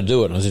said, "I'm going to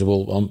do it." And I said,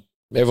 "Well,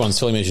 everyone's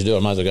telling me I should do it. I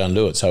might as well go and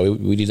do it." So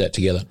we did that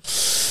together.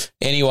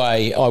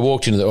 Anyway, I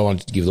walked into I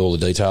wanted to give all the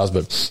details,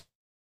 but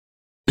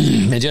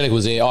Angelica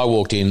was there. I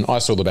walked in. I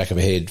saw the back of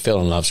her head,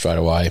 fell in love straight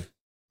away.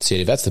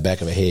 Said, "If that's the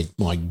back of her head,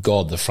 my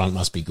God, the front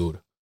must be good."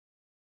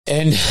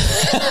 And and it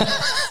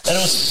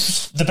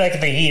was the back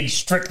of the head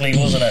strictly,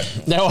 wasn't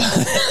it? No,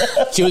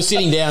 she was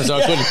sitting down, so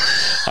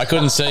I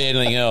couldn't see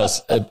anything else.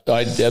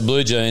 I had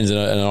blue jeans and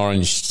an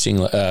orange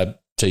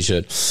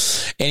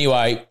t-shirt.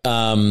 Anyway,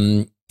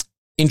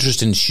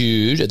 interest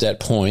ensued at that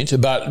point,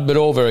 but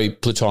all very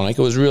platonic.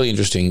 It was really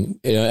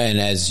interesting, and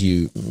as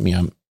you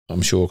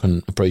I'm sure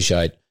can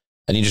appreciate,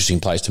 an interesting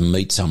place to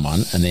meet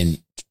someone, and then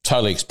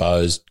totally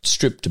exposed,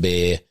 stripped to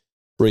bare,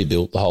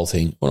 rebuilt the whole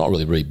thing. Well, not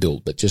really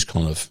rebuilt, but just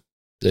kind of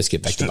let's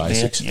get back to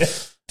basics.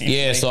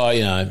 Yeah, so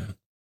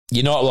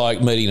you're not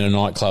like meeting in a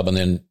nightclub and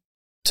then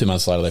 2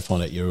 months later they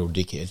find out you're a real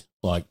dickhead.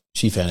 Like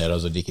she found out I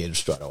was a dickhead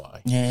straight away.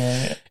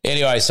 Yeah.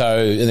 Anyway,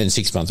 and then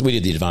 6 months we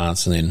did the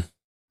advance, and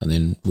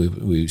then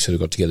we sort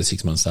of got together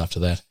 6 months after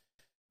that.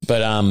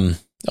 But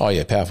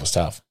powerful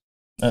stuff.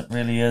 It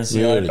really is.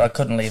 Really. Yeah, I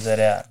couldn't leave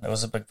that out. It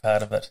was a big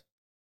part of it.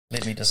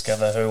 Let me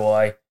discover who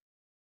I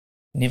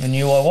never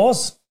knew I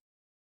was.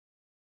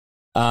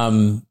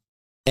 And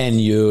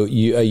you've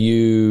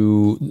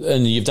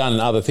done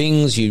other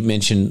things. You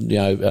mentioned,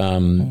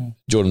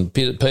 Jordan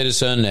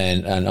Peterson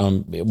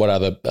and what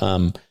other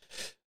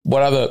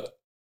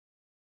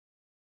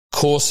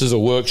courses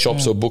or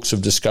workshops or books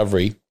of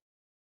discovery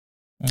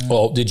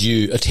or did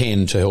you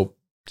attend to help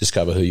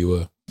discover who you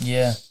were?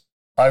 Yeah,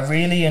 I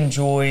really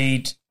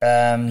enjoyed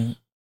Joe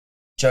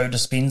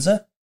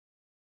Dispenza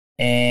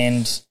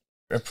and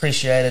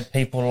appreciated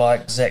people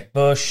like Zach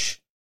Bush.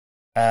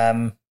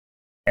 And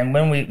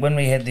when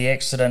we had the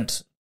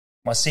accident,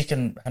 my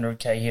second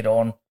 100K head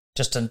on,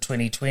 just in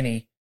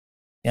 2020,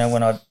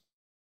 when I... Do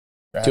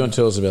you want to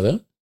tell us about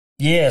that?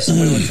 Yeah, so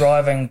we were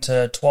driving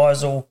to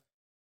Twizel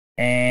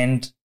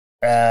and...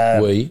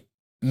 me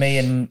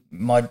and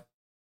my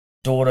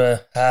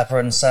daughter Harper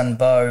and son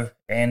Bo,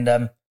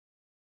 and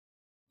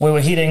we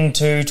were heading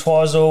to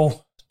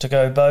Twizel to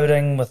go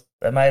boating with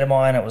a mate of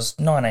mine. It was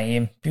 9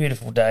 a.m,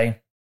 beautiful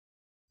day,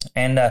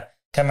 and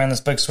come around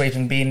this big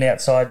sweeping bend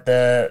outside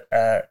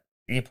the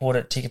airport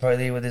at Tekapo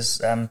there with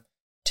his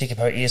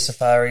Tekapo Air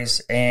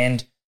Safaris,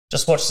 and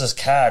just watched this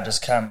car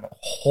just come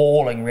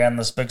hauling around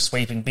this big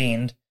sweeping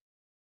bend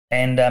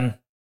and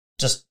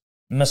just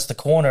missed the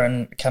corner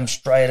and come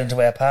straight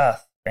into our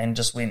path and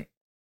just went,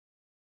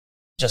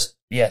 there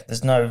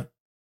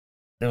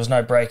was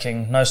no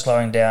braking, no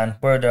slowing down.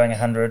 We were doing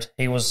 100.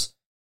 He was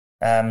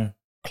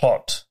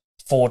clocked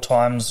 4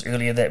 times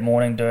earlier that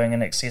morning doing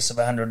in excess of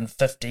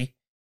 150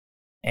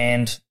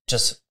 and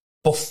just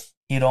poof,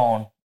 head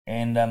on.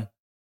 And it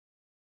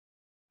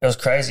was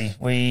crazy.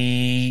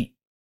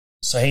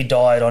 So he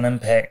died on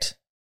impact,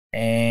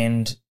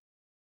 and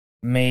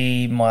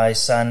me, my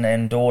son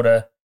and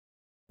daughter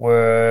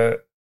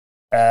were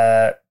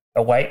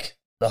awake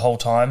the whole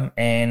time,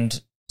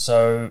 and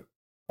so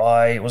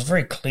it was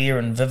very clear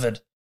and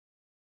vivid.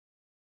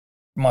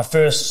 My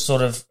first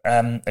sort of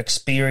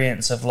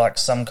experience of like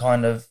some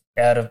kind of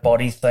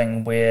out-of-body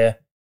thing where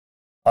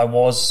I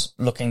was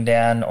looking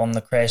down on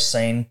the crash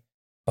scene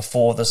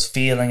before this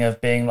feeling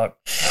of being like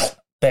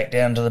back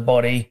down to the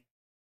body,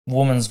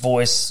 woman's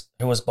voice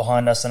who was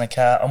behind us in a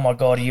car, "Oh my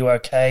God, are you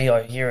okay?"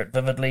 I hear it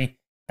vividly,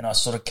 and I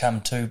sort of come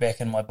to back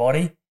in my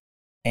body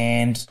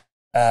and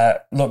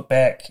look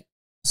back,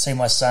 see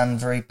my son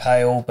very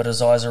pale, but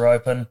his eyes are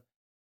open,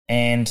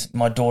 and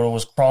my daughter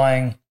was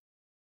crying.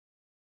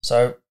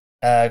 So,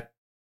 I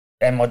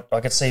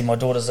could see my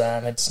daughter's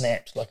arm had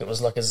snapped, like it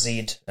was like a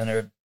Z in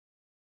her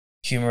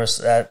humerus.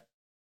 That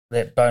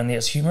bone there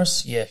is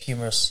humerus, yeah,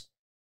 humerus,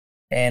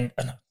 and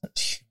no,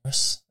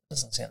 humerus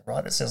doesn't sound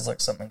right. That sounds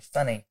like something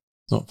funny.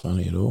 It's not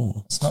funny at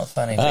all. It's not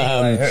funny. But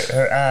anyway,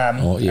 her arm.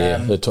 Oh yeah,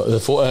 between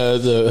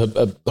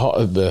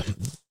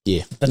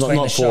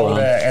the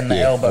shoulder and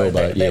the elbow.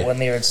 That one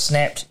there had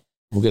snapped.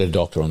 We'll get a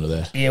doctor onto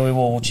that. Yeah, we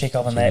will. We'll check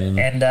up on that.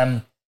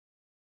 And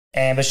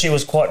but she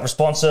was quite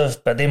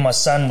responsive. But then my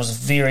son was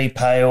very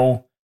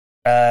pale.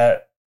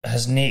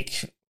 His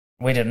neck,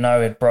 we didn't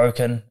know, had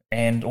broken,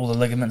 and all the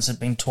ligaments had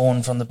been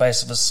torn from the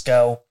base of his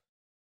skull.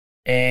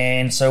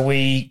 And so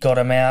we got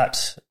him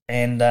out,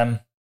 and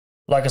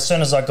like as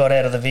soon as I got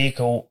out of the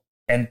vehicle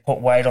and put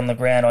weight on the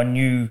ground, I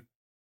knew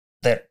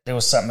that there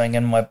was something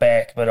in my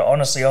back. But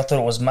honestly, I thought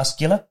it was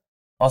muscular.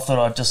 I thought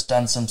I'd just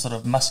done some sort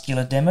of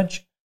muscular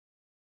damage.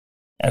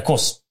 And of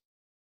course,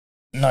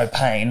 no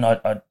pain.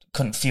 I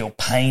couldn't feel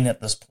pain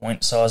at this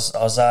point. So I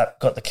was up,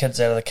 got the kids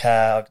out of the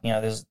car. You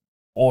know, there's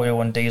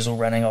oil and diesel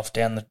running off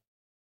down the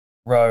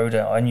road.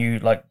 I knew,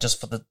 like, just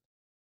for the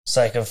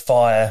sake of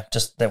fire,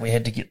 just that we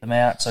had to get them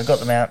out. So I got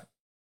them out,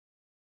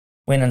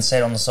 went and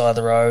sat on the side of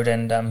the road,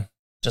 and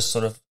just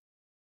sort of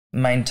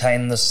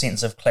maintained this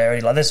sense of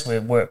clarity. Like, that's where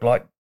work,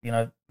 like, you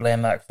know,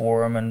 Landmark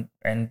Forum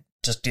and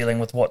just dealing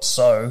with what's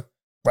so,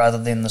 rather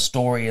than the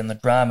story and the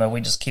drama. We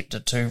just kept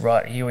it to,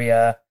 right, here we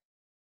are,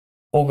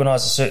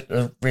 organised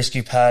a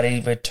rescue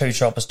party. We had 2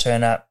 choppers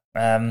turn up.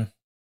 My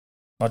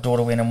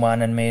daughter went in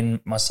one, and me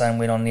and my son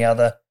went on the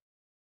other.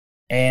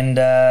 And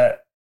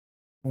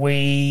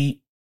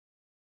we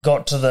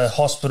got to the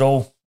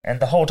hospital, and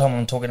the whole time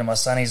I'm talking to my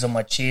son, he's on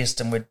my chest,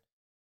 and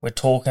we're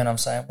talking. I'm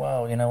saying,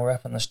 wow, you know, we're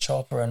up in this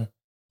chopper, and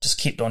just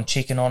kept on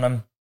checking on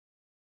him.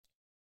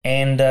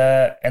 And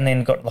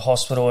then got to the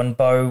hospital, and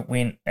Bo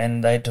went,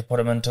 and they had to put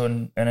him into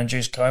an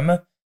induced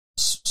coma,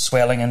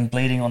 swelling and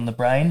bleeding on the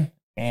brain.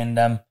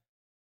 And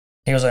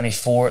he was only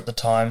 4 at the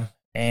time,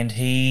 and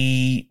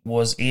he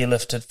was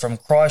airlifted from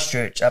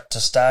Christchurch up to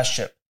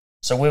Starship.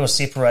 So we were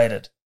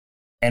separated,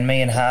 and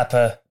me and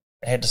Harper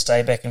had to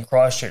stay back in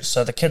Christchurch.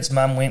 So the kid's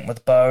mum went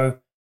with Bo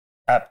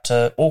up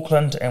to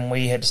Auckland, and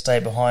we had to stay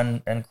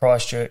behind in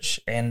Christchurch.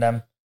 And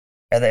at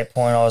that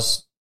point, I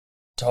was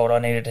told I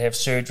needed to have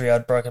surgery.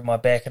 I'd broken my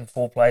back in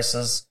 4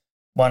 places.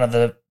 One of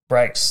the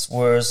breaks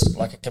was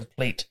like a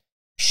complete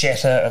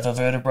shatter of a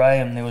vertebrae,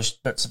 and there was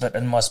bits of it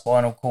in my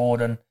spinal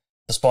cord, and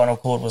the spinal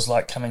cord was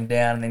like coming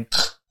down and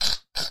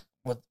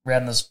then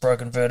around this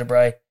broken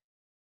vertebrae.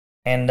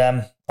 And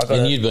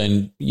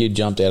you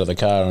jumped out of the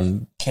car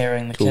and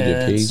carrying the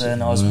kids,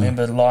 and I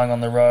remember lying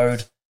on the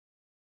road,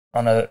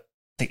 on the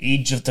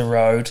edge of the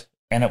road,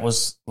 and it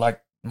was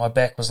like my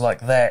back was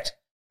like that,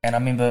 and I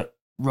remember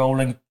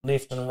rolling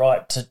left and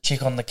right to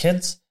check on the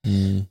kids,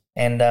 and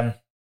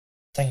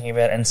thinking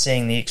about it and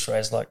seeing the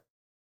X-rays, like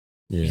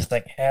you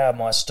think, how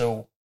am I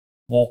still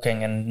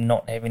walking and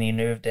not have any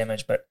nerve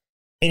damage? But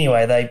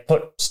anyway, they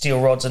put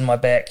steel rods in my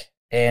back,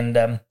 and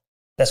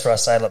that's where I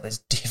say, like, there's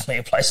definitely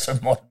a place for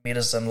modern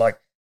medicine. Like,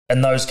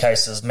 in those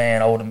cases,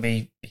 man, I wouldn't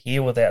be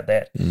here without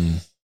that.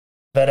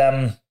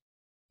 But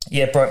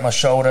broke my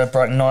shoulder,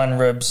 broke 9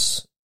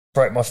 ribs,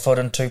 broke my foot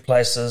in 2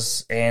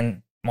 places,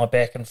 and my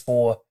back in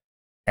 4.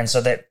 And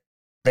so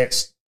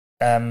that's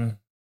had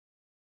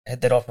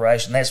that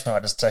operation. That's when I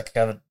just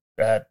discovered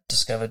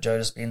Joe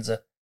Dispenza.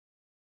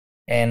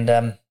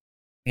 And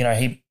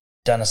he'd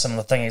done a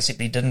similar thing, except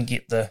he didn't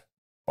get the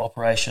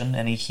operation,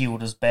 and he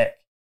healed his back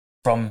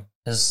from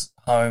his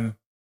home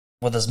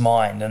with his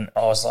mind. And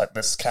I was like,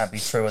 this can't be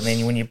true. And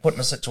then when you're put in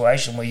a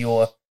situation where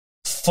you're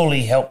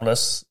fully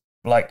helpless,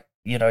 like,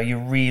 you know, you're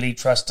really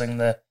trusting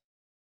the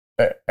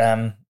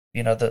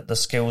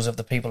skills of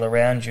the people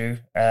around you.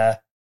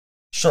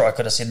 Sure, I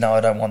could have said, no, I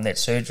don't want that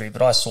surgery,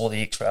 but I saw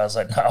the X-ray. I was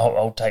like, no,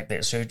 I'll take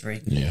that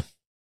surgery. Yeah.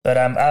 But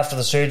after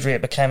the surgery,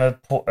 it became a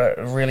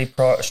really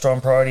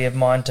strong priority of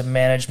mine to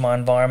manage my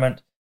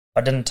environment.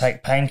 I didn't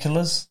take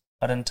painkillers.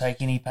 I didn't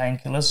take any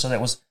painkillers. So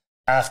that was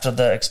after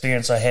the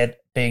experience I had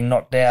being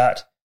knocked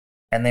out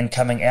and then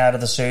coming out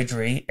of the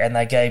surgery, and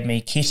they gave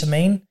me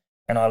ketamine,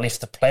 and I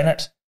left the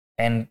planet.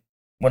 And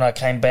when I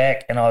came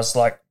back, and I was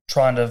like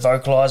trying to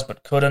vocalize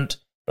but couldn't,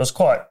 it was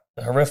quite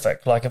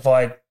horrific. Like, if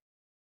I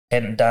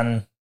hadn't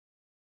done,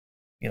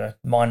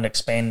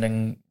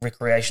 mind-expanding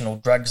recreational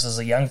drugs as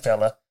a young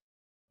fella,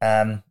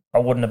 I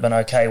wouldn't have been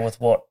okay with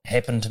what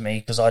happened to me,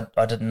 because I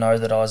didn't know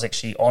that I was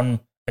actually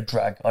on a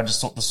drug. I just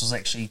thought this was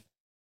actually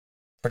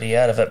pretty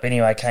out of it. But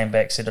anyway, I came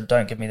back, said,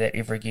 don't give me that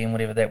ever again,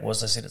 whatever that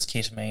was. I said, it's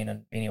ketamine.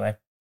 And anyway,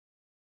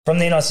 from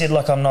then I said,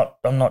 look, I'm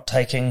not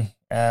taking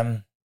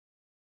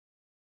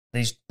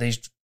these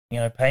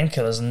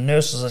painkillers. And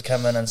nurses would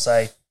come in and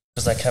say,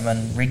 because they come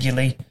in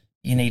regularly,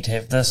 you need to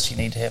have this, you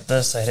need to have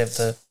this. They'd have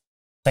the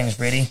things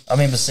ready. I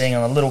remember seeing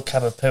on a little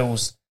cup of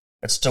pills,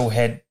 it still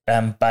had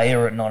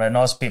Bayer written on it, and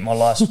I spent my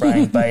life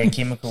spraying Bayer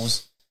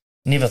chemicals.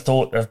 Never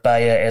thought of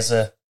Bayer as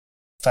a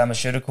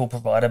pharmaceutical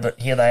provider,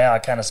 but here they are. I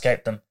can't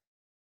escape them.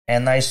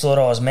 and they thought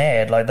I was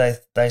mad. Like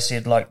they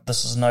said, like,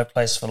 this is no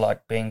place for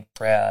like being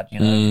proud, you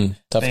know,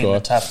 tough being guy. the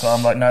tough guy.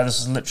 I'm like, no, this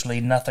is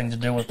literally nothing to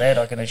do with that.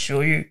 I can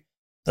assure you,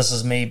 this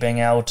is me being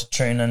able to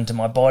tune into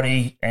my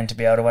body and to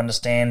be able to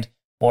understand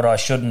what I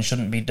should and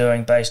shouldn't be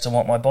doing based on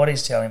what my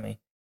body's telling me.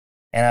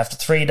 And after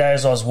 3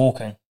 days, I was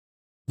walking.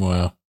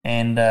 Wow.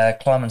 And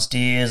climbing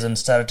stairs and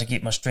started to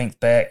get my strength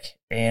back.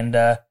 And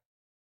it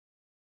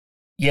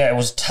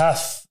was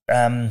tough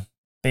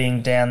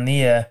being down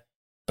there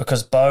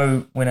because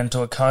Bo went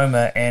into a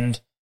coma, and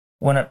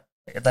when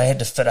they had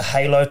to fit a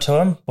halo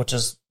to him, which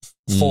is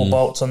 4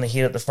 bolts on the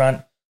head at the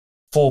front,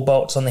 4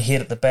 bolts on the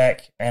head at the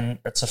back, and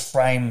it's a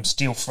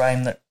steel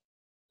frame that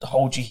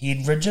holds your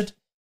head rigid.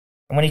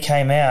 And when he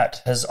came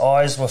out, his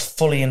eyes were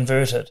fully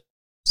inverted.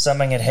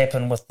 Something had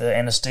happened with the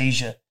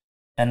anesthesia,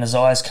 and his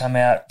eyes come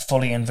out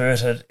fully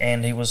inverted,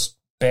 and he was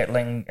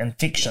battling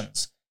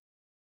infections.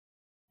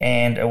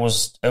 And it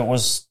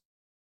was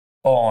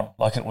on,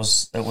 like it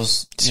was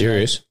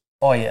Serious?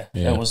 Oh yeah.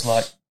 It was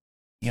like,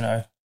 you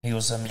know, he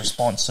was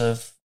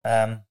unresponsive,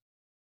 and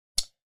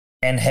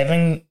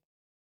having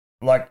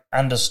like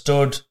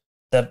understood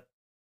the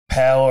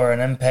power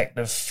and impact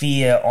of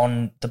fear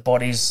on the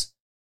body's,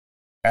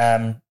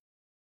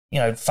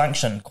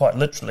 function, quite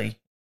literally.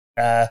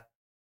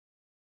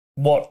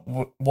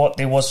 What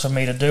there was for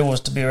me to do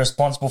was to be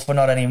responsible for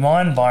not only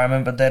my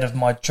environment, but that of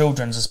my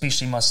children's,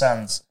 especially my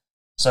sons.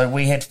 So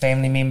we had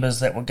family members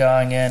that were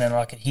going in, and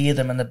I could hear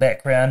them in the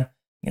background,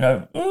 you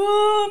know,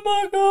 oh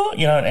my God,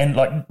 you know, and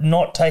like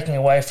not taking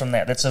away from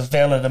that. That's a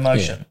valid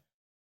emotion. Yeah.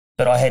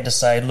 But I had to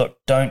say, look,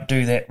 don't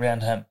do that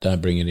around him.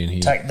 Don't bring it in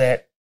here. Take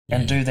that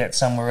and do that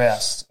somewhere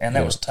else. And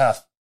that was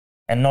tough.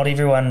 And not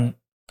everyone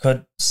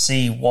could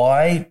see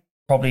why.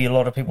 Probably a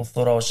lot of people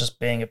thought I was just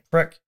being a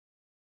prick.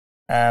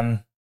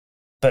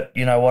 But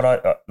you know what,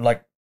 I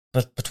like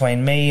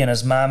between me and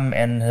his mum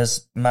and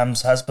his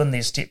mum's husband,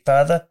 their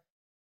stepfather,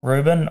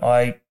 Reuben,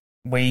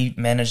 we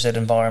managed that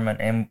environment,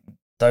 and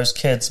those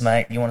kids,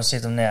 mate, you want to see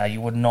them now,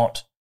 you would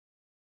not,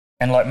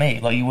 and like me,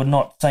 like you would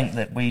not think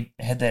that we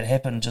had that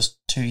happen just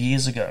 2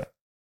 years ago.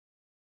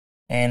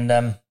 And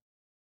that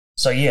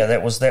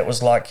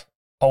was like,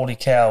 holy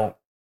cow,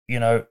 you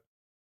know,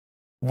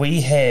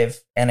 we have,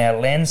 and our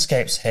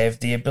landscapes have,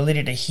 the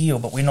ability to heal,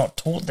 but we're not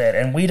taught that,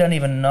 and we don't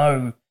even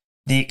know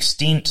the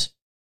extent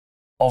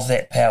of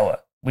that power.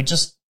 We're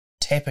just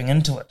tapping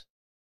into it.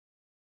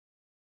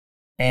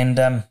 And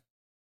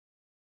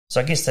so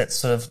I guess that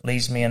sort of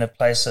leaves me in a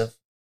place of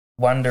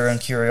wonder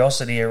and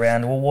curiosity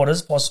around, well, what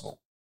is possible?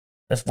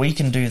 If we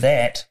can do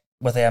that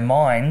with our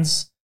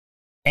minds,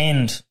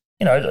 and,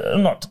 you know,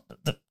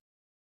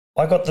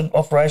 I got the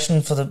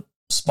operation for the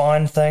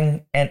spine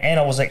thing, and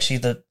I was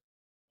actually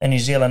in New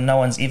Zealand, no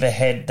one's ever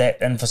had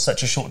that in for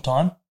such a short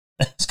time.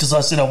 It's because I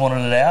said I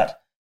wanted it out.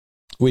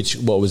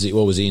 What was it?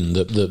 What was in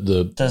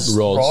the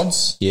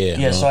rods? Yeah.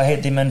 Yeah, right. So I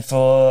had them in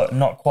for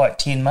not quite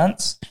 10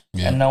 months,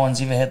 and no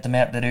one's ever had them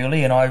out that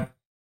early. And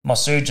my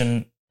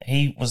surgeon,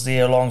 he was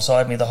there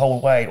alongside me the whole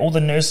way. All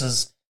the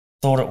nurses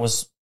thought I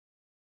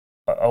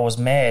was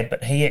mad,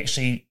 but he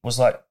actually was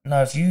like,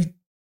 no, if you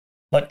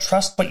like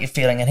trust what you're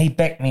feeling, and he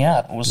backed me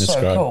up. It was That's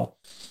so great. Cool.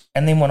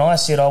 And then when I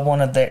said I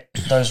wanted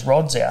those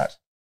rods out,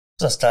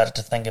 so I started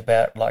to think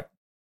about like,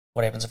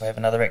 what happens if I have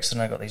another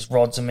accident? I got these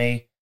rods in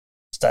me.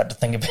 Started to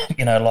think about,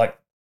 you know, like,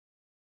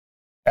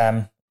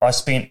 I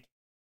spent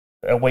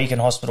a week in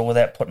hospital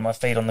without putting my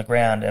feet on the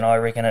ground, and I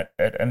reckon it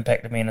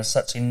impacted me in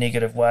such a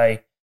negative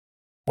way.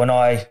 When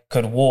I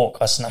could walk,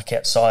 I snuck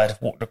outside,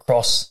 walked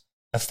across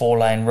a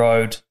 4-lane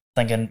road,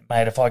 thinking,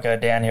 mate, if I go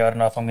down here, I don't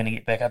know if I'm going to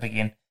get back up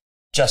again,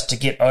 just to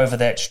get over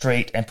that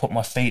street and put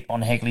my feet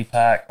on Hagley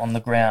Park on the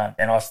ground.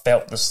 And I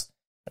felt this,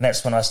 and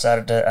that's when I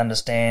started to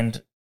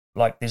understand,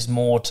 like, there's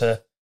more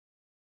to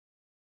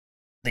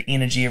the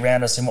energy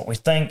around us and what we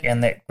think,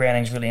 and that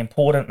grounding is really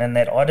important, and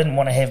that I didn't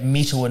want to have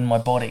metal in my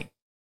body.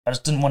 I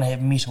just didn't want to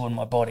have metal in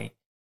my body.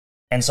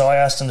 And so I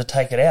asked him to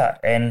take it out,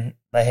 and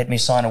they had me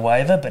sign a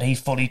waiver, but he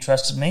fully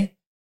trusted me,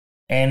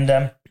 and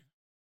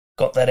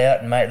got that out.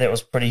 And mate, that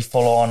was pretty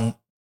full on,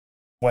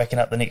 waking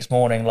up the next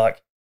morning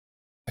like,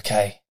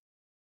 okay,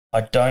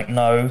 I don't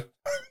know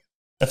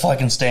if I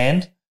can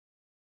stand,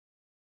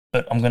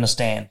 but I'm going to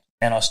stand.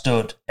 And I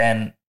stood,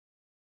 and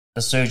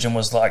the surgeon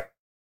was like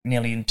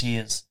nearly in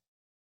tears.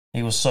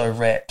 He was so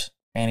rapt,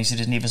 and he said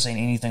he's never seen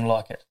anything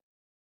like it.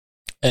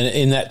 And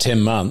in that 10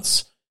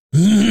 months,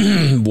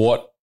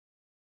 what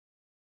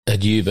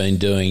had you been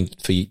doing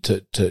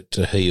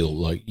to heal?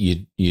 Like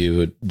you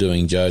were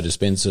doing Joe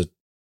Dispenza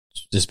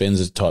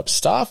type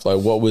stuff.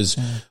 Like what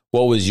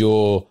was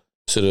your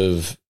sort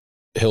of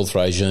health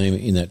regime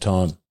in that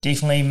time?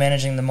 Definitely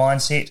managing the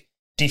mindset.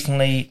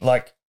 Definitely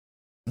like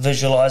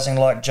visualizing,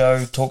 like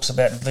Joe talks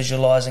about,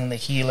 visualizing the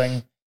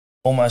healing,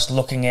 almost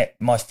looking at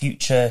my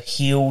future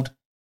healed.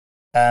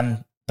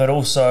 But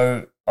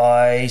also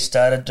I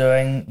started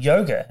doing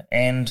yoga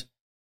and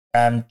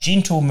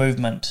gentle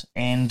movement,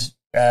 and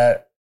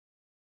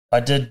I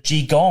did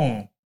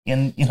Qigong,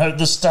 and, you know,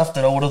 the stuff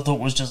that I would have thought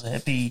was just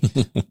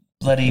hippie,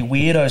 bloody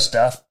weirdo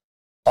stuff,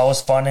 I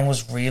was finding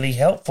was really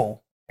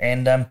helpful.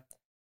 And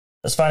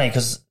it's funny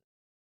because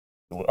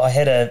I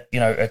had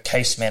a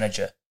case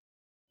manager,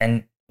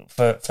 and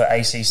for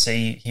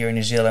ACC here in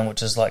New Zealand,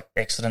 which is like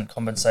accident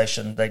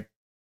compensation,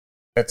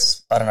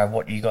 it's I don't know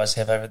what you guys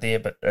have over there,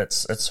 but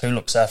it's who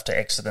looks after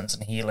accidents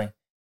and healing,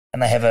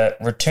 and they have a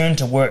return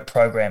to work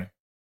program.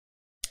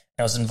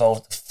 I was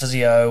involved with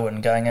physio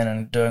and going in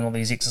and doing all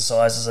these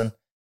exercises, and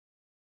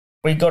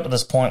we got to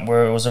this point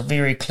where it was a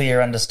very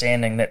clear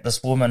understanding that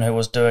this woman who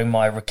was doing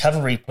my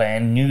recovery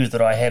plan knew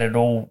that I had it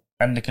all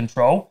under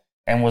control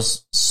and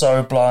was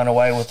so blown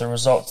away with the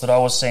results that I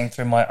was seeing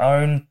through my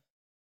own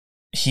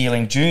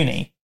healing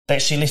journey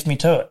that she left me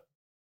to it.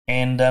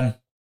 And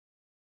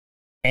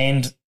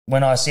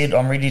when I said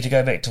I'm ready to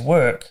go back to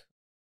work,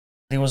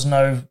 there was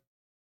no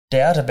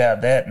doubt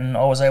about that, and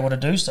I was able to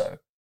do so.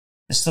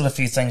 There's still a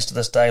few things to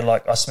this day,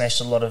 like I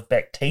smashed a lot of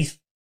back teeth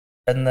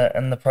in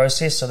the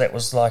process, so that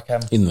was like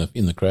in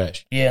the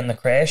crash. Yeah, in the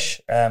crash.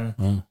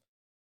 So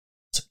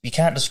you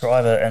can't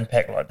describe an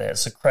impact like that.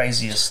 It's the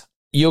craziest.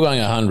 You're going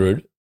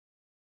 100.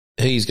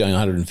 He's going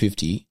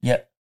 150.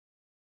 Yep.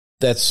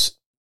 That's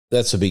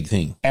a big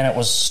thing. And it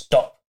was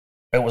stop.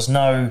 It was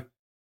no.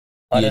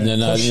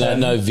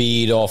 No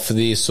veered off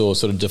this or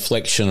sort of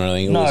deflection or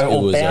anything.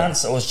 It was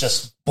bounce. It was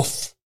just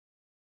woof.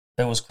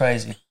 It was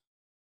crazy.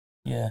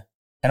 Yeah.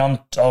 And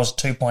I was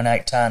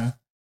 2.8 ton,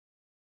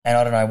 and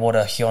I don't know what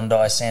a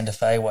Hyundai Santa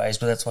Fe weighs,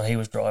 but that's what he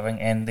was driving,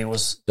 and there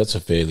was... That's a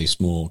fairly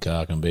small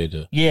car compared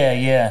to...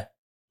 Yeah,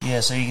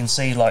 so you can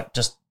see, like,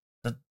 just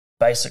the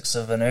basics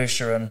of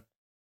inertia and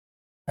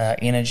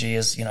energy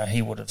is,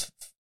 he would have...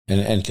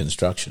 And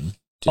construction.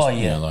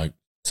 Like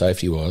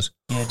safety-wise.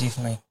 Yeah,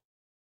 definitely.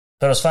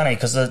 But it was funny,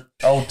 because the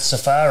old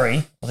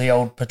Safari, or the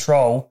old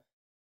Patrol,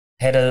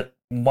 had a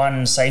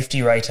 1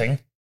 safety rating,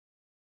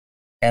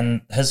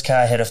 and his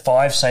car had a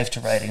 5 safety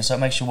rating, so it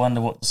makes you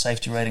wonder what the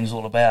safety rating is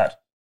all about.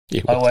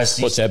 Yeah,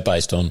 what's that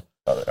based on?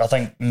 I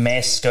think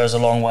mass goes a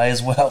long way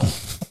as well.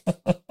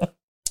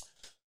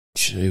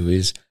 Gee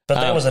whiz. But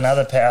that was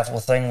another powerful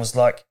thing, was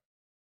like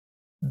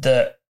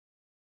the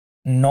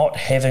not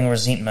having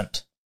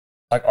resentment.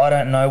 Like, I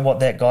don't know what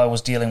that guy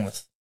was dealing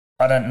with.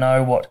 I don't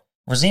know what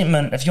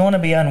resentment. If you want to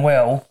be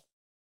unwell,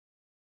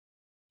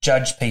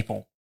 judge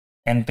people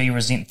and be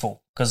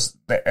resentful, because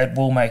it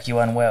will make you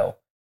unwell.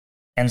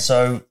 And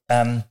so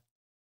I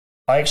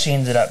actually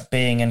ended up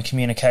being in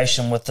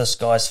communication with this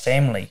guy's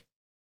family,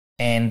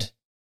 and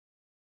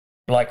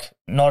like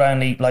not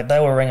only like they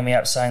were ringing me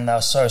up saying they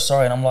were so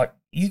sorry, and I'm like,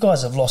 you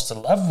guys have lost a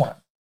loved one.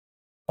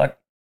 Like,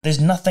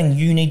 there's nothing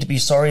you need to be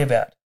sorry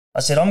about.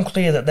 I said, I'm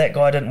clear that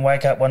guy didn't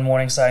wake up one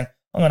morning saying,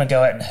 I'm going to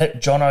go out and hit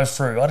Jono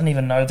Frew. I didn't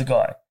even know the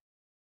guy.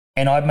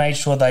 And I made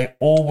sure they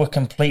all were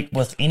complete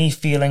with any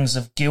feelings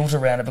of guilt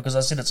around it, because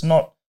I said, it's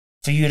not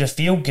for you to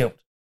feel guilt.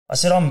 I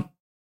said, I'm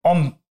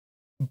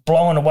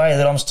blown away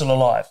that I'm still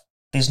alive.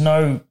 There's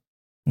no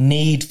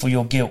need for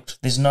your guilt.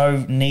 There's no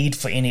need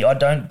for I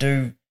don't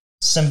do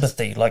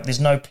sympathy. Like, there's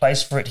no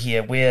place for it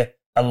here. We're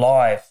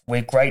alive.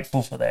 We're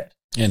grateful for that.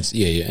 And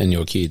and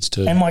your kids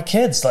too. And my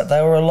kids, like,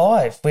 they were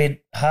alive. We had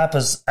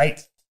Harper's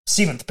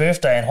 7th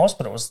birthday in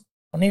hospital.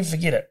 I'll never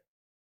forget it.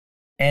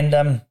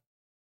 And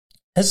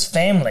his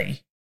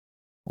family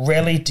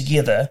rallied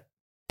together,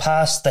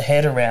 passed the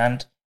hat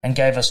around, and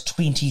gave us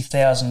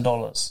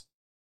 $20,000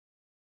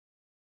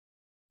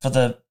 for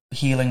the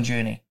healing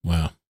journey.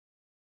 Wow.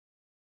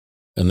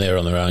 And they're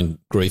on their own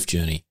grief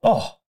journey.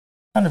 Oh,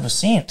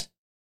 100%.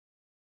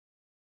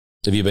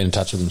 Have you been in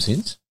touch with them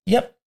since?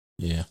 Yep.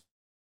 Yeah.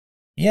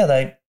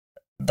 Yeah,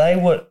 they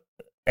were,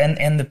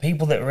 and the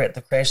people that were at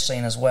the crash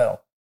scene as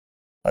well.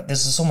 Like,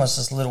 there's almost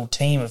this little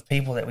team of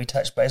people that we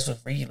touch base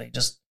with regularly.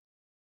 Just,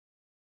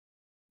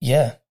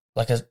 yeah,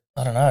 like a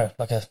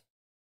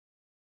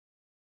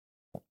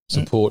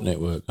support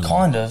network.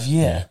 Kind of,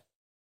 yeah.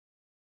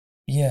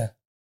 Yeah.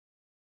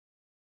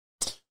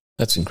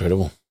 That's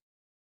incredible.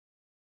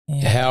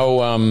 Yeah. How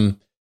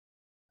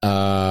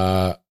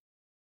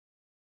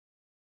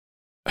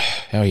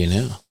are you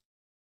now?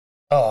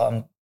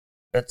 Oh,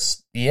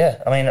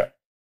 I mean,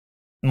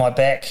 my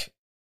back,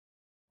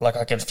 like,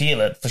 I can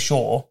feel it for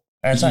sure.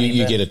 And it's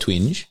you get a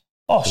twinge?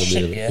 Oh,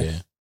 shit, yeah.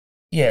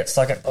 Yeah, it's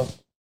like a...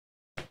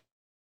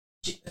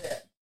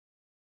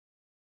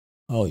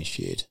 Holy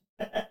shit.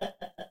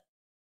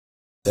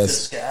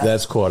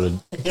 That's quite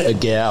a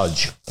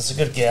gouge. It's a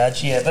good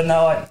gouge, yeah. But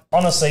no, I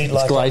honestly, it's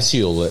like...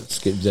 glacial. That's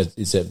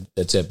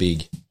that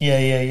big.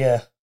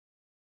 Yeah.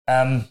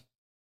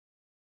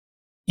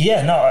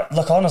 Yeah, no,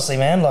 look, honestly,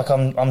 man, like,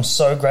 I'm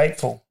so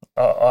grateful.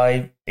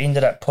 I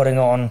ended up putting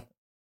on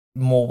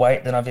more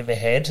weight than I've ever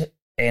had,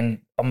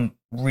 and I'm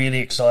really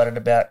excited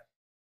about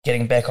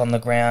getting back on the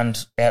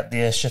ground out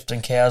there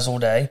shifting cows all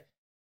day,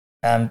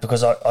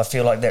 because I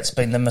feel like that's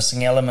been the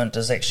missing element,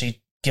 is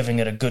actually giving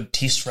it a good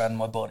test run,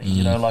 my body.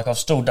 You know, like, I've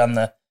still done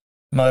the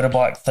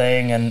motorbike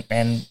thing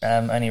and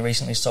only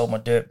recently sold my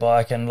dirt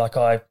bike, and like,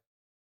 I've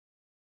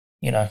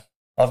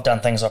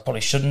done things I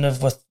probably shouldn't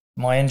have with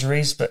my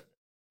injuries, but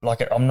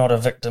like, I'm not a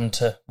victim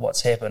to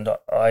what's happened.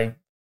 I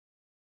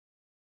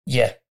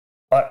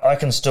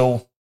can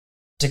still,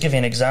 to give you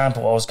an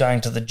example, I was going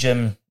to the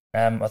gym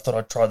I thought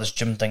I'd try this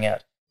gym thing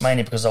out,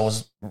 mainly because I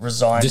was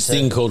resigned. This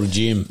thing called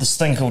gym.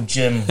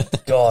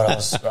 God,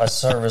 I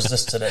so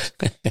resisted it.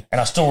 And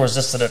I still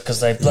resisted it because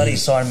they bloody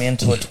signed me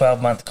into a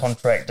 12-month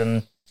contract,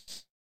 and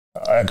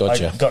I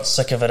got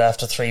sick of it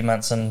after 3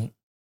 months, and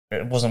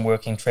it wasn't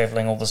working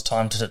travelling all this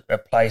time to a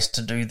place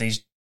to do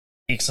these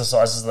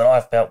exercises that I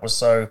felt was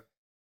so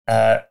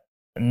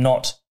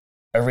not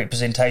a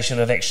representation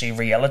of actually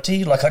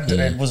reality. Like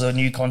it was a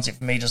new concept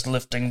for me, just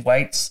lifting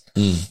weights.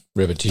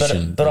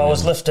 Repetition. But I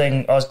was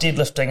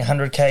deadlifting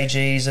 100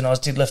 kgs and I was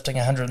deadlifting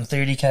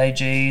 130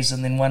 kgs,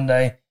 and then one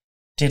day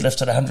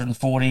deadlifted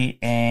 140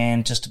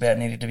 and just about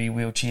needed to be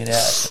wheelchaired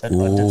out. I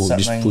did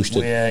something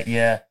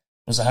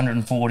it was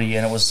 140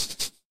 and it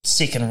was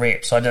second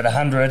rep. So I did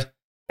 100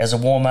 as a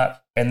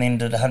warm-up and then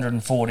did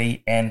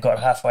 140 and got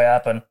halfway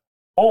up and,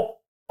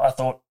 I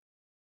thought,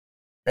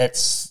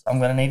 I'm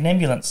going to need an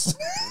ambulance.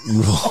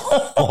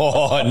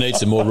 I need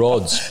some more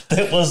rods.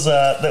 That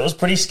was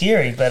pretty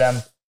scary,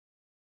 but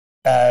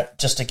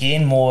just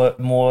again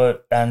more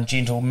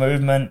gentle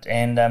movement,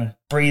 and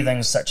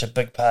breathing's such a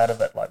big part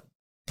of it. Like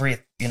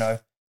breath, Do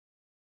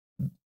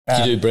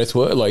you do breath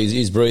work? Like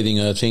is breathing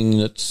a thing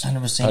that's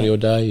 100%. part of your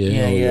day?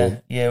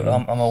 Yeah.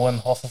 I'm a Wim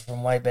Hofer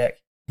from way back,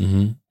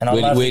 and I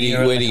love where do you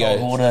cold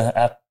go? water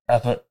up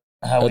at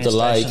Howard At the Station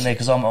lake. there,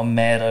 because I'm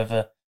mad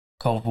over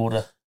cold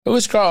water. It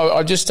was great.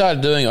 I just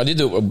started doing. I did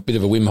a bit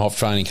of a Wim Hof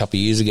training a couple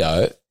of years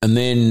ago, and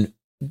then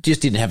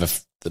just didn't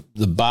have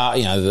the bar.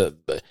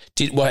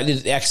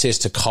 Did access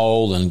to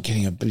cold and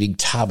getting a big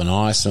tub and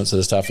ice and that sort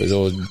of stuff. It was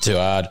all too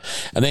hard.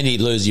 And then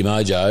you'd lose your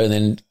mojo.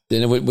 And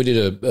then we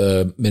did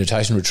a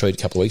meditation retreat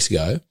a couple of weeks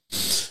ago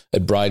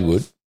at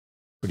Braidwood.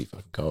 Pretty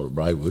fucking cold at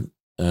Braidwood.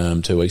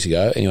 2 weeks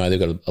ago. Anyway, they've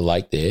got a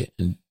lake there,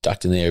 and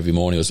ducked in there every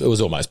morning. It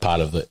was almost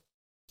part of the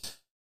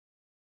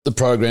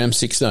program.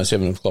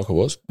 7 o'clock it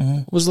was. Mm-hmm.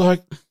 It was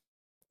like,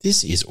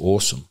 this is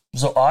awesome.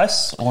 Was it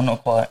ice or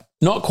not quite?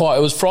 Not quite.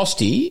 It was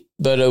frosty,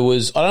 but it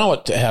was. I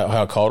don't know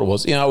how cold it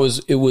was.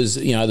 It was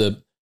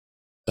the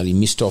bloody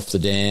mist off the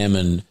dam,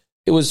 and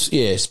it was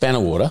spanner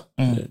water.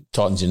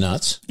 Tightens your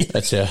nuts.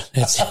 That's how.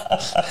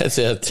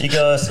 You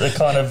go a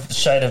kind of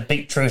shade of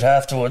beetroot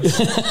afterwards.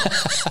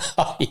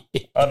 I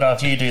don't know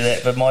if you do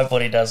that, but my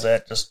body does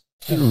that. Just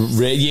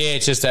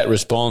it's just that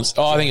response.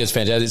 I think it's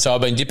fantastic. So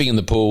I've been dipping in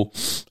the pool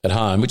at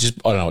home, which is,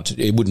 I don't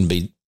know, it wouldn't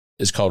be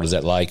as cold as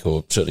that lake,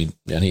 or certainly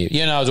down here.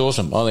 It's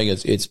awesome. I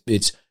think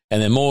it's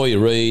and the more you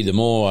read, the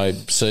more I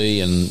see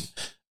and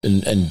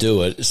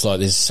do it. It's like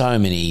there's so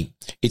many.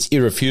 It's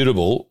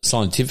irrefutable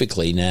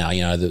scientifically now.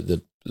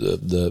 The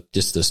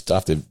just the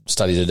stuff that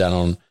studies are done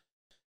on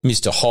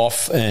Mr.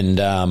 Hoff and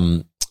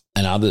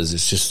others.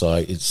 It's just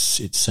like it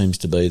seems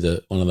to be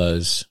one of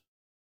those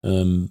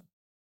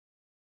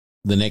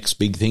the next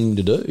big thing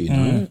to do.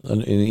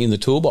 In the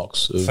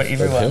toolbox of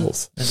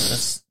health.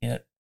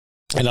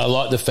 And I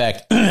like the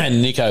fact,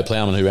 and Nico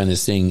Plowman, who ran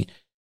this thing,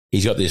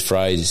 he's got this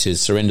phrase, he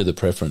says, surrender the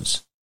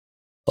preference.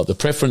 Like the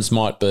preference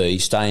might be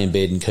stay in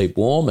bed and keep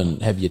warm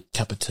and have your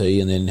cup of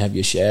tea and then have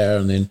your shower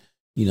and then,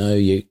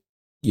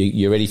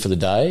 you're ready for the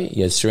day.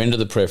 Yeah, surrender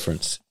the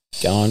preference.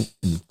 Go on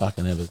and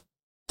fucking have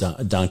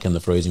a dunk in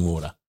the freezing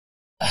water.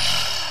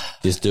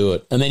 Just do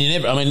it. And then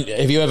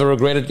have you ever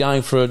regretted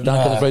going for a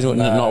dunk in the freezing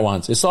water? No. Not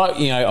once. It's like,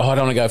 I don't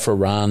want to go for a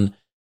run.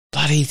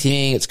 Bloody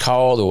thing, it's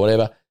cold or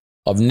whatever.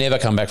 I've never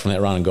come back from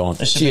that run and gone,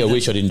 I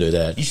wish I didn't do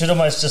that. You should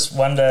almost just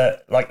wonder,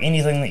 like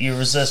anything that you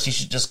resist, you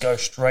should just go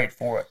straight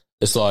for it.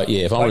 It's like,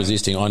 if I'm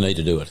resisting, I need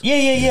to do it.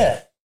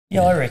 Yeah,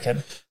 I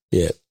reckon.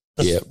 Yeah.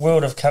 This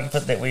world of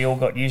comfort that we all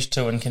got used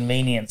to and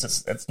convenience,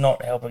 it's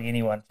not helping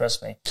anyone,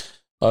 trust me.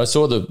 I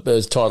saw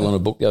the title on a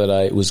book the other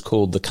day. It was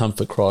called The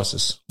Comfort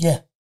Crisis. Yeah,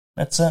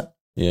 that's it.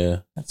 Yeah.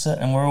 That's it.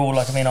 And we're all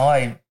like,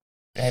 I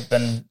have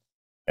been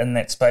in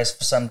that space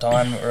for some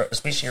time,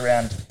 especially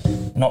around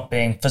not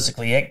being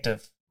physically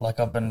active. Like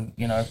I've been,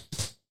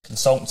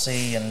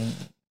 consultancy and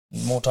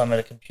more time at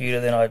a computer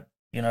than I,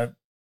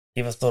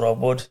 ever thought I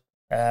would.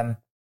 And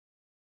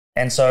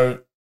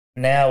so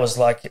now is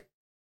like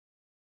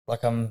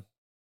I'm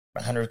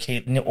 100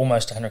 kilos,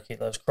 almost 100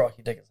 kilos.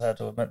 Crikey, dick, it's hard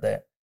to admit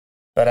that.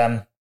 But,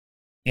 I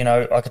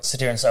could sit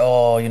here and say,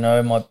 all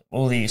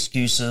the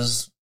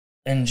excuses,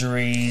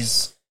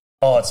 injuries,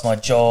 it's my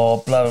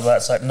job, blah, blah, blah.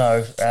 It's like,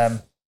 no,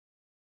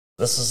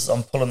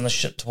 I'm pulling this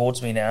shit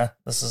towards me now.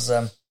 This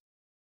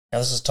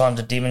is time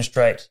to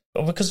demonstrate.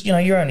 Because,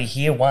 you're only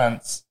here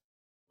once.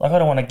 Like, I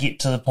don't want to get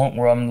to the point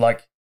where I'm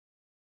like,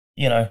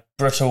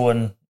 brittle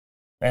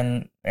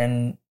and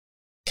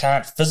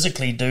can't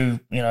physically do,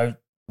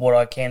 what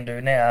I can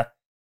do now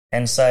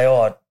and say,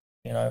 I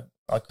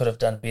could have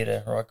done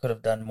better or I could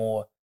have done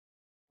more.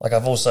 Like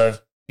I've also,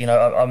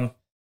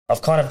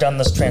 I've kind of done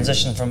this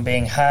transition from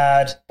being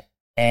hard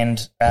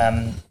and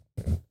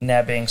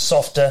now being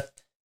softer,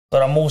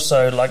 but I'm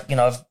also like,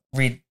 I've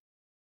read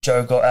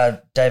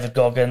David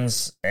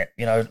Goggins,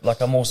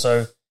 I'm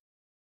also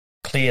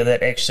clear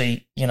that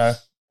actually, a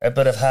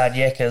bit of hard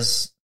yak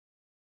is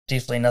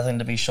definitely nothing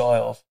to be shy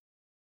of.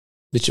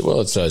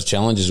 Well, it's those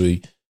challenges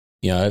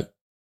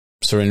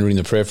surrendering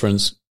the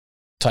preference,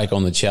 take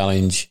on the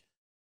challenge,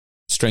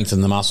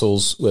 strengthen the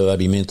muscles, whether they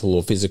be mental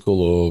or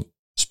physical or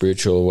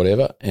spiritual or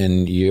whatever,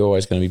 and you're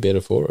always going to be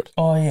better for it.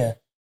 Oh, yeah.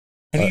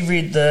 Have you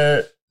read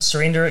The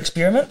Surrender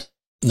Experiment?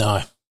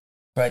 No.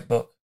 Great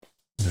book.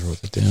 Better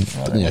write that down.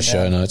 Put in our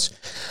show notes.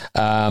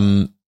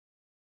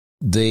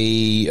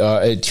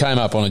 It came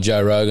up on a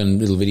Joe Rogan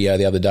little video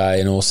the other day,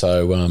 and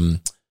also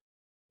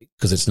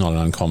because it's not an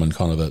uncommon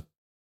kind of a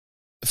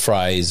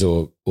phrase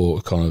or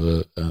kind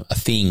of a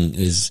thing,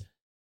 is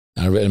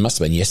I read, it must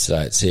have been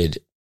yesterday, it said,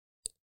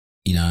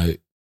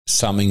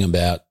 something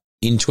about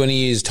in 20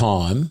 years'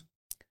 time,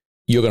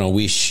 you're going to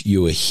wish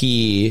you were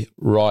here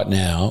right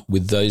now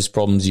with those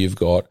problems you've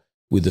got,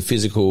 with the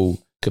physical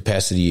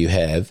capacity you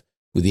have,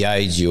 with the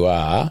age you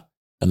are,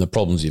 and the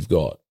problems you've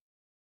got.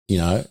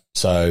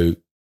 So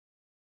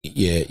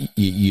yeah,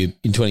 you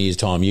in 20 years'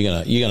 time, you're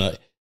gonna,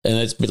 and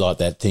it's a bit like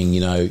that thing.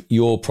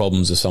 Your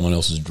problems are someone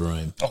else's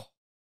dream. Oh.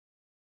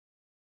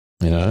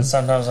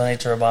 Sometimes I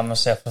need to remind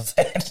myself of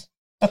that.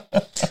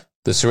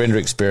 The Surrender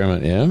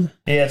Experiment. Yeah.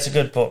 Yeah, it's a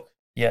good book.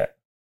 Yeah,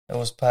 it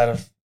was part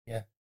of.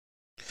 Yeah.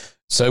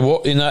 So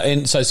what?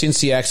 So since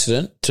the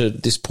accident to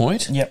this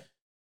point. Yep.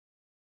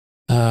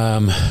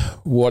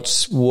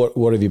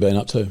 What have you been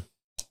up to?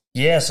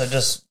 Yeah, so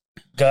just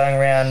going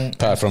around.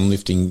 Apart from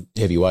lifting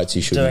heavy weights,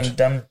 you shouldn't.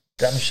 Doing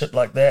dumb shit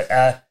like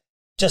that.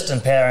 Just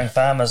empowering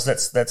farmers.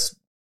 That's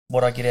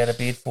what I get out of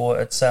bed for.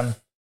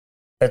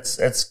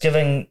 It's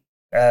giving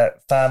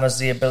farmers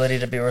the ability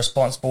to be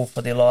responsible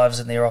for their lives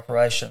and their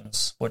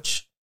operations,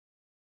 which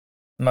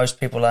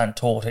most people aren't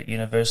taught at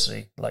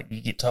university. Like,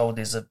 you get told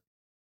there's a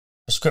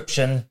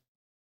prescription,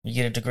 you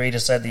get a degree to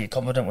say that you're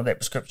competent with that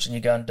prescription, you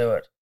go and do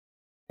it.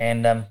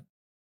 And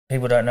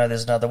people don't know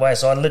there's another way.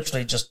 So I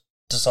literally just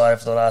decided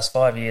for the last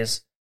 5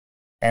 years,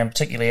 and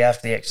particularly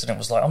after the accident,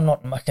 was like, I'm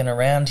not mucking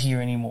around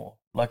here anymore.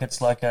 Like, it's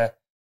like right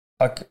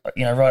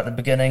at the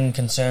beginning,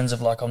 concerns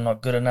of like, I'm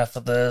not good enough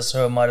for this. Who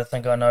am I to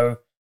think I know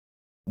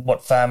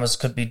what farmers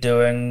could be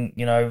doing?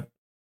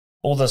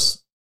 All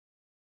this,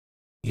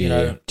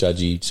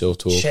 judgy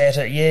self-talk.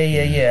 Chatter,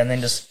 yeah. And then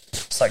just,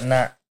 it's like,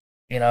 nah,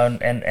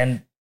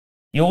 and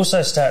you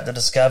also start to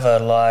discover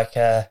like,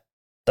 that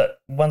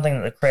one thing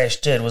that the crash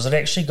did was it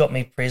actually got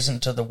me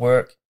present to the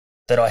work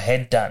that I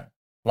had done.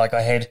 Like,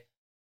 I had,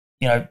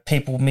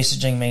 people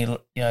messaging me,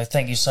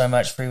 thank you so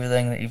much for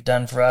everything that you've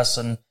done for us.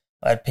 And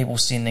I had people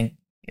sending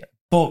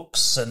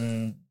books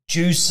and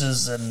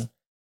juices and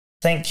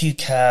thank you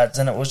cards.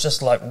 And it was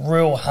just like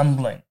real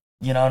humbling,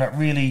 and it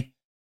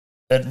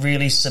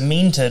really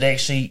cemented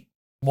actually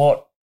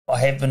what I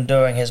have been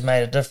doing has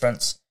made a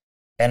difference.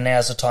 And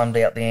now's the time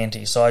to out the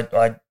ante. So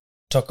I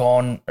took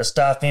on a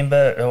staff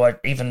member who I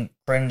even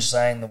cringe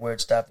saying the word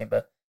staff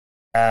member.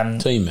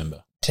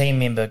 Team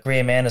member,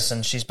 Graham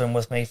Anderson. She's been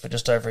with me for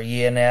just over a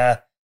year now.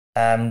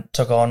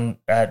 Took on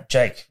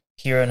Jake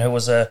Kieran, who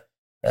was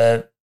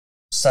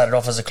started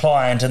off as a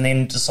client and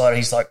then decided,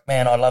 he's like,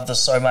 man, I love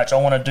this so much. I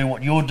want to do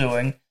what you're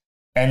doing.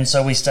 And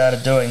so we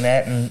started doing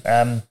that.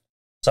 And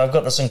so I've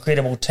got this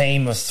incredible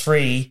team of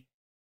 3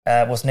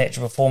 with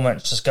Natural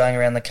Performance just going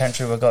around the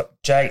country. We've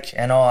got Jake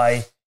and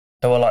I,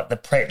 who are like the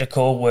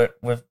practical,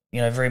 with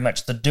very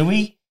much the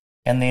doughy,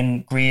 and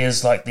then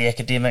Greer's like the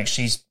academic.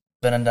 She's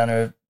been and done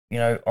her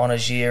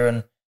honours year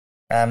and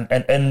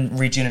in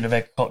regenerative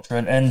agriculture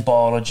and in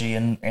biology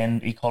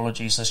and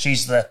ecology. So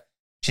she's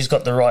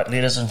got the right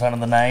letters in front of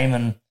the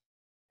name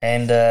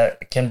and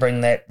can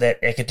bring that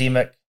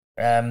academic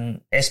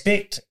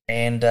aspect,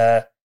 and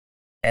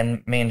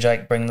me and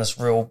Jake bring this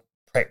real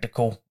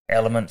practical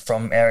element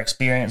from our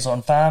experience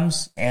on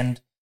farms, and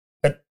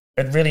it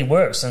really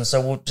works. And so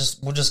we'll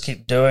just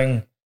keep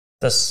doing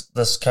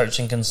this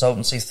coaching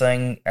consultancy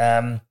thing.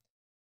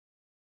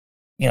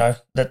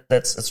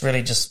 It's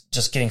really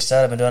just getting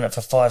started. I've been doing it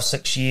for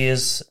 5-6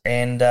 years,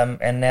 and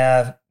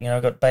now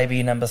I've got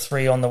baby number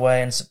 3 on the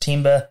way in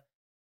September.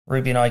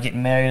 Ruby and I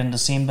getting married in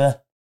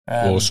December.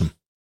 Awesome.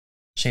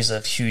 She's a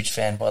huge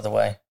fan, by the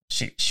way.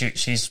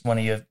 She's one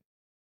of your.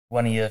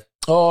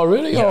 Oh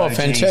really? Oh,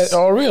 fantastic!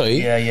 Oh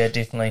really? Yeah,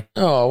 definitely.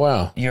 Oh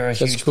wow! You're a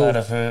huge part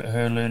of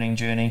her learning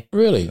journey.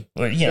 Really?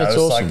 Well, That's it's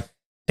awesome. like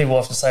people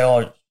often say,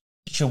 "Oh,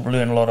 she'll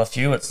learn a lot off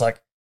you." It's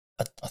like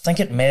I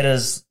think it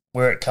matters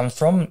where it comes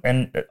from,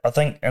 and I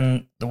think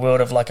in the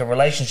world of like a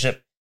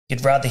relationship,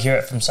 you'd rather hear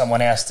it from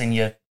someone else than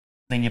your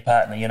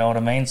partner. You know what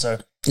I mean? So,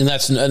 and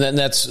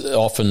that's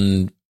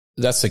often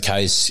the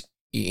case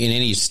in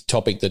any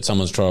topic that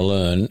someone's trying to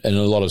learn, and in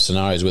a lot of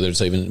scenarios, whether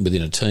it's even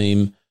within a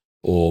team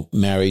or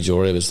marriage or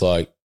whatever. It's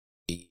like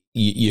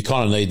you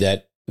kind of need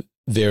that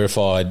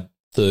verified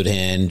third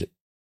hand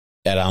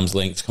at arm's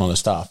length kind of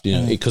stuff,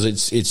 because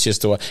it's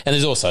just the way. And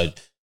there's also,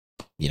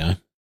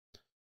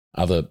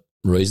 other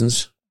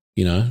reasons,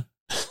 Yeah,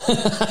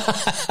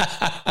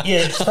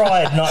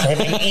 pride not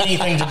having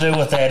anything to do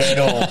with that at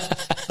all.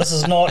 This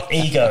is not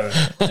ego.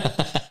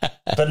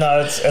 But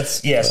no,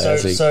 it's yeah.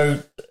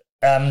 So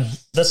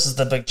this is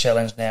the big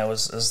challenge now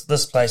is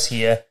this place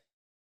here,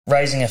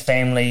 raising a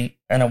family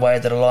in a way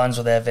that aligns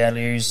with our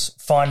values,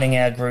 finding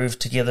our groove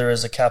together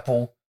as a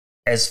couple,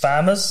 as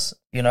farmers,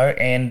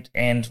 and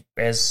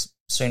as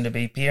soon to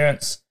be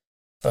parents,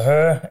 for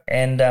her,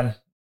 and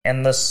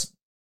this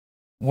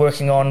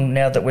working on,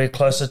 now that we're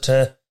closer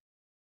to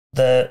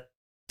the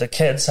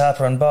kids,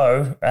 Harper and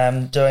Bo,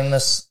 doing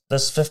this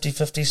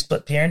 50-50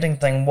 split parenting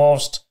thing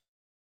whilst,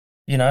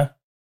 you know,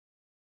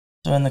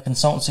 doing the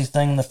consultancy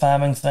thing, the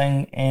farming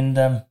thing,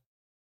 and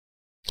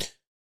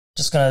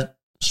just going to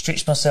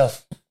stretch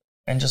myself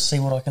and just see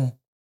what I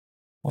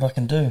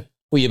can do.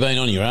 Well, you've been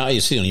on your ass.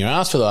 You're sitting on your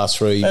ass for the last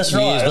 3 years. That's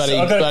right. Buddy.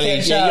 I've got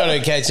You got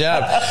to catch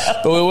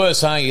up. But we were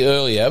saying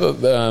earlier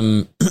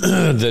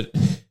that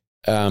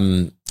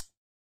when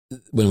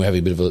we were having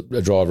a bit of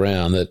a drive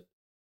around, that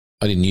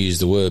I didn't use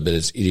the word, but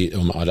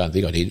I don't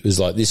think I did. It was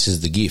like, this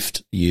is the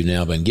gift you've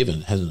now been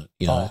given, hasn't it?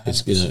 You know,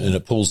 and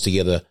it pulls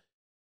together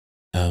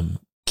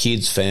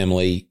kids,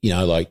 family. You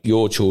know, like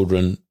your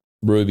children,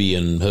 Ruby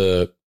and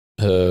her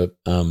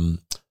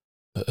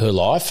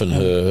life and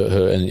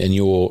her and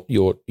your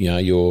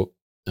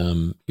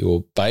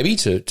baby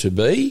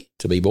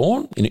to be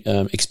born,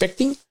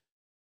 expecting,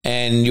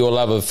 and your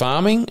love of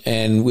farming,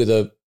 and with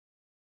a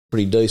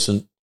pretty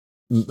decent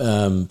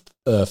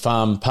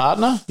farm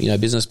partner,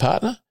 business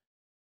partner,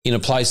 in a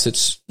place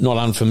that's not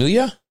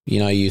unfamiliar.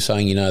 You're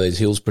saying these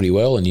hills pretty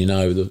well, and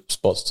the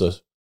spots to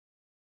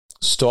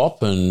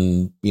stop,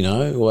 and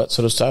all that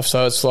sort of stuff.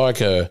 So it's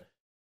like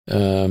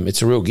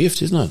it's a real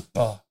gift, isn't it?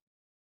 Oh,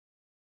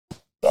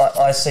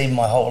 I see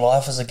my whole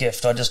life as a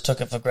gift. I just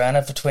took it for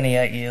granted for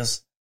 28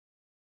 years.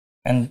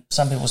 And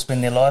some people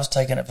spend their lives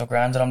taking it for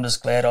granted. I'm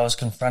just glad I was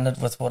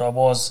confronted with what I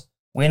was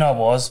when I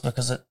was,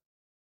 because it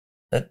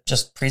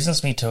just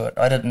presents me to it.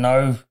 I didn't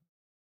know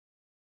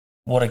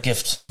what a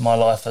gift my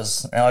life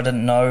is. And I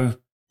didn't know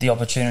the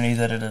opportunity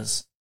that it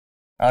is.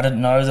 I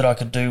didn't know that I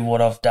could do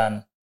what I've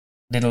done,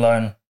 let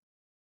alone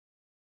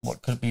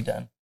what could be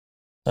done.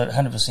 So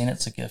 100%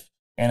 it's a gift.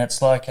 And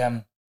it's like,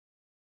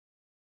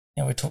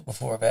 we talked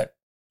before about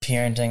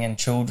parenting and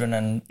children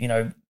and,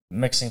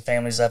 mixing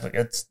families up.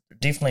 It's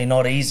definitely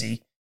not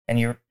easy. And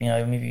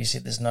maybe you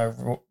said there's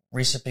no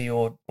recipe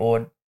or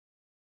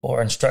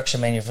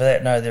instruction manual for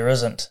that. No, there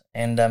isn't.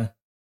 And I'm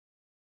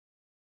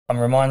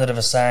reminded of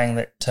a saying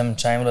that Tim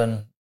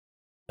Chamberlain,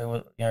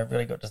 who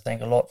really got to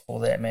thank a lot for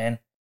that, man,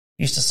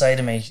 used to say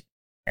to me,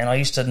 and I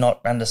used to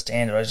not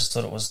understand it. I just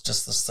thought it was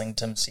just this thing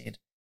Tim said.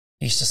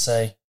 He used to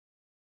say,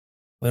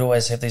 we'd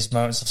always have these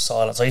moments of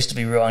silence. I used to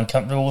be real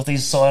uncomfortable with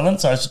these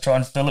silence. I used to try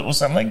and fill it with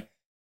something.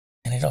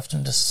 And he'd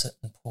often just sit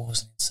and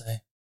pause and he'd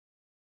say,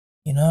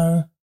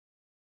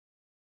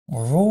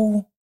 we're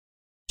all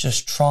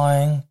just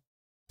trying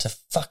to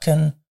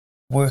fucking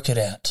work it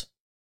out.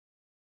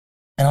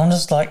 And I'm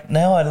just like,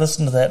 now I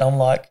listen to that, I'm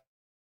like,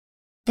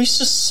 we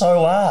just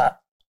so are.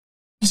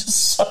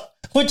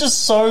 We're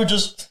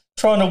just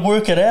trying to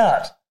work it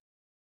out.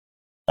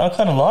 I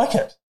kind of like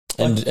it.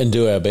 And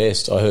do our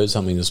best. I heard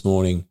something this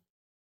morning,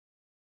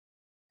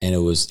 and it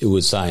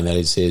was saying that,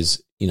 it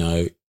says,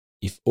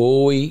 if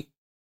all we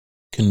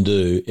can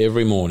do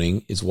every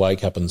morning is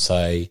wake up and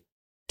say,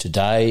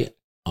 today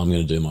I'm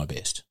going to do my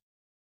best.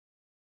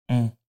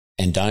 Mm.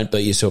 And don't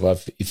beat yourself up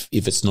if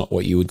it's not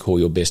what you would call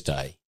your best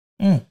day.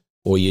 Mm.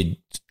 Or you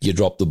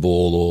drop the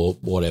ball or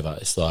whatever.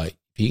 It's like,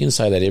 if you can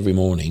say that every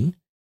morning,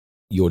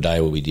 your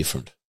day will be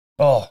different.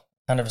 Oh,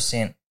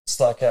 100%. It's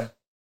like,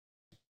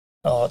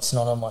 it's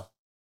not on my,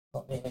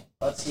 not near.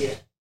 It's here.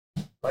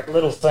 Like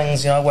little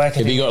things, wake up.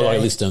 Have you got like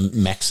a list of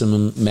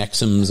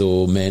maxims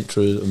or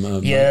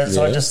mantras?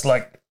 So I just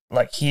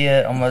like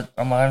here on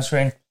my home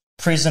screen,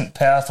 present,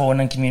 powerful,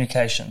 and in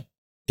communication.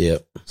 Yeah.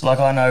 So like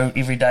I know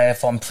every day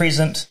if I'm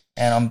present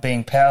and I'm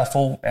being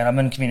powerful and I'm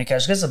in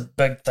communication, because it's a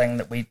big thing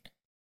that we,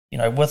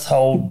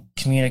 withhold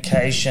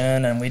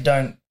communication and we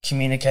don't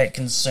communicate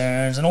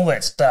concerns and all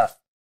that stuff.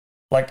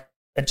 Like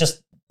it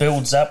just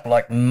builds up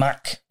like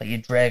muck that you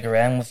drag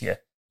around with you.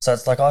 So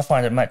it's like I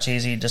find it much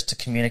easier just to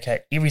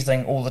communicate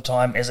everything all the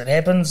time as it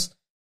happens,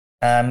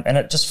 and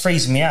it just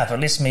frees me up. It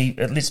lets me,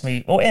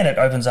 and it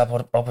opens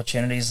up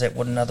opportunities that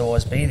wouldn't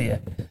otherwise be there.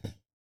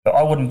 But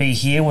I wouldn't be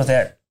here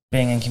without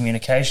being in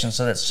communication.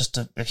 So that's just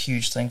a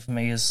huge thing for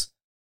me. Is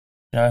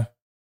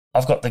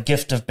I've got the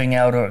gift of being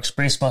able to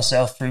express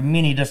myself through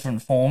many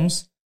different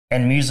forms,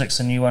 and music's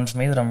a new one for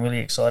me that I'm really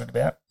excited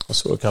about. I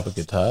saw a couple of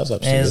guitars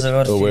upstairs,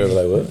 or wherever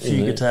they were. A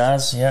few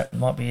guitars, yeah,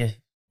 might be an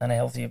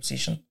unhealthy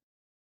obsession.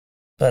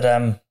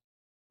 But,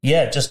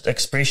 just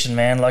expression,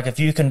 man. Like if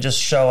you can just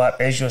show up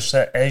as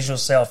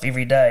yourself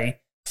every day,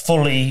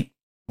 fully,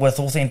 with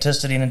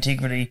authenticity and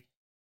integrity,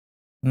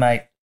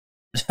 mate,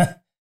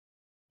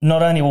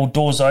 not only will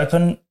doors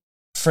open,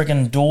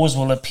 friggin' doors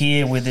will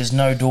appear where there's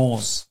no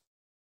doors.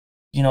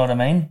 You know what I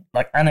mean?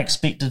 Like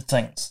unexpected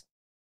things.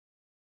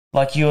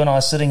 Like you and I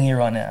sitting here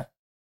right now.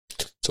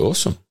 It's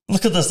awesome.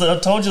 Look at this. I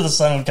told you the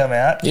sun would come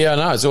out. Yeah, I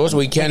know. It's awesome.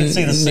 We can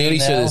nearly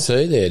see the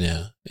sea there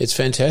now. It's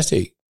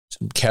fantastic.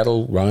 Some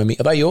cattle roaming.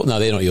 Are they yours? No,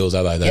 they're not yours,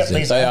 are they?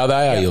 Yep, they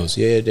are yours.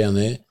 Yeah, down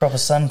there. Proper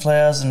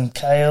sunflowers and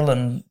kale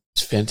and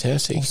it's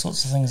fantastic. All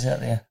sorts of things out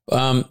there.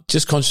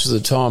 Just conscious of the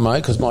time,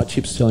 mate, because my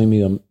chip's telling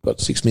me I've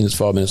got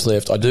 5 minutes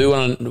left. I do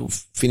want to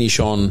finish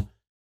on,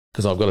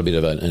 because I've got a bit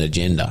of an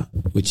agenda,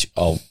 which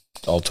I'll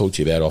talk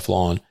to you about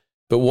offline.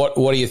 But what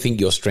do you think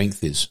your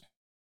strength is?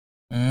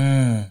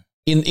 In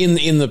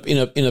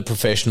a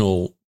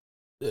professional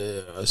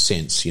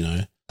sense, you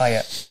know. Oh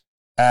yeah.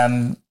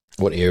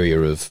 What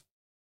area of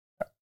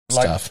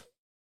stuff?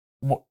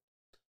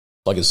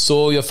 Like is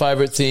soil your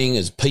favourite thing?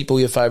 Is people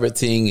your favourite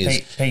thing?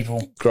 Is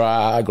people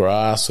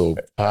grass or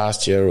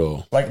pasture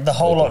or like the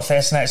whole lot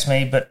fascinates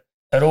me, but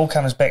it all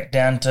comes back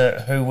down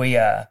to who we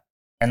are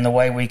and the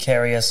way we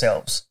carry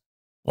ourselves.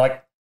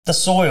 Like the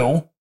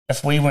soil,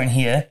 if we weren't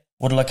here,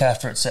 would look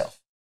after itself.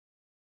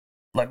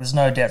 Like there's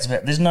no doubts about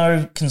it. There's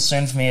no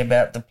concern for me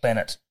about the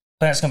planet. The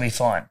planet's going to be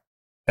fine.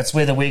 It's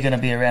whether we're going to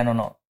be around or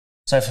not.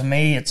 So for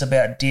me, it's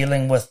about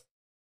dealing with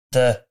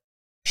the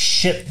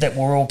shit that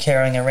we're all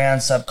carrying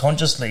around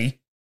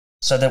subconsciously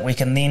so that we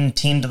can then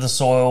tend to the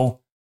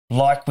soil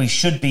like we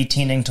should be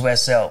tending to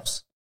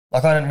ourselves.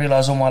 Like I didn't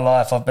realise all my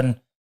life I've been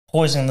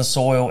poisoning the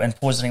soil and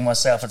poisoning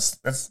myself.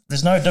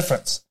 There's no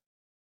difference.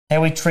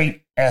 How we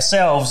treat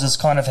ourselves is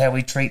kind of how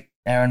we treat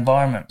our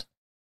environment.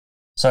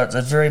 So it's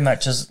very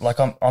much as like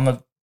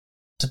to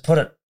put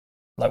it,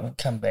 like we'll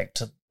come back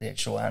to the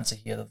actual answer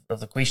here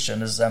of the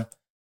question is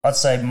I'd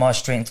say my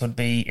strength would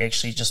be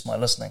actually just my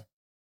listening.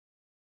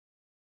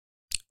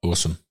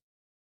 Awesome.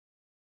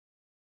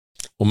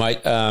 Well,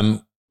 mate,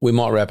 we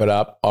might wrap it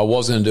up. I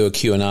was going to do a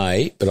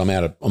Q&A, but I'm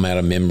out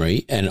of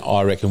memory, and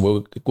I reckon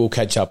we'll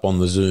catch up on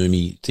the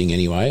Zoomy thing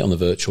anyway, on the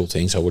virtual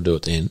thing, so we'll do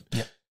it then.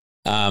 Yep.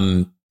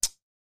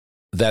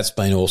 That's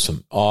been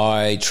awesome.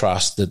 I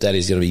trust that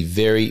is going to be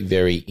very,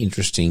 very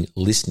interesting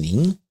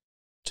listening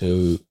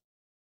to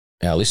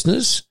our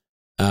listeners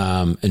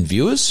and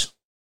viewers.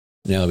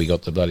 Now that we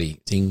got the bloody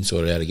thing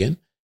sorted out again.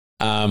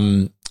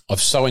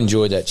 I've so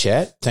enjoyed that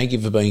chat. Thank you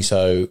for being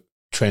so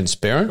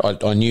transparent.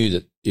 I knew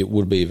that it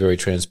would be a very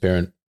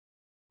transparent,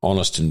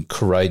 honest and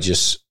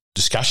courageous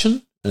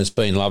discussion, and it's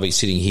been lovely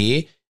sitting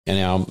here in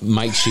our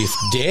makeshift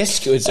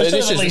desk. It's at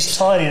least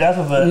tidied up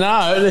a bit.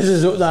 No,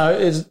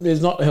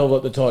 it's not held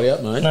up to tidy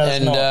up, mate. No,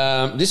 it's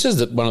not. This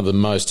is one of the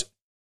most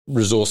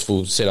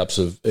resourceful setups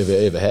I've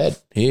ever had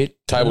here.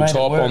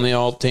 Tabletop on the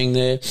old thing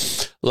there.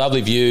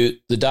 Lovely view.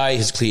 The day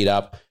has cleared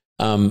up.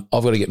 I've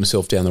got to get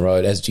myself down the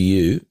road, as do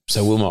you,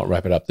 so we might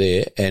wrap it up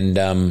there.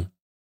 And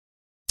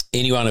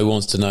anyone who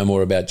wants to know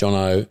more about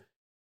Jono,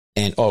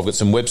 and I've got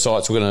some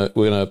websites we're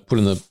gonna put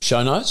in the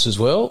show notes as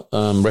well,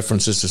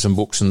 references to some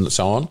books and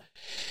so on.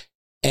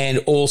 And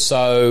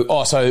also,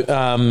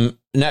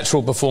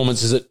 Natural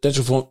Performance, is it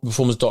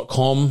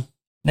naturalperformance.com?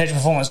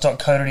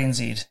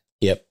 Naturalperformance.co.nz.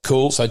 Yep,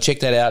 cool. So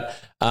check that out.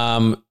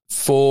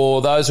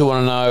 For those who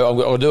want to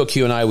know, I'll do a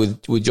Q&A with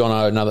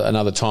Jono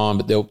another time,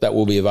 but that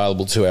will be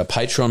available to our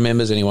Patreon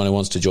members. Anyone who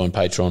wants to join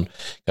Patreon,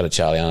 go to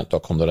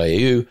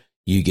charliearnott.com.au.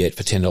 You get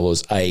for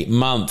 $10 a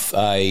month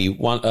a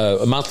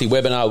monthly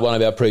webinar with one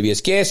of our previous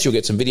guests. You'll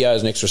get some videos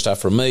and extra stuff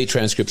from me,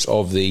 transcripts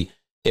of the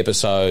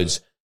episodes,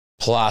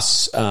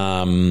 plus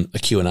a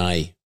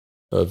Q&A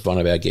of one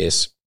of our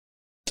guests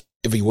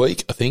every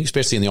week, I think,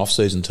 especially in the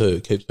off-season too.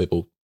 It keeps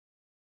people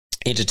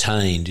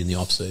entertained in the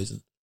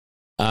off-season.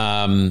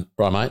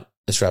 Right, mate,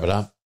 let's wrap it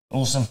up.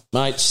 Awesome.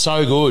 Mate,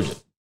 so good.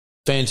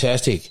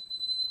 Fantastic.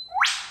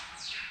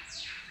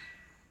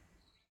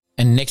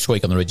 And next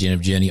week on the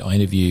Regenerative Journey, I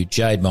interview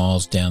Jade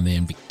Miles down there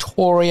in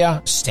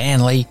Victoria,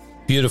 Stanley,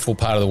 beautiful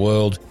part of the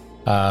world.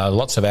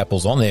 Lots of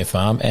apples on their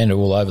farm and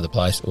all over the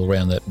place, all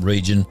around that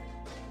region.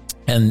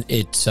 And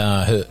it's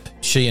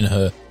she and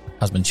her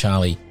husband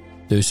Charlie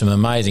do some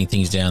amazing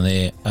things down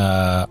there.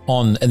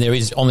 On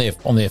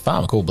their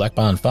farm called Black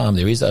Barn Farm.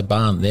 There is a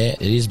barn there.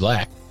 It is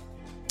black.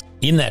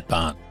 In that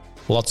barn,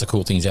 lots of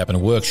cool things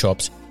happen.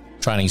 Workshops,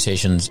 training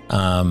sessions.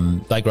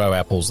 They grow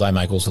apples. They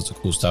make all sorts of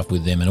cool stuff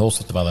with them, and all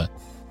sorts of other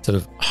sort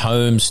of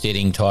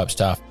homesteading type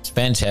stuff. It's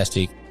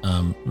fantastic.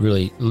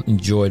 Really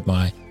enjoyed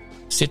my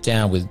sit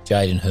down with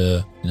Jade in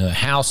her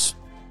house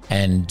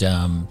and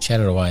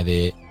chatted away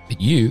there. But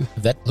you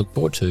have that to look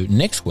forward to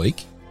next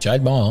week.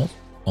 Jade Miles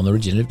on the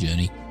Regenerative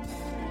Journey.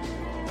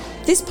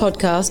 This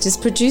podcast is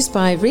produced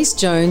by Rhys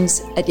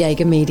Jones at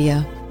Jaeger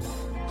Media.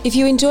 If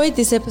you enjoyed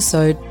this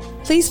episode,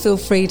 please feel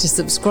free to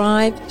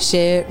subscribe,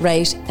 share,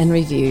 rate and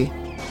review.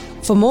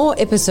 For more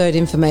episode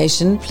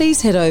information,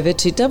 please head over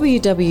to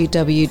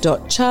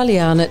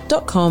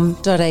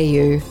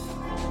www.charliearnott.com.au.